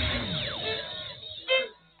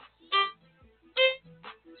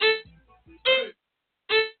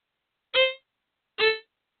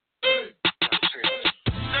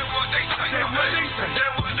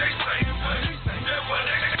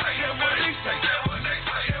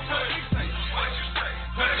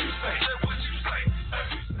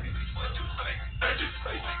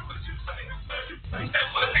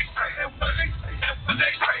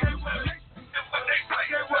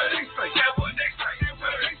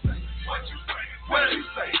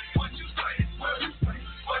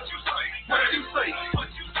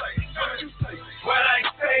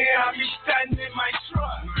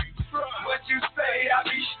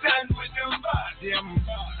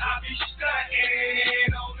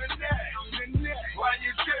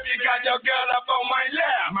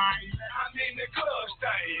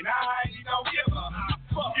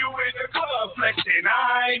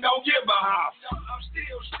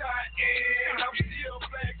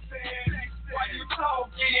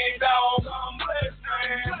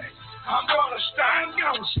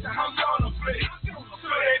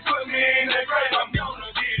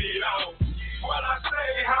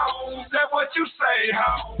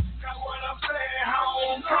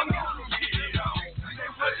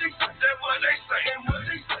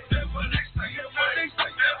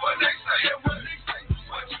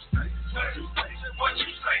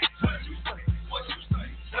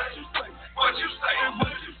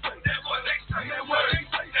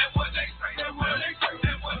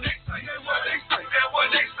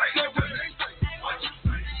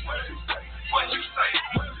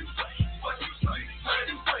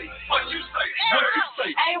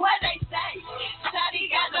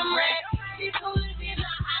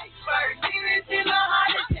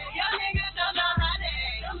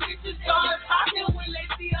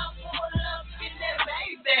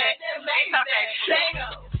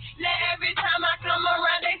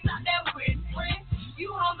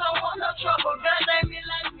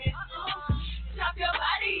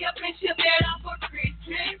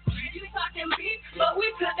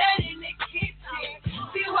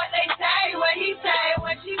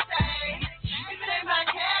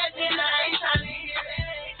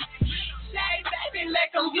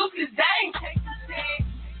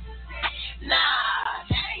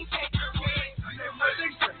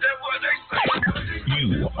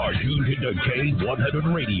 You are tuned to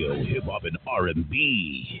K100 Radio, Hip Hop and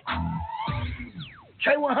R&B.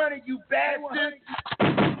 K100, you bastard!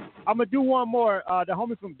 I'm gonna do one more. The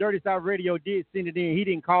homie from Dirty South Radio did send it in. He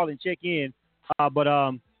didn't call and check in, but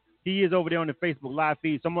he is over there on the Facebook live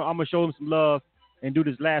feed. So I'm gonna show him some love and do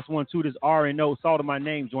this last one too. This R&O Salt of My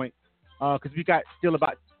Name joint, because we got still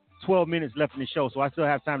about 12 minutes left in the show, so I still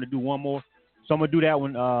have time to do one more. So I'm gonna do that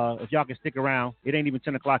one. If y'all can stick around, it ain't even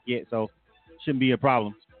 10 o'clock yet, so shouldn't be a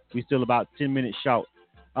problem. We still about 10 minutes short.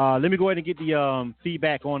 Let me go ahead and get the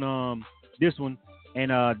feedback on this one,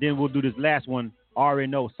 and then we'll do this last one.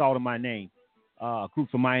 R&O Salt of My Name. A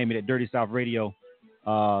group from Miami that Dirty South Radio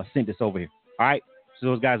sent us over here. All right. So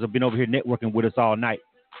those guys have been over here networking with us all night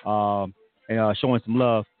and showing some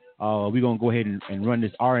love. We're going to go ahead and run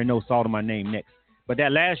this R&O Salt of My Name next. But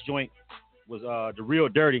that last joint was The Real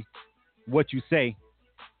Dirty, What You Say.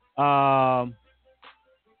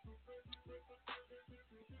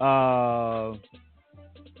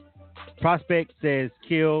 Prospect says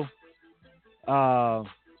kill.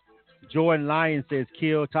 Jordan Lyon says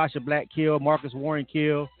kill. Tasha Black kill. Marcus Warren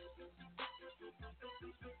kill.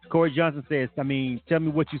 Corey Johnson says, tell me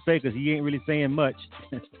what you say, because he ain't really saying much.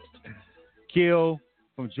 Kill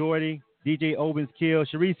from Jordy. DJ Obens kill.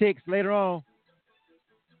 Sharice Hicks later on.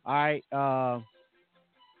 All right.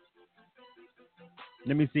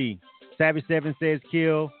 Let me see. Savage 7 says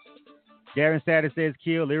kill. Darren Satter says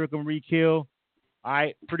kill. Lyrical Marie kill. All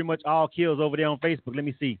right. Pretty much all kills over there on Facebook. Let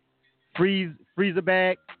me see. Freezer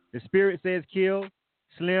Bag. The Spirit says kill.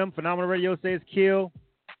 Slim Phenomenal Radio says kill.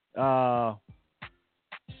 4G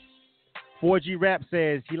Rap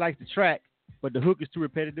says he likes the track. but the hook is too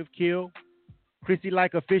repetitive. Kill. Chrissy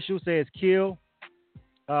Like Official says kill.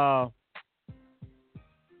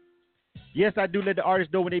 Yes, I do let the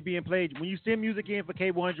artists know when they being played. When you send music in for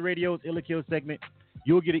K100 Radio's Illa Kill segment,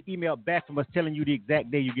 you'll get an email back from us telling you the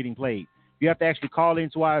exact day you're getting played. You have to actually call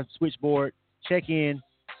into our switchboard, check in,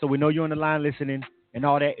 so we know you're on the line listening and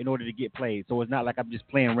all that in order to get played. So it's not like I'm just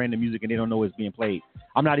playing random music and they don't know it's being played.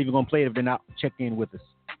 I'm not even going to play it if they're not checked in with us.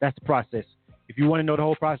 That's the process. If you want to know the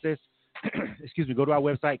whole process, excuse me, go to our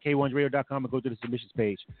website, k1radio.com, and go to the submissions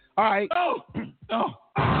page. All right. Elizabeth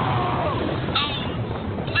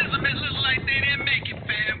look like they didn't make it,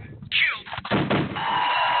 fam.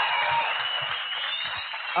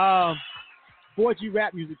 Kill. 4G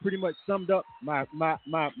rap music pretty much summed up my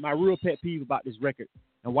real pet peeve about this record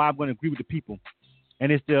and why I'm going to agree with the people. And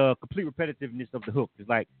it's the complete repetitiveness of the hook. It's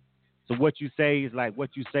like, so what you say is like what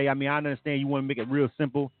you say. I mean, I understand you want to make it real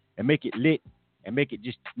simple and make it lit and make it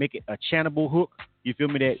a chantable hook. You feel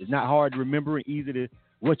me? That it's not hard to remember and easy to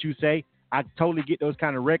what you say. I totally get those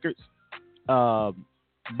kind of records.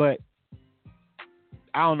 But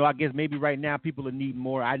I don't know. I guess maybe right now people will need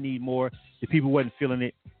more. I need more. The people wasn't feeling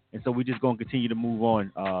it. And so we're just going to continue to move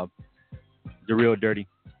on. The Real Dirty.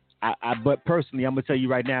 But personally, I'm going to tell you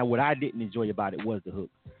right now, what I didn't enjoy about it was the hook.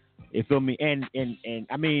 You feel me? And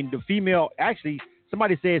I mean, the female, actually,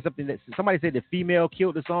 somebody said the female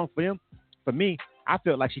killed the song for them. For me, I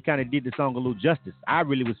felt like she kind of did the song a little justice. I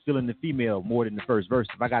really was feeling the female more than the first verse,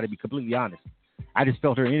 if I got to be completely honest. I just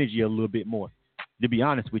felt her energy a little bit more, to be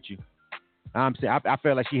honest with you. I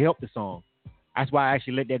felt like she helped the song. That's why I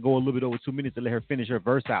actually let that go a little bit over 2 minutes to let her finish her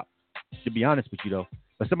verse out, to be honest with you, though.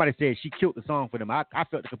 But somebody said she killed the song for them. I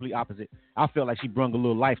felt the complete opposite. I felt like she brung a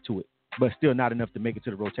little life to it, but still not enough to make it to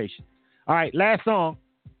the rotation. All right, last song.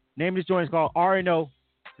 Name of this joint is called R&O.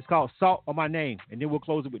 It's called Salt on My Name, and then we'll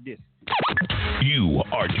close it with this. You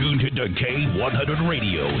are tuned to K100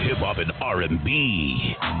 Radio, Hip Hop and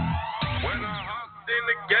R&B. In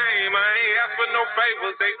the game, I ain't ask for no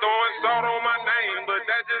favors. They throwing salt on my name, but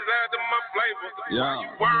that just added my flavor. Yeah.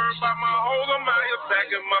 You worried about my whole amount, you're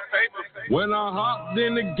stacking my paper. When I hopped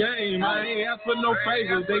in the game, I ain't asked for no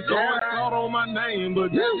favors. They throwing salt on my name,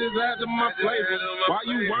 but that just added my flavor. Why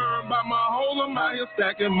you worried about my whole amount, you're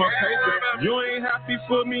stacking my paper. You ain't happy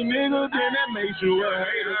for me, nigga, then that makes you a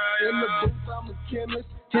hater. In the booth, I'm a chemist.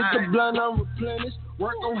 Hit the blunt, I'm replenished.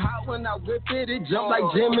 Work on hot when I whip it. It jump like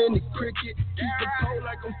Jim in the cricket. Keep the pole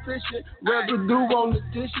like I'm fishing. Residue on the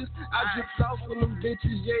dishes. I drip sauce for them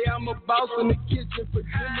bitches. Yeah, I'm a boss in the kitchen. For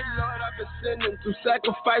Jimmy Lord, I've been sending. Through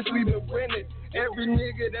sacrifice, we been winning. Every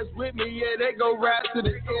nigga that's with me, yeah, they go right to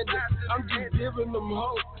the end. I'm just giving them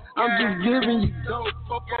hope. I'm just giving you dope.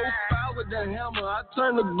 445 with the hammer. I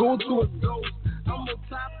turn the goon to a ghost. I'm on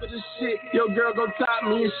top of the shit. Your girl gon' top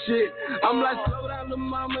me and shit. I'm like, slow down the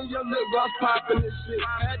mama, your lip gloss popping and shit.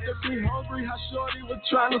 Had to be hungry, how shorty was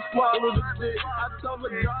trying to swallow the bit. I told her,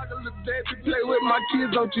 dog, little baby, play with my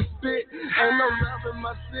kids, don't you spit. Ain't no love in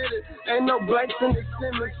my city. Ain't no blanks in the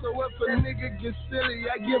cement. So if a nigga gets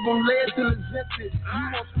silly, I give him lead till it's empty. You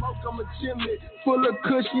want smoke, I'm a chimney. Full of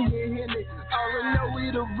cushy and Henny. Already know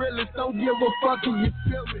we the realest. Don't give a fuck if you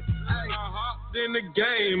feel me. In the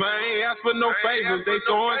game, I ain't ask for no favors. They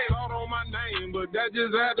throwing salt on my name, but that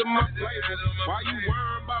just added my flavor. Why you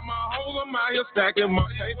worried about my whole amount? You're stacking my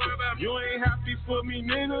paper. You ain't happy for me,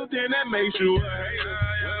 nigga, then that makes you a hater.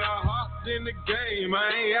 When I hopped in the game, I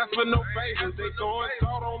ain't ask for no favors. They throwing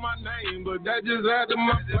salt on my name, but that just added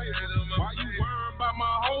my flavor. Why you worried about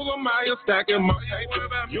my whole amount? You're stacking my paper.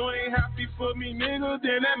 You ain't happy for me, nigga,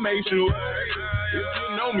 then that makes you a hater. If you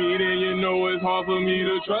know me, then you know it's hard for me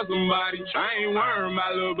to trust somebody. I ain't worried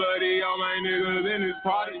about little buddy, all my niggas in this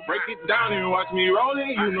party. Break it down and watch me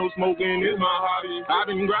rolling, you know smoking is my hobby. I've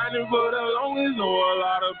been grinding for the longest, know a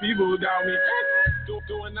lot of people doubt me.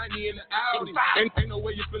 Doing 90 in the Audi, ain't no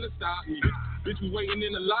way you finna stop me. Bitch, we waiting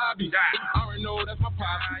in the lobby. I already know that's my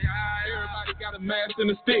posse. Everybody got a mask and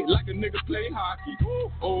a stick like a nigga play hockey.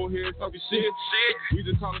 Old head talking shit. We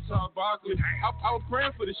just talking Charles Barkley. I was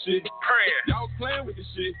praying for this shit. Y'all was playing with this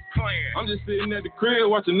shit. I'm just sitting at the crib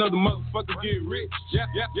watching another motherfucker get rich. Yeah,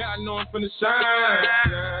 I know I'm finna shine.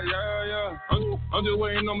 Yeah. I'm just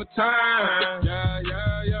waiting on my time. Yeah.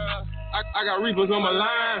 I got reapers on my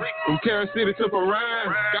line, from Carol City to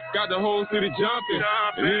Paran. Got the whole city jumping,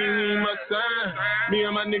 and ain't much time. Me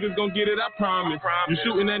and my niggas gon' get it, I promise. You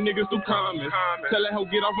shooting at niggas through comments. Tell that hoe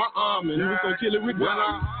get off my arm, and we gon' kill it with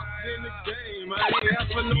guns. You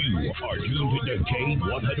are tuned to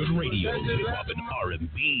K100 Radio, Hip Hop and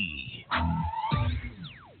R&B.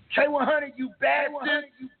 K100, you bastard.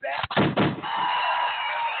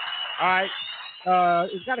 All right.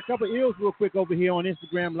 It's got a couple of ills real quick over here on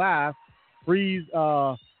Instagram Live. Freeze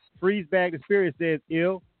Bag the Spirit says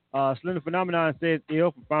ill. Slender Phenomenon says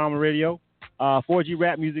ill from Farmer Radio. 4G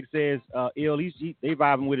Rap Music says ill. They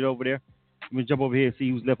vibing with it over there. Let me jump over here and see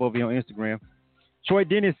who's left over here on Instagram. Troy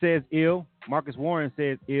Dennis says ill. Marcus Warren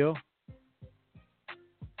says ill.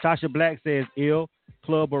 Tasha Black says ill.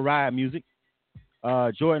 Club or Riot Music.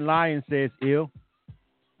 Jordan Lyon says ill.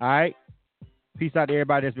 All right. Peace out to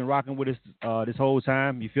everybody that's been rocking with us this whole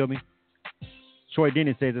time. You feel me? Troy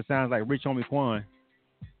Dennis says it sounds like Rich Homie Quan.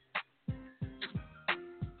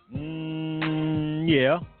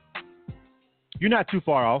 Yeah. You're not too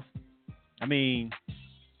far off. I mean,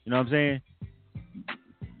 you know what I'm saying?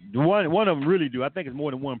 One of them really do. I think it's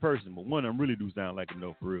more than one person, but one of them really do sound like him,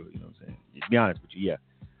 though, for real. You know what I'm saying? To be honest with you, yeah.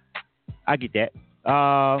 I get that.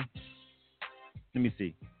 Let me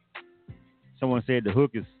see. Someone said the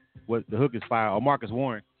hook is fire. Or Marcus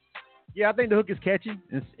Warren. Yeah, I think the hook is catchy.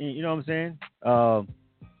 You know what I'm saying?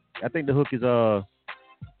 I think the hook is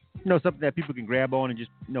something that people can grab on and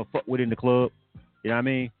just fuck with in the club. You know what I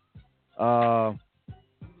mean?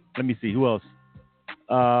 Let me see who else.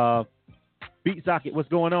 Beat Socket, what's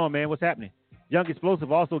going on, man? What's happening? Young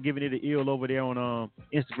Explosive also giving it an ill over there on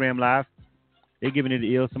Instagram Live. They're giving it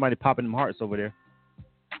an ill. Somebody popping them hearts over there.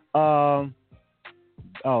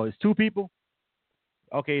 It's two people.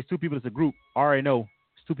 Okay, it's two people. It's a group. I already know.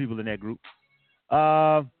 It's two people in that group.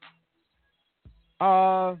 I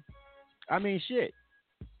mean, shit.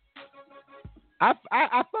 I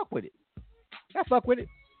fuck with it. I fuck with it.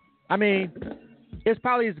 I mean, it's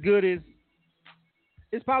probably just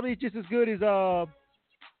as good as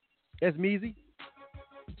Meezy.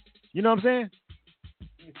 You know what I'm saying?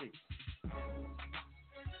 Let me see.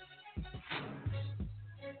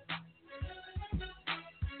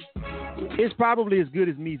 It's probably as good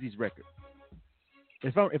as Meezy's record.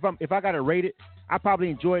 If I gotta rate it, I probably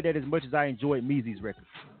enjoyed that as much as I enjoyed Meezy's record.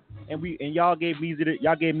 And y'all gave Meezy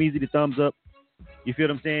the thumbs up. You feel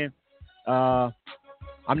what I'm saying?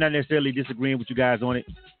 I'm not necessarily disagreeing with you guys on it.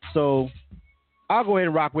 So I'll go ahead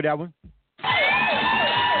and rock with that one. All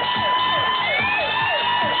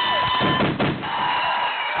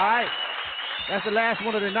right. That's the last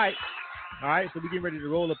one of the night. All right. So we're getting ready to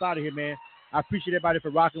roll up out of here, man. I appreciate everybody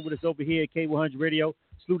for rocking with us over here at K100 Radio.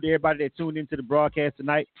 Salute to everybody that tuned into the broadcast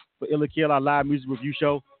tonight for Illa Kill, our live music review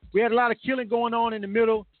show. We had a lot of killing going on in the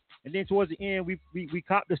middle, and then towards the end, we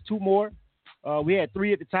copped us two more. We had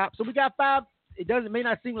three at the top, so we got five. May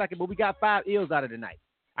not seem like it, but we got 5 ills out of the night.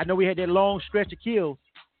 I know we had that long stretch of kills,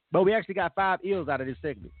 but we actually got 5 ills out of this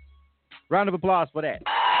segment. Round of applause for that.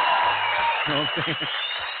 You know what I'm saying?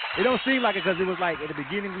 It don't seem like it because it was like at the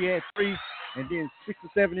beginning we had 3, and then 6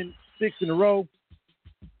 in a row.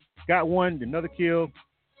 Got one, another kill,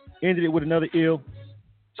 ended it with another ill.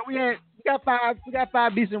 So we got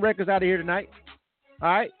 5 decent records out of here tonight. All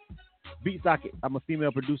right. Beat Socket. I'm a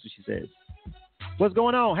female producer, she says. What's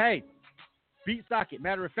going on? Hey, Beat Socket.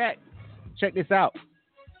 Matter of fact, check this out.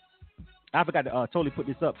 I forgot to totally put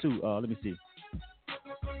this up too. Let me see.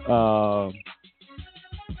 I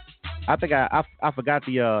think I forgot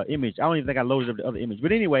the image. I don't even think I loaded up the other image.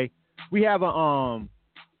 But anyway, we have a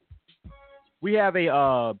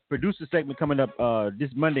producer segment coming up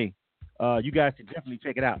this Monday. You guys should definitely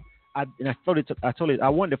check it out. I wanted to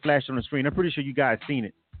flash it on the screen. I'm pretty sure you guys seen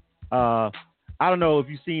it. I don't know if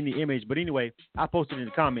you've seen the image, but anyway, I posted it in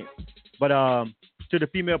the comments. But to the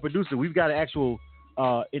female producer, we've got an actual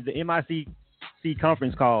it's the MICC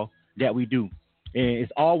conference call that we do. And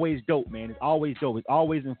it's always dope, man. It's always dope. It's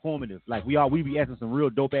always informative. Like we be asking some real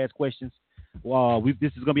dope ass questions.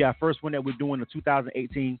 This is gonna be our first one that we're doing in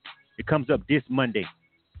 2018. It comes up this Monday.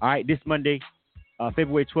 All right, this Monday,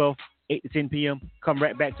 February 12th, 8 to 10 p.m. Come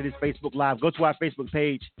right back to this Facebook Live. Go to our Facebook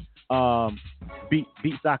page,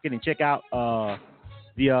 Beat Socket, and check out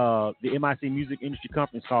the MIC Music Industry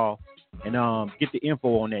Conference call and get the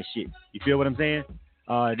info on that shit. You feel what I'm saying?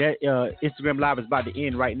 That Instagram Live is about to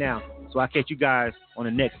end right now, so I'll catch you guys on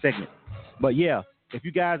the next segment. But yeah, if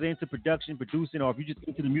you guys are into production, producing, or if you're just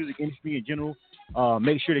into the music industry in general,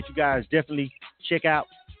 make sure that you guys definitely check out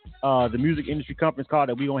the music industry conference call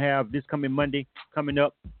that we're going to have this coming Monday coming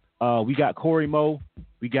up. We got Corey Moe,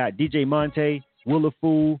 we got DJ Monte, Willa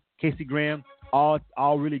Fool, Casey Graham, all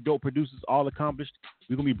really dope producers, all accomplished.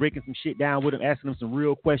 We're going to be breaking some shit down with them, asking them some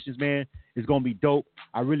real questions, man. It's going to be dope.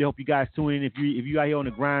 I really hope you guys tune in. If you out here on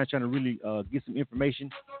the grind trying to really get some information,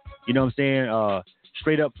 you know what I'm saying,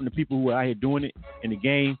 straight up from the people who are out here doing it in the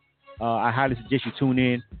game, I highly suggest you tune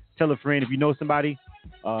in. Tell a friend if you know somebody.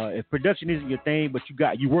 If production isn't your thing, but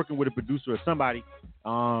you're working with a producer or somebody,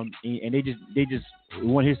 and they just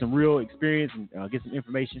want to hear some real experience and get some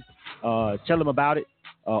information, tell them about it.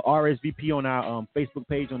 RSVP on our Facebook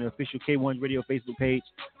page, on the official K1 Radio Facebook page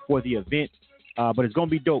for the event. But it's going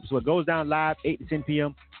to be dope. So it goes down live 8 to 10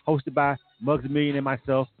 p.m., hosted by Muggs a Million and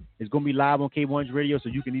myself. It's going to be live on K1's Radio, so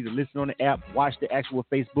you can either listen on the app, watch the actual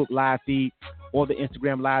Facebook live feed, or the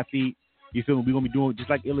Instagram live feed. You feel me? We're going to be doing just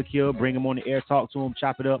like Illa Kill, bring them on the air, talk to them,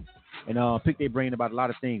 chop it up, and pick their brain about a lot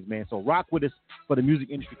of things, man. So rock with us for the Music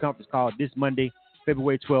Industry Conference called this Monday,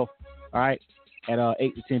 February 12th, all right, at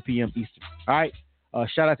 8 to 10 p.m. Eastern. All right?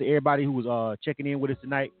 Shout out to everybody who was checking in with us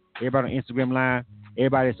tonight, everybody on Instagram Live,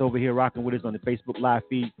 everybody that's over here rocking with us on the Facebook Live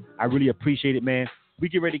feed. I really appreciate it, man. We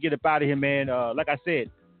get ready to get up out of here, man. Like I said,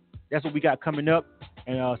 that's what we got coming up,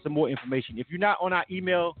 and some more information. If you're not on our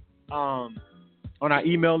email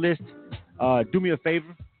list, do me a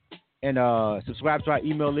favor and subscribe to our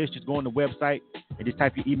email list. Just go on the website and just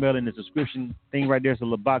type your email in the subscription thing right there. So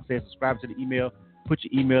the box says subscribe to the email. Put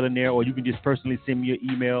your email in there, or you can just personally send me your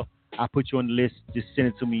email. I'll put you on the list. Just send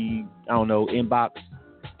it to me, I don't know, inbox,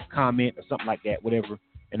 comment, or something like that, whatever.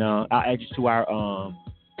 And I'll add you to our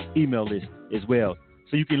email list as well.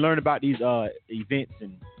 So you can learn about these events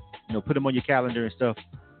and, put them on your calendar and stuff.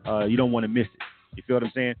 You don't want to miss it. You feel what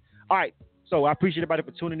I'm saying? All right. So I appreciate everybody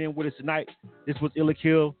for tuning in with us tonight. This was Illa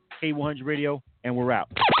Kill, K100 Radio, and we're out.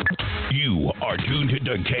 You are tuned to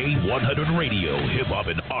K100 Radio, Hip Hop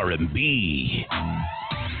and R&B. I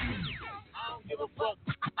don't give a fuck.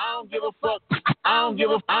 I don't give a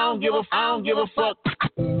fuck.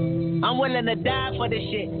 I'm willing to die for this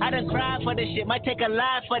shit. I done cried for this shit. Might take a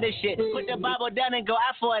life for this shit. Put the Bible down and go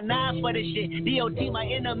out for a knife for this shit. DOT, my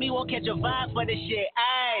enemy, won't catch a vibe for this shit.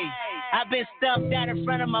 Ayy, I've been stumped out in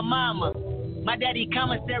front of my mama. My daddy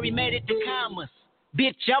commissary made it to commas.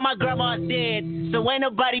 Bitch, all my grandma's dead, so ain't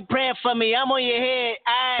nobody praying for me. I'm on your head.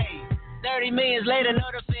 Ayy, 30 millions later, know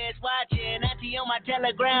the feds watching. Auntie on my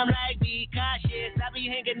telegram like, be cautious. I be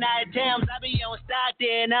hanging out at Thames, I be on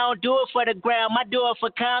Stockton. I don't do it for the gram, I do it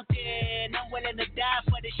for Compton. I'm willing to die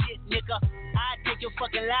for this shit, nigga. I take your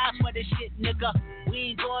fucking life for this shit, nigga.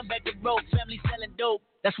 We ain't going back to broke, family selling dope.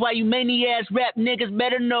 That's why you many-ass rap niggas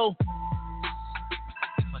better know.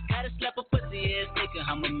 If I gotta slap a pussy-ass nigga,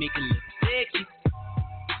 I'ma make it look sexy.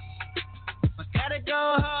 If I gotta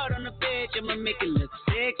go hard on the bitch, I'ma make it look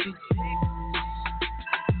sexy.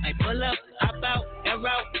 I pull up, hop out, and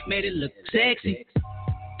route, made it look sexy.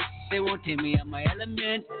 They won't take me out my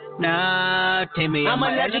element. Nah, take me out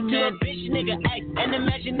my element. I'm allergic to a bitch nigga, ayy. An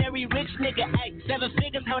imaginary rich nigga, ayy. 7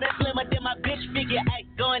 figures, how that slimmer than my bitch figure,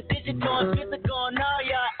 ayy. Going digital and physical on all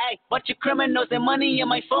y'all, ayy. Bunch of criminals and money in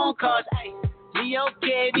my phone calls, ayy. We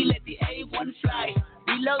okay, we let the A1 fly.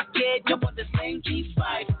 Relocate, jump on the same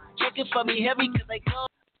G5. Check it for me heavy, cause I go.